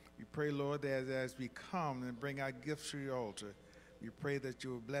 We pray, Lord, that as we come and bring our gifts to your altar, we pray that you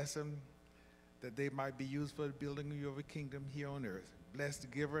will bless them, that they might be used for the building of your kingdom here on earth. Bless the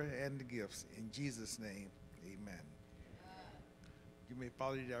giver and the gifts. In Jesus' name, amen. You may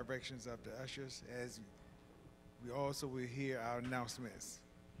follow the directions of the ushers as we also will hear our announcements.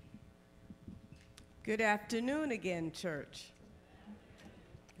 Good afternoon again, church.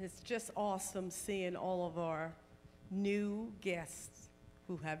 It's just awesome seeing all of our new guests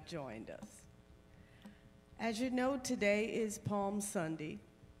who have joined us. As you know, today is Palm Sunday,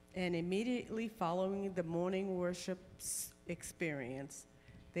 and immediately following the morning worship experience,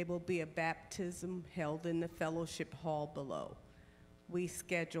 there will be a baptism held in the fellowship hall below. We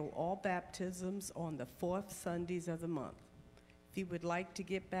schedule all baptisms on the 4th Sundays of the month. If you would like to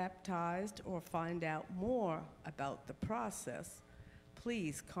get baptized or find out more about the process,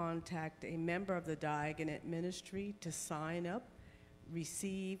 please contact a member of the Diaconate Ministry to sign up,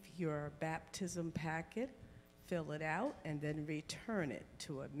 receive your baptism packet, fill it out, and then return it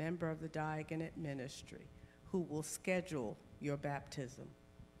to a member of the Diaconate Ministry who will schedule your baptism.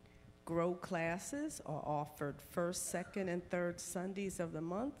 Grow classes are offered 1st, 2nd, and 3rd Sundays of the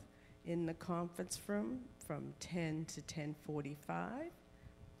month in the conference room from 10 to 10:45.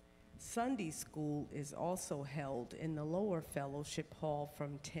 Sunday school is also held in the lower fellowship hall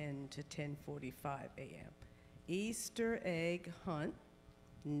from 10 to 10:45 a.m. Easter egg hunt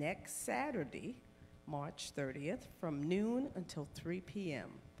next Saturday, March 30th, from noon until 3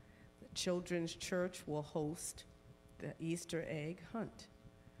 p.m. The Children's Church will host the Easter egg hunt.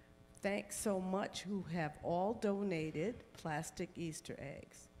 Thanks so much who have all donated plastic Easter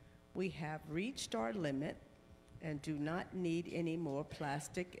eggs. We have reached our limit and do not need any more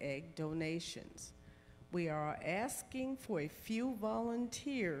plastic egg donations. We are asking for a few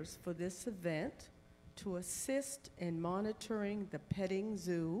volunteers for this event to assist in monitoring the petting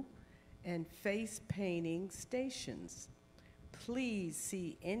zoo and face painting stations. Please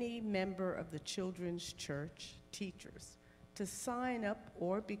see any member of the Children's Church teachers to sign up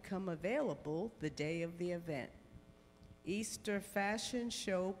or become available the day of the event. Easter Fashion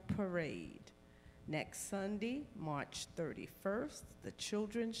Show Parade. Next Sunday, March 31st, the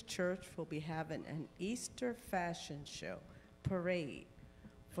Children's Church will be having an Easter Fashion Show Parade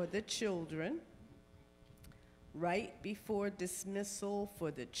for the children right before dismissal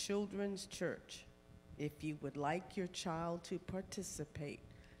for the Children's Church. If you would like your child to participate,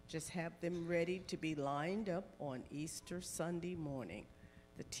 just have them ready to be lined up on Easter Sunday morning.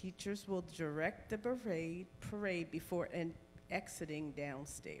 The teachers will direct the parade before exiting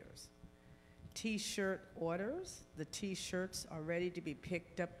downstairs. T-shirt orders. The T-shirts are ready to be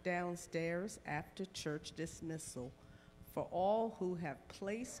picked up downstairs after church dismissal for all who have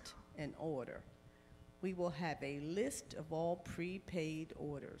placed an order. We will have a list of all prepaid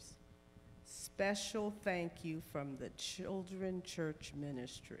orders. Special thank you from the Children's Church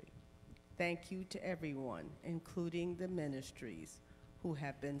Ministry. Thank you to everyone, including the ministries, who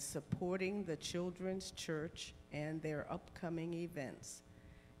have been supporting the Children's Church and their upcoming events.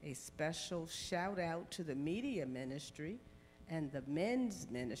 A special shout out to the media ministry and the men's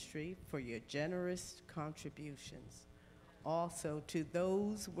ministry for your generous contributions. Also to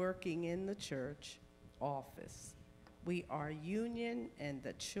those working in the church office. We are union and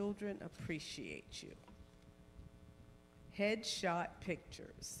the children appreciate you. Headshot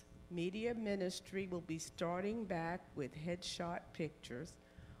pictures. Media ministry will be starting back with headshot pictures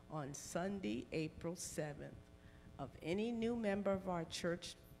on Sunday, April 7th of any new member of our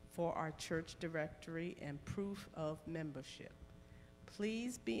church for our church directory and proof of membership.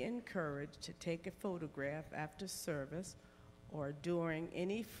 Please be encouraged to take a photograph after service or during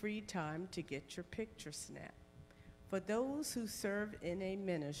any free time to get your picture snapped. For those who serve in a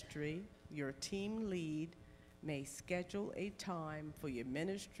ministry, your team lead may schedule a time for your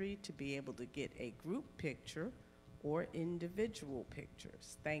ministry to be able to get a group picture or individual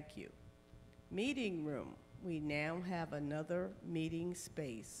pictures. Thank you. Meeting room. We now have another meeting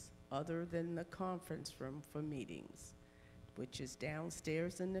space other than the conference room for meetings, which is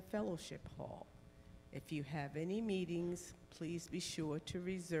downstairs in the fellowship hall. If you have any meetings, please be sure to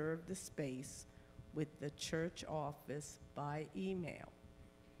reserve the space with the church office by email.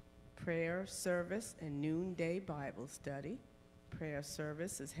 Prayer service and noonday Bible study. Prayer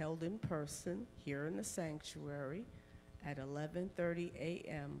service is held in person here in the sanctuary at 11:30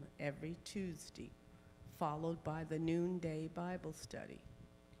 a.m. every Tuesday, followed by the noonday Bible study.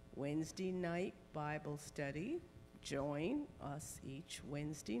 Wednesday night Bible study. Join us each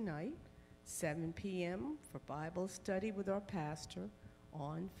Wednesday night, 7 p.m. for Bible study with our pastor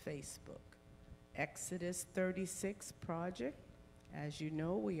on Facebook. Exodus 36 project. As you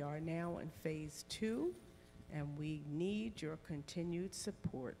know, we are now in phase 2, and we need your continued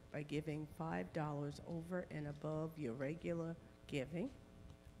support by giving $5 over and above your regular giving.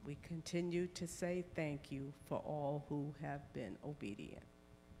 We continue to say thank you for all who have been obedient.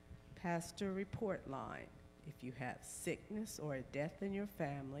 Pastor report line. If you have sickness or a death in your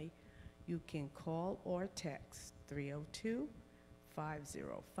family, you can call or text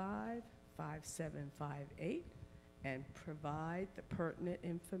 302-505-5758 and provide the pertinent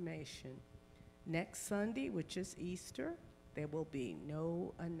information. Next Sunday, which is Easter, there will be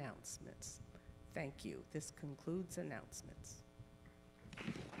no announcements. Thank you. This concludes announcements.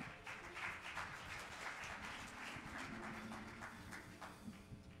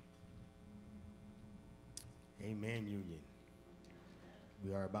 Amen, Union.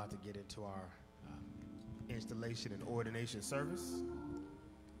 We are about to get into our installation and ordination service.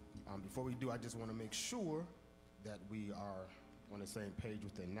 Before we do, I just want to make sure that we are on the same page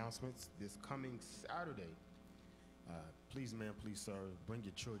with the announcements. This coming Saturday, please, ma'am, please, sir, bring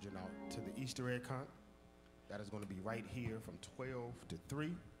your children out to the Easter egg hunt. That is going to be right here from 12 to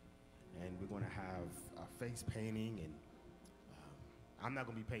 3, and we're going to have face painting, and I'm not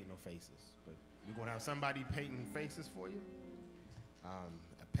going to be painting no faces, but we're going to have somebody painting faces for you,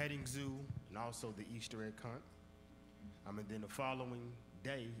 a petting zoo, and also the Easter egg hunt. And then the following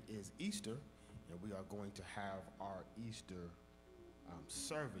day is Easter, and we are going to have our Easter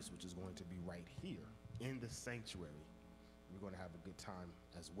service, which is going to be right here in the sanctuary. We're going to have a good time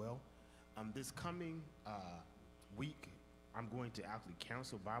as well. This coming week, I'm going to actually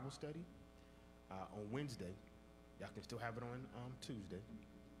cancel Bible study on Wednesday. Y'all can still have it on Tuesday.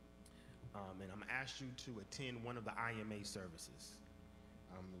 And I'm gonna ask you to attend one of the IMA services.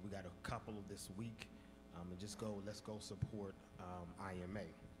 We got a couple of this week, and let's go support IMA.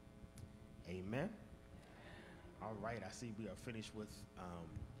 Amen. All right, I see we are finished with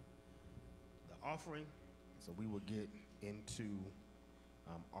the offering, so we will get into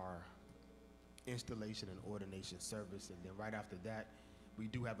our installation and ordination service, and then right after that, we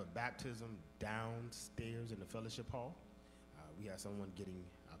do have a baptism downstairs in the fellowship hall. We have someone getting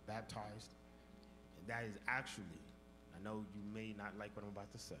baptized, and that is actually, I know you may not like what I'm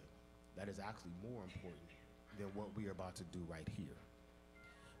about to say, that is actually more important than what we are about to do right here,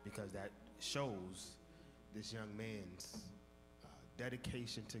 because that shows this young man's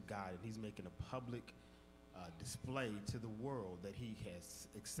dedication to God, and he's making a public display to the world that he has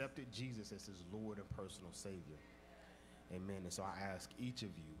accepted Jesus as his Lord and personal Savior. Amen. And so I ask each of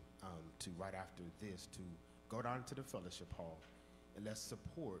you to, right after this, to go down to the fellowship hall and let's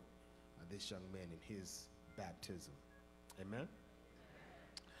support this young man in his baptism. Amen.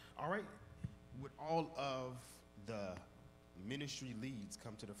 All right. Would all of the ministry leads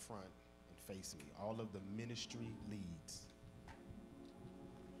come to the front and face me? All of the ministry leads.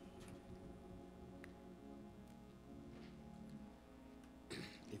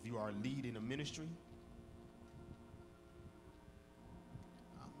 If you are leading a ministry,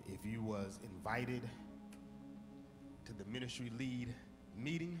 if you was invited to the ministry lead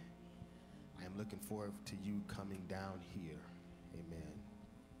meeting, I am looking forward to you coming down here. Amen.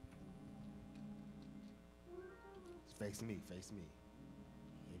 Face me, face me.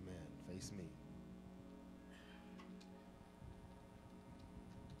 Amen. Face me.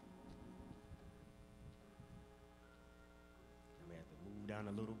 I may have to move down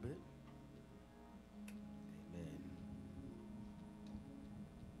a little bit. Amen.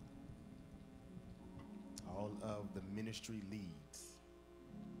 All of the ministry leads.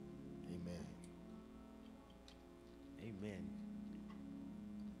 Amen. Amen.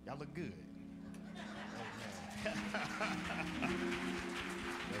 Y'all look good. Amen.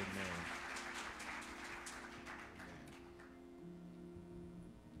 Amen.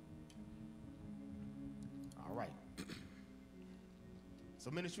 All right.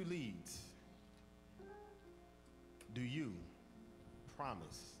 So ministry leads, do you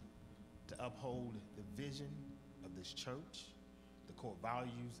promise to uphold the vision of this church, the core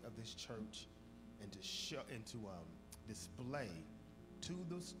values of this church, and to show and to display to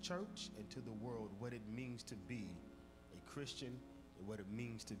this church and to the world what it means to be a Christian and what it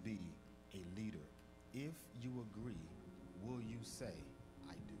means to be a leader? If you agree, will you say,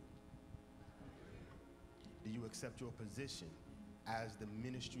 I do? Do you accept your position as the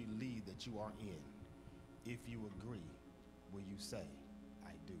ministry lead that you are in? If you agree, will you say,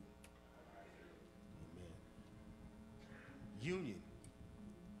 I do? Amen. Union,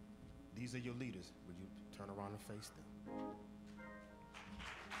 these are your leaders. Would you turn around and face them?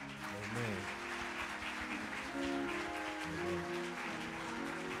 Amen. Amen.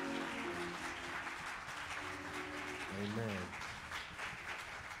 Amen.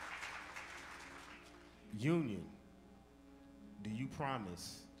 Union, do you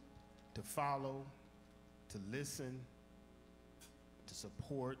promise to follow, to listen, to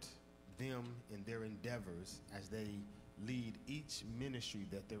support them in their endeavors as they lead each ministry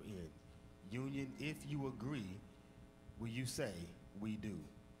that they're in? Union, if you agree, will you say, we do?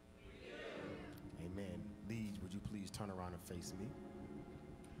 We do. Amen. Leads, would you please turn around and face me?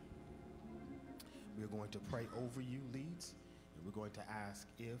 We're going to pray over you, leads, and we're going to ask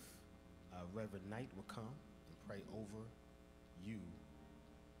if Reverend Knight will come and pray over you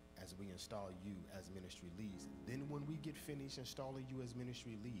as we install you as ministry leads. Then when we get finished installing you as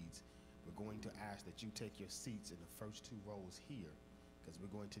ministry leads, we're going to ask that you take your seats in the first two rows here, because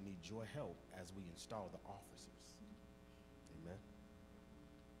we're going to need your help as we install the officers. Amen.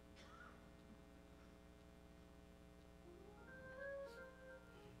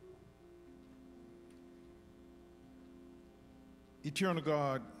 Eternal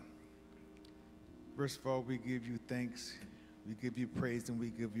God, first of all, we give you thanks, we give you praise, and we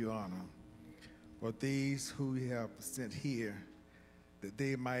give you honor for these who you have sent here, that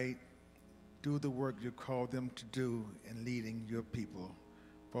they might do the work you called them to do in leading your people.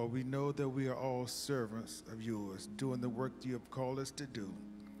 For we know that we are all servants of yours, doing the work you have called us to do.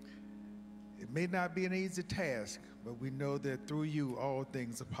 It may not be an easy task, but we know that through you all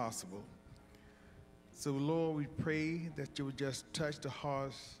things are possible. So, Lord, we pray that you would just touch the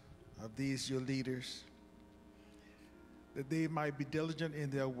hearts of these your leaders, that they might be diligent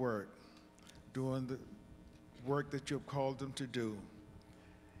in their work, doing work that you have called them to do.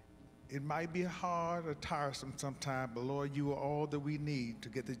 It might be hard or tiresome sometimes, but Lord, you are all that we need to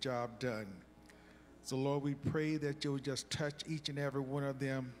get the job done. So Lord, we pray that you will just touch each and every one of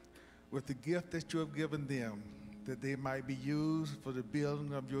them with the gift that you have given them, that they might be used for the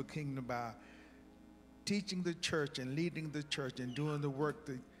building of your kingdom by teaching the church and leading the church and doing the work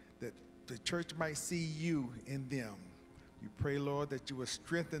that the church might see you in them. We pray, Lord, that you will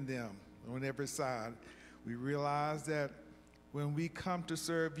strengthen them on every side. We realize that when we come to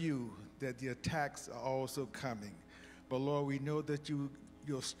serve you, that the attacks are also coming. But Lord, we know that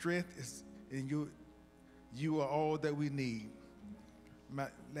your strength is in you. You are all that we need.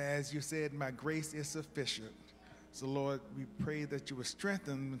 As you said, my grace is sufficient. So Lord, we pray that you will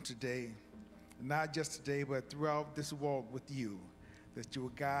strengthen them today, not just today, but throughout this walk with you, that you will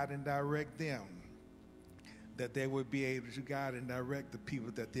guide and direct them, that they will be able to guide and direct the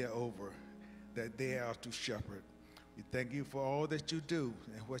people that they're over, that they are to shepherd. We thank you for all that you do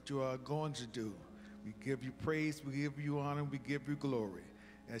and what you are going to do. We give you praise, we give you honor, we give you glory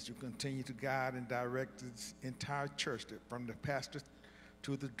as you continue to guide and direct this entire church from the pastor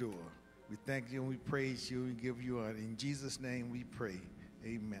to the door. We thank you and we praise you and give you honor. In Jesus' name we pray.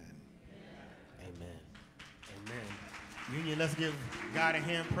 Amen. Amen. Amen. Union, let's give God a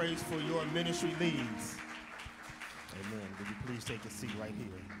hand praise for your ministry leads. Amen. Would you please take a seat right here?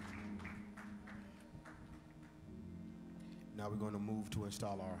 Now we're going to move to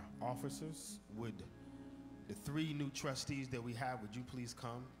install our officers. Would the 3 new trustees that we have, would you please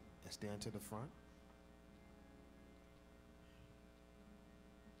come and stand to the front?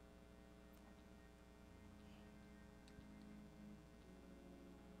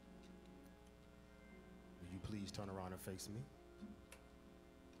 Would you please turn around and face me?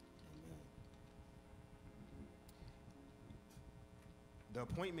 Amen. The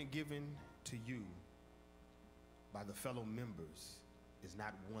appointment given to you by the fellow members is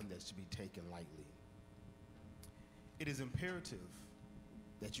not one that should be taken lightly. It is imperative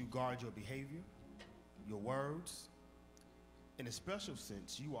that you guard your behavior, your words. In a special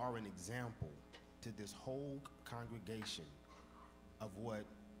sense, you are an example to this whole congregation of what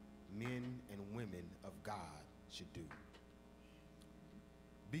men and women of God should do.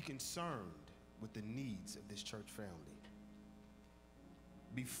 Be concerned with the needs of this church family.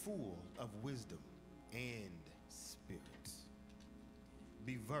 Be full of wisdom and spirit.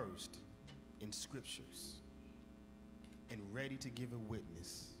 Be versed in scriptures and ready to give a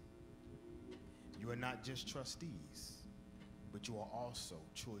witness. You are not just trustees, but you are also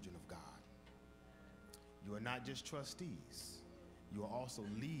children of God. You are not just trustees, you are also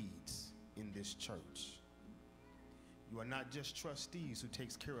leads in this church. You are not just trustees who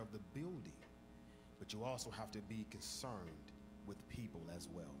takes care of the building, but you also have to be concerned with people as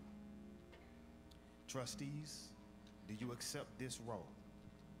well. Trustees, do you accept this role?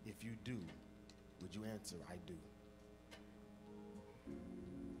 If you do, would you answer, I do?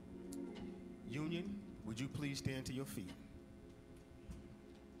 Union, would you please stand to your feet?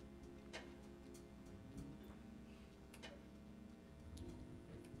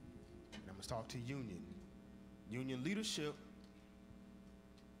 And I'm going to talk to Union. Union leadership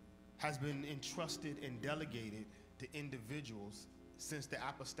has been entrusted and delegated to individuals since the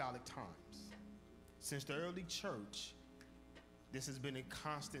apostolic times. Since the early church, this has been a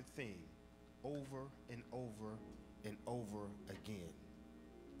constant thing over and over and over again.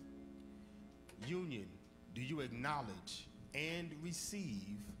 Union, do you acknowledge and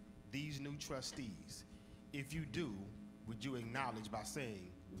receive these new trustees? If you do, would you acknowledge by saying,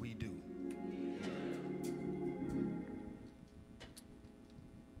 we do?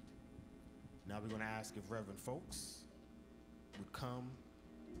 Now we're going to ask if Reverend folks would come.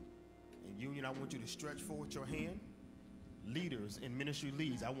 And Union, I want you to stretch forward your hand. Leaders and ministry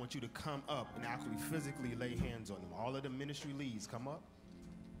leads, I want you to come up and actually physically lay hands on them. All of the ministry leads, come up.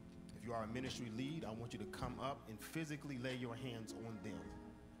 If you are a ministry lead, I want you to come up and physically lay your hands on them.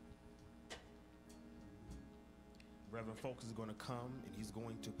 Reverend Folks is going to come and he's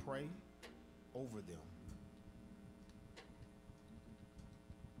going to pray over them.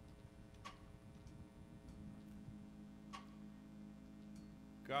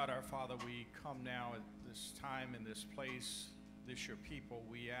 God, our Father, we come now at this time in this place, this your people.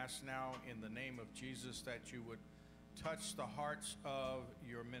 We ask now in the name of Jesus that you would touch the hearts of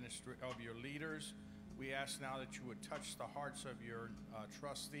your ministry, of your leaders. We ask now that you would touch the hearts of your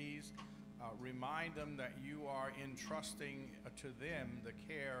trustees. Remind them that you are entrusting to them the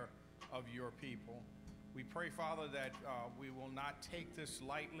care of your people. We pray, Father, that we will not take this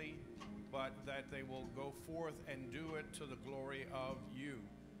lightly, but that they will go forth and do it to the glory of you.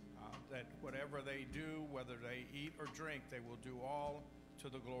 that whatever they do, whether they eat or drink, they will do all to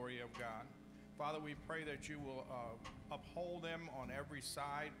the glory of God. Father, we pray that you will uphold them on every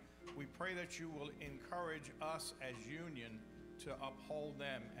side. We pray that you will encourage us as Union to uphold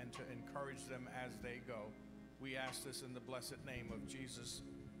them and to encourage them as they go. We ask this in the blessed name of Jesus.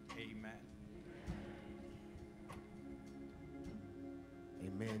 Amen.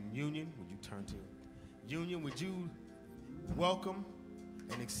 Amen. Union, would you turn to Union? Would you welcome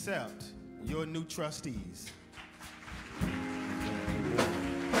and accept your new trustees?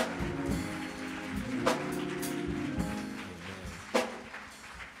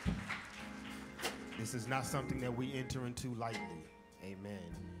 This is not something that we enter into lightly.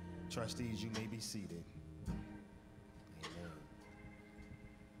 Amen. Trustees, you may be seated. Amen.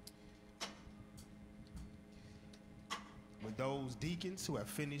 With those deacons who have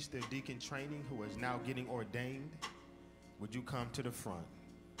finished their deacon training, who is now getting ordained, would you come to the front?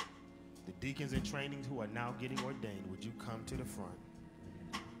 The deacons in training who are now getting ordained, would you come to the front?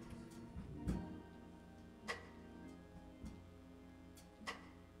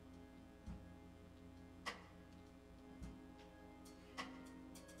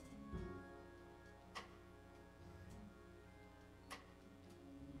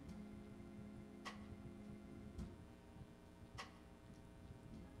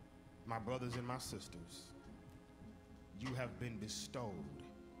 My brothers and my sisters, you have been bestowed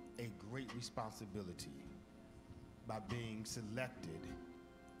a great responsibility by being selected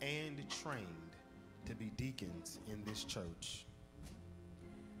and trained to be deacons in this church.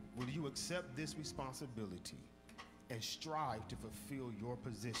 Will you accept this responsibility and strive to fulfill your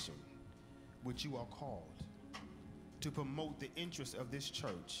position, which you are called, to promote the interests of this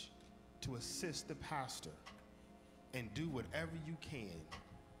church, to assist the pastor, and do whatever you can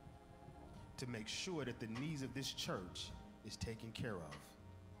to make sure that the needs of this church is taken care of?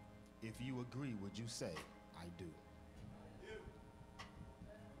 If you agree, would you say, I do?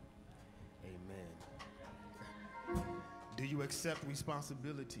 Amen. Do you accept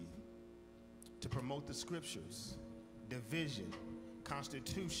responsibility to promote the scriptures, the vision,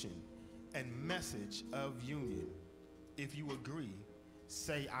 constitution, and message of Union? If you agree,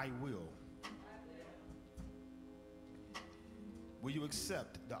 say, I will. Will you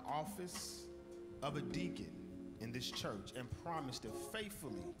accept the office of a deacon in this church and promise to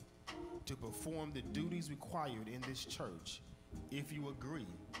faithfully to perform the duties required in this church? If you agree,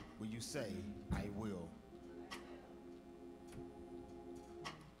 will you say, I will?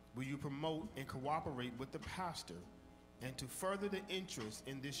 Will you promote and cooperate with the pastor and to further the interest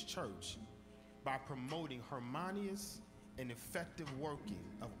in this church by promoting harmonious and effective working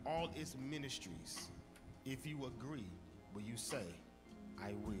of all its ministries? If you agree, will you say,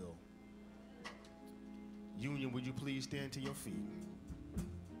 I will? Union, would you please stand to your feet?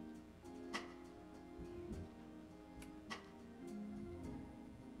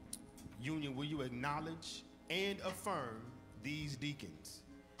 Union, will you acknowledge and affirm these deacons?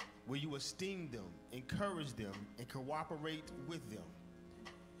 Will you esteem them, encourage them, and cooperate with them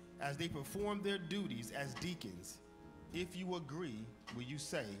as they perform their duties as deacons? If you agree, will you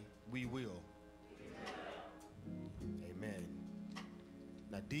say, we will? Amen.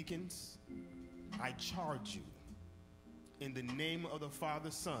 Now, deacons, I charge you in the name of the Father,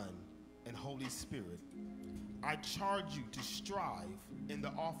 Son, and Holy Spirit. I charge you to strive in the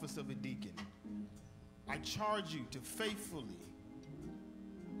office of a deacon. I charge you to faithfully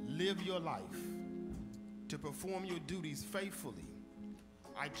live your life, to perform your duties faithfully.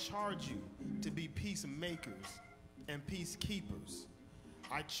 I charge you to be peacemakers and peacekeepers.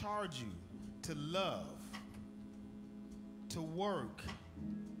 I charge you to love, to work,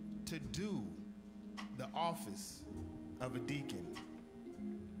 to do the office of a deacon.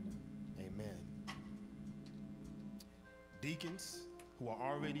 Amen. Deacons who are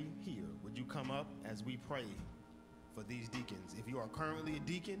already here, would you come up as we pray for these deacons? If you are currently a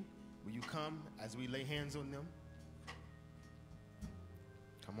deacon, will you come as we lay hands on them?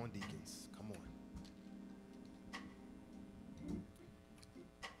 Come on, deacons, come on.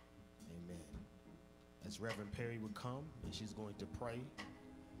 Amen. As Reverend Perry would come, and she's going to pray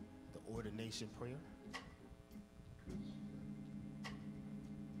the ordination prayer.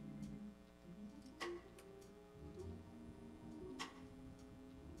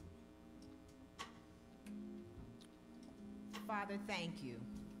 Father, thank you.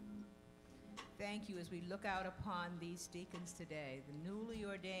 Thank you as we look out upon these deacons today, the newly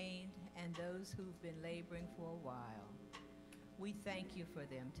ordained and those who've been laboring for a while. We thank you for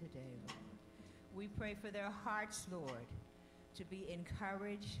them today, Lord. We pray for their hearts, Lord, to be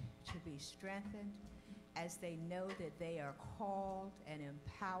encouraged, to be strengthened as they know that they are called and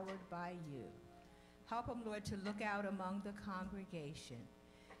empowered by you. Help them, Lord, to look out among the congregation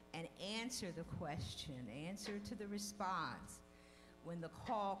and answer the question, answer to the response when the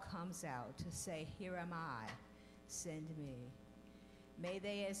call comes out to say, here am I, send me. May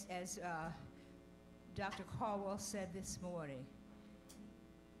they, as Dr. Caldwell said this morning,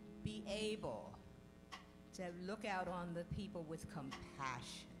 be able to look out on the people with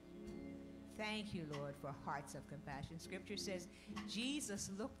compassion. Thank you, Lord, for hearts of compassion. Scripture says Jesus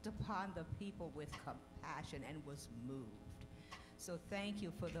looked upon the people with compassion and was moved. So thank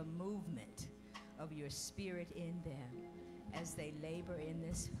you for the movement of your spirit in them as they labor in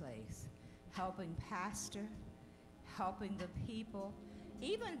this place, helping pastor, helping the people,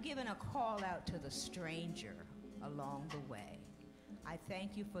 even giving a call out to the stranger along the way. I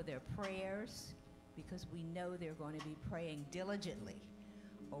thank you for their prayers, because we know they're going to be praying diligently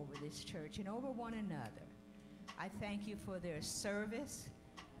over this church and over one another. I thank you for their service,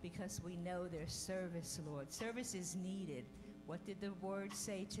 because we know their service, Lord. Service is needed. What did the word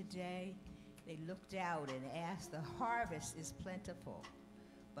say today? They looked out and asked, the harvest is plentiful,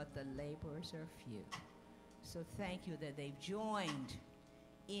 but the laborers are few. So thank you that they've joined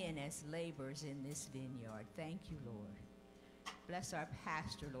in as laborers in this vineyard. Thank you, Lord. Bless our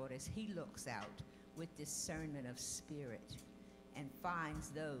pastor, Lord, as he looks out with discernment of spirit and finds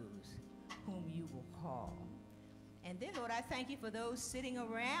those whom you will call. And then, Lord, I thank you for those sitting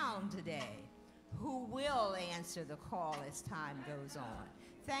around today who will answer the call as time goes on.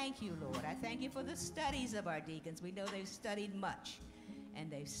 Thank you, Lord. I thank you for the studies of our deacons. We know they've studied much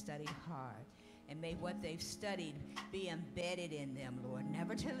and they've studied hard. And may what they've studied be embedded in them, Lord,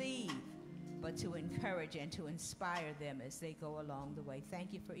 never to leave, but to encourage and to inspire them as they go along the way.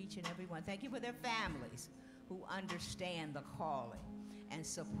 Thank you for each and every one. Thank you for their families who understand the calling and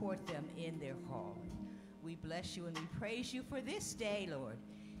support them in their calling. We bless you and we praise you for this day, Lord.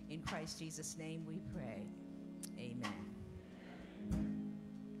 In Christ Jesus' name we pray. Amen. Amen.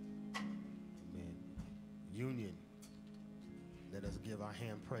 Union, let us give our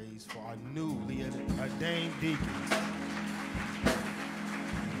hand praise for our newly ordained deacons.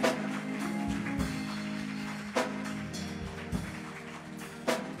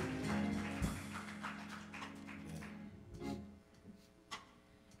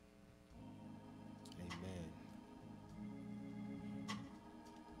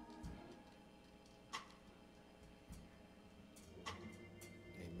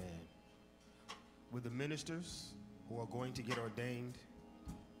 With the ministers who are going to get ordained,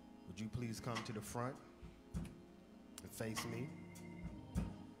 would you please come to the front and face me?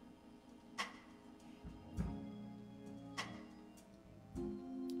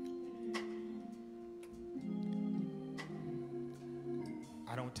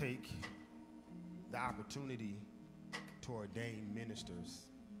 I don't take the opportunity to ordain ministers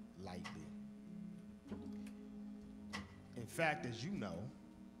lightly. In fact, as you know,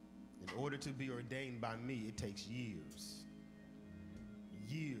 in order to be ordained by me, it takes years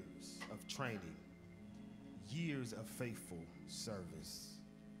of training, years of faithful service.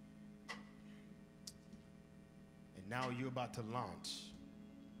 And now you're about to launch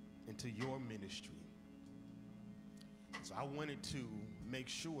into your ministry. So I wanted to make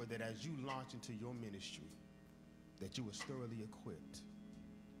sure that as you launch into your ministry, that you was thoroughly equipped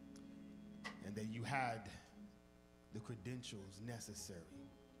and that you had the credentials necessary.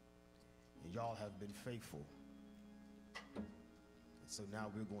 And y'all have been faithful. And so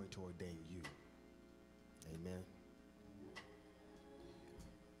now we're going to ordain you. Amen.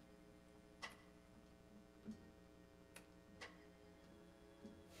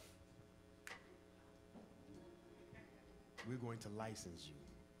 We're going to license you.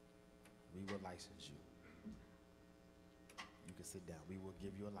 We will license you. You can sit down. We will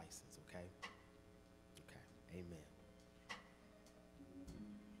give you a license, okay? Okay. Amen.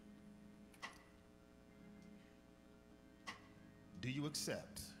 Do you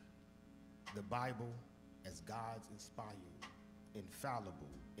accept the Bible as God's inspired, infallible,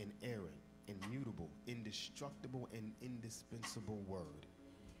 inerrant, immutable, indestructible, and indispensable word?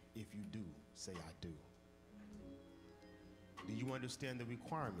 If you do, say I do. Do you understand the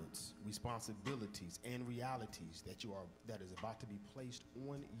requirements, responsibilities, and realities that is about to be placed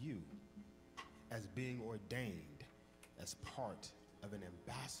on you as being ordained as part of an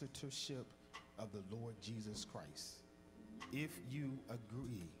ambassadorship of the Lord Jesus Christ? If you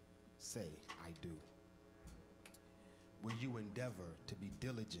agree, say, I do. Will you endeavor to be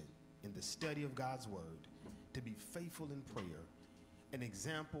diligent in the study of God's word, to be faithful in prayer, an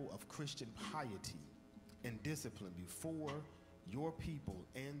example of Christian piety and discipline before your people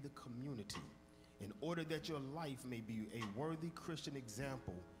and the community, in order order that your life may be a worthy Christian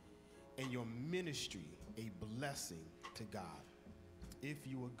example and your ministry a blessing to God. If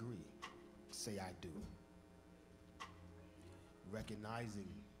you agree, say I do. Recognizing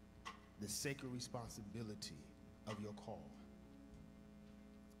the sacred responsibility of your call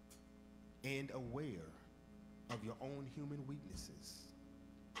and aware of your own human weaknesses,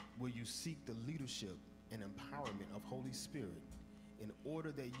 will you seek the leadership and empowerment of Holy Spirit in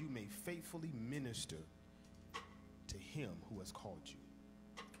order that you may faithfully minister to him who has called you?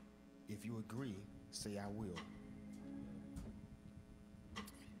 If you agree, say I will.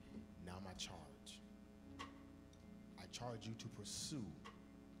 Now my charge. I charge you to pursue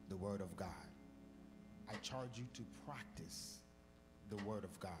the word of God. I charge you to practice the word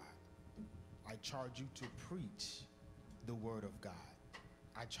of God. I charge you to preach the word of God.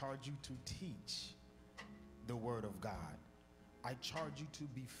 I charge you to teach the word of God. I charge you to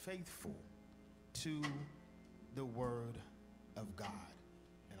be faithful to the word of God.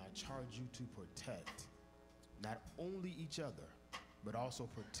 And I charge you to protect not only each other, but also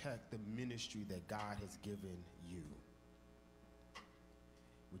protect the ministry that God has given you.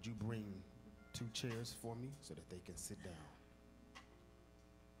 Would you bring 2 chairs for me so that they can sit down?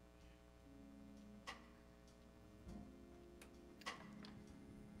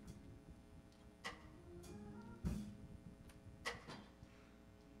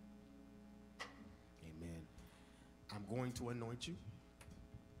 Amen. I'm going to anoint you.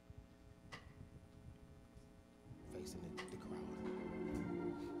 Facing the crowd.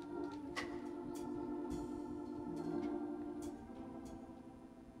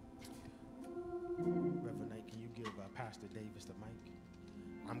 Reverend Knight, can you give Pastor Davis the mic?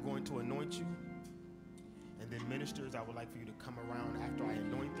 I'm going to anoint you, and then ministers, I would like for you to come around after I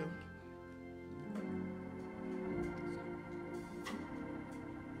anoint them.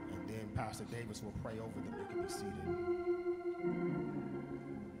 And then Pastor Davis will pray over them. You can be seated.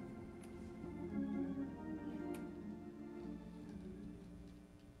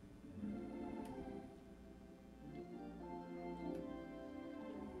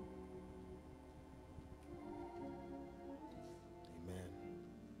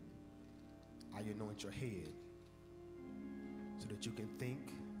 I anoint your head so that you can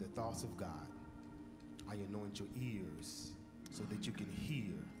think the thoughts of God. I anoint your ears so that you can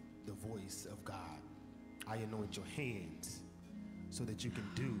hear the voice of God. I anoint your hands so that you can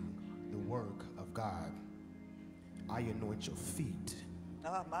do the work of God. I anoint your feet,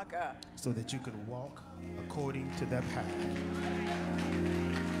 oh my God, so that you can walk according to that path.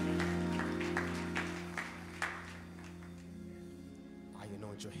 I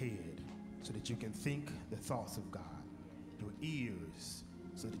anoint your head so that you can think the thoughts of God. Your ears,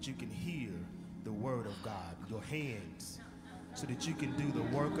 so that you can hear the word of God. Your hands, so that you can do the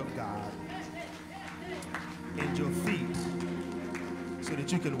work of God. And your feet, so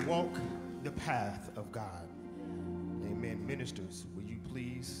that you can walk the path of God. Amen. Ministers, will you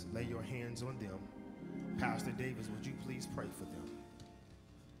please lay your hands on them? Pastor Davis, would you please pray for them?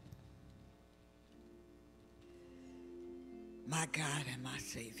 my God and my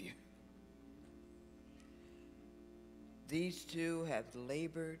Savior. These two have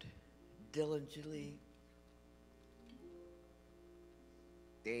labored diligently.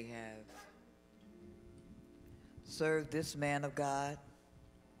 They have served this man of God.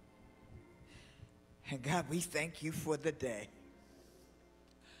 And God, we thank you for the day.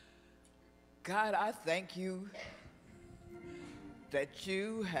 God, I thank you that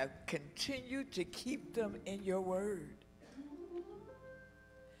you have continued to keep them in your word,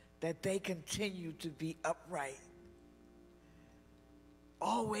 that they continue to be upright,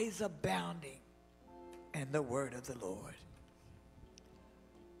 always abounding in the word of the Lord.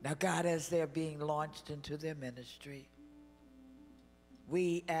 Now, God, as they're being launched into their ministry,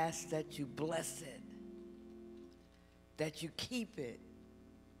 we ask that you bless it, that you keep it,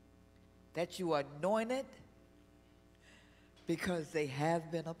 that you anoint it, because they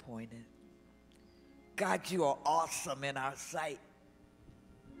have been appointed. God, you are awesome in our sight.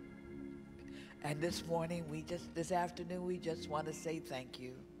 And this morning, this afternoon, we just want to say thank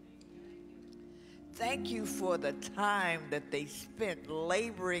you. Thank you for the time that they spent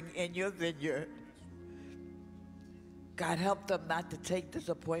laboring in your vineyard. God, help them not to take this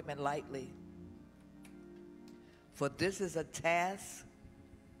appointment lightly. For this is a task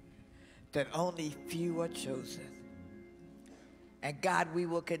that only few are chosen. And God, we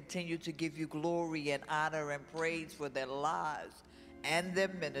will continue to give you glory and honor and praise for their lives and their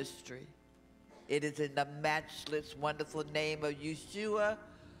ministry. It is in the matchless, wonderful name of Yeshua,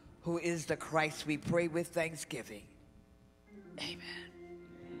 who is the Christ, we pray with thanksgiving. Amen.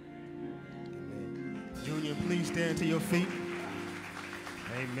 Amen. Union, please stand to your feet.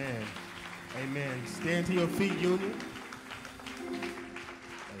 Amen. Amen. Stand to your feet, Union.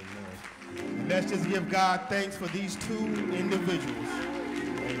 Amen. And let's just give God thanks for these two individuals.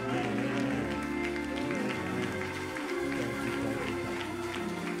 Amen.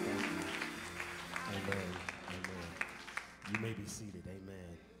 You may be seated.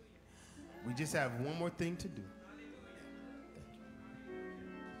 Amen. We just have one more thing to do.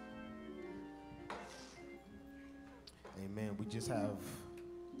 Amen. We just have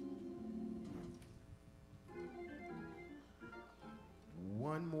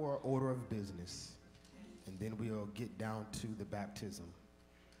one more order of business, and then we'll get down to the baptism.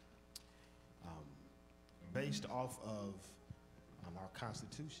 Based off of our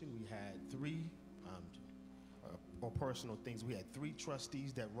Constitution, we had three or personal things. We had three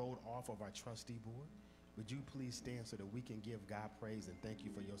trustees that rolled off of our trustee board. Would you please stand so that we can give God praise and thank you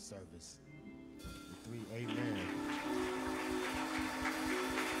for your service? The three, amen.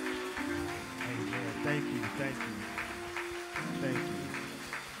 Amen. Thank you, thank you, thank you.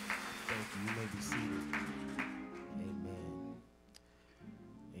 Thank you. You may be seated. Amen.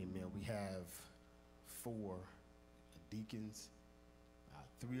 Amen. We have 4 deacons.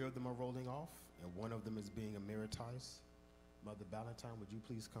 3 of them are rolling off, and 1 of them is being emeritused. Mother Ballantyne, would you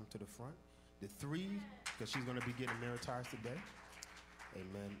please come to the front? The 3, because she's going to be getting emeritused today.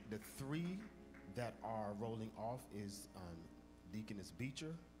 Amen. The 3 that are rolling off is Deaconess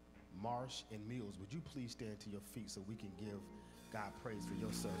Beecher, Marsh, and Mills. Would you please stand to your feet so we can give God praise for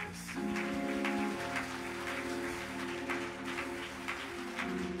your service?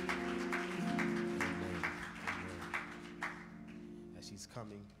 She's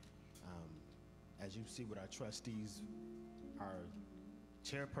coming. As you see with our trustees, our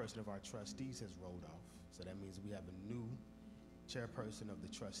chairperson of our trustees has rolled off. So that means we have a new chairperson of the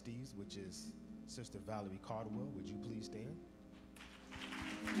trustees, which is Sister Valerie Caldwell. Would you please stand?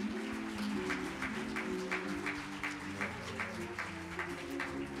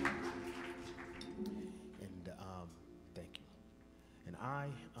 And thank you. And I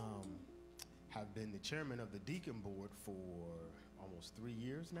have been the chairman of the deacon board for almost 3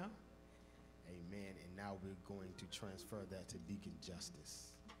 years now. Amen. And now we're going to transfer that to Deacon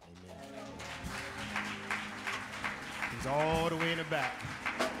Justice. Amen. He's all the way in the back.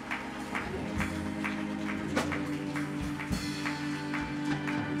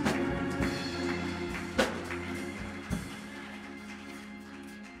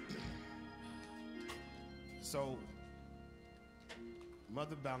 So,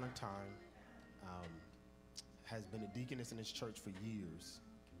 Mother Ballantyne has been a deaconess in this church for years.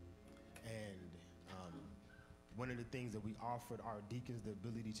 And one of the things that we offered our deacons the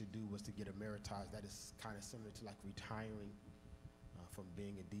ability to do was to get emeritized. That is kind of similar to like retiring from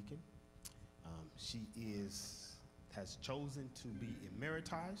being a deacon. She has chosen to be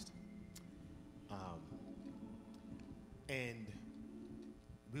emeritized. And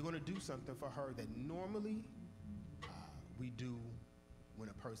we're going to do something for her that normally we do when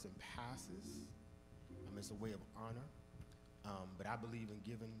a person passes. It's a way of honor. But I believe in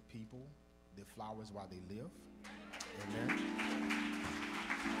giving people their flowers while they live. Amen.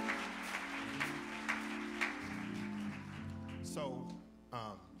 So,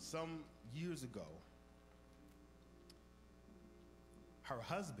 some years ago, her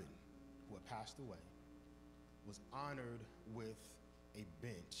husband, who had passed away, was honored with a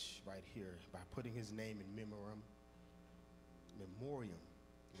bench right here by putting his name in memoriam.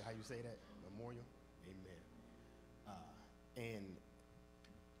 Is that how you say that? Memoriam? Amen. And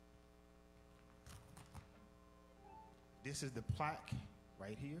this is the plaque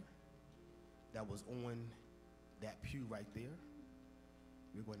right here that was on that pew right there.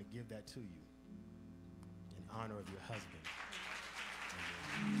 We're going to give that to you in honor of your husband.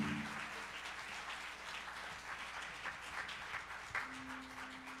 Amen.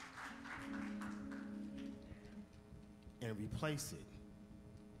 And replace it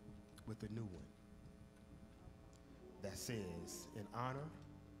with a new one that says, in honor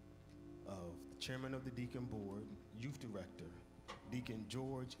of the chairman of the deacon board, youth director, Deacon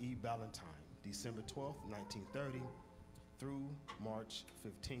George E. Ballantyne, December 12th, 1930 through March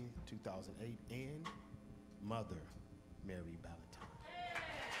 15th, 2008, and Mother Mary Ballantyne.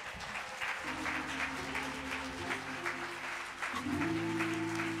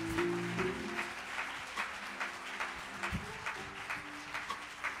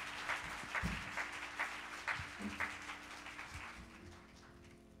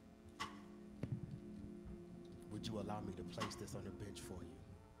 Would you allow me to place this on the bench for you?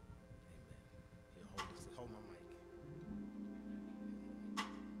 Amen. Here, hold my mic.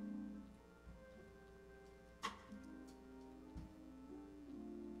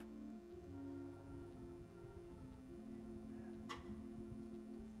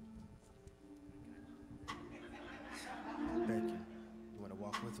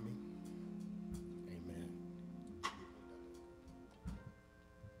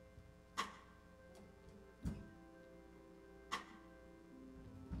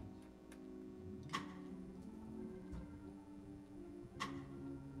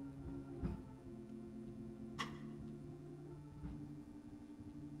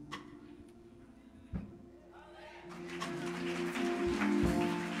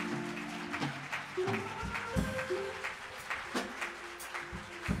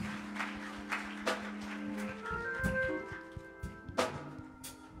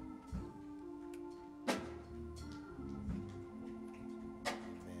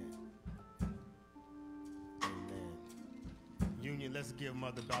 Union. Let's give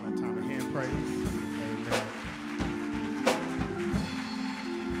Mother Valentine a hand praise. Amen.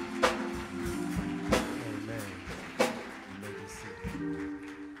 Amen. You may be seated.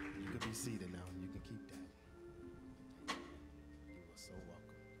 You can be seated now. You can keep that. You are so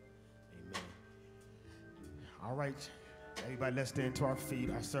welcome. Amen. All right. Everybody, let's stand to our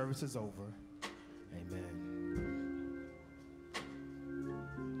feet. Our service is over. Amen.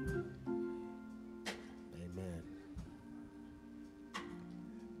 Amen.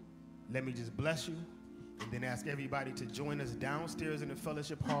 Let me just bless you and then ask everybody to join us downstairs in the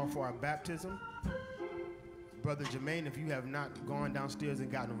fellowship hall for our baptism. Brother Jermaine, if you have not gone downstairs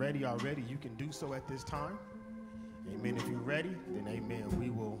and gotten ready already, you can do so at this time. Amen. If you're ready, then amen. We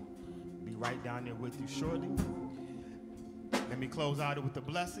will be right down there with you shortly. Let me close out with a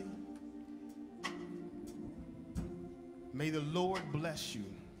blessing. May the Lord bless you.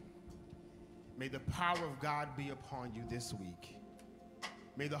 May the power of God be upon you this week.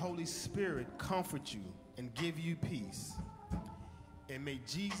 May the Holy Spirit comfort you and give you peace. And may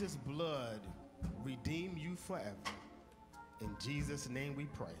Jesus' blood redeem you forever. In Jesus' name we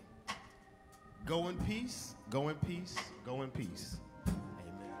pray. Go in peace, go in peace, go in peace.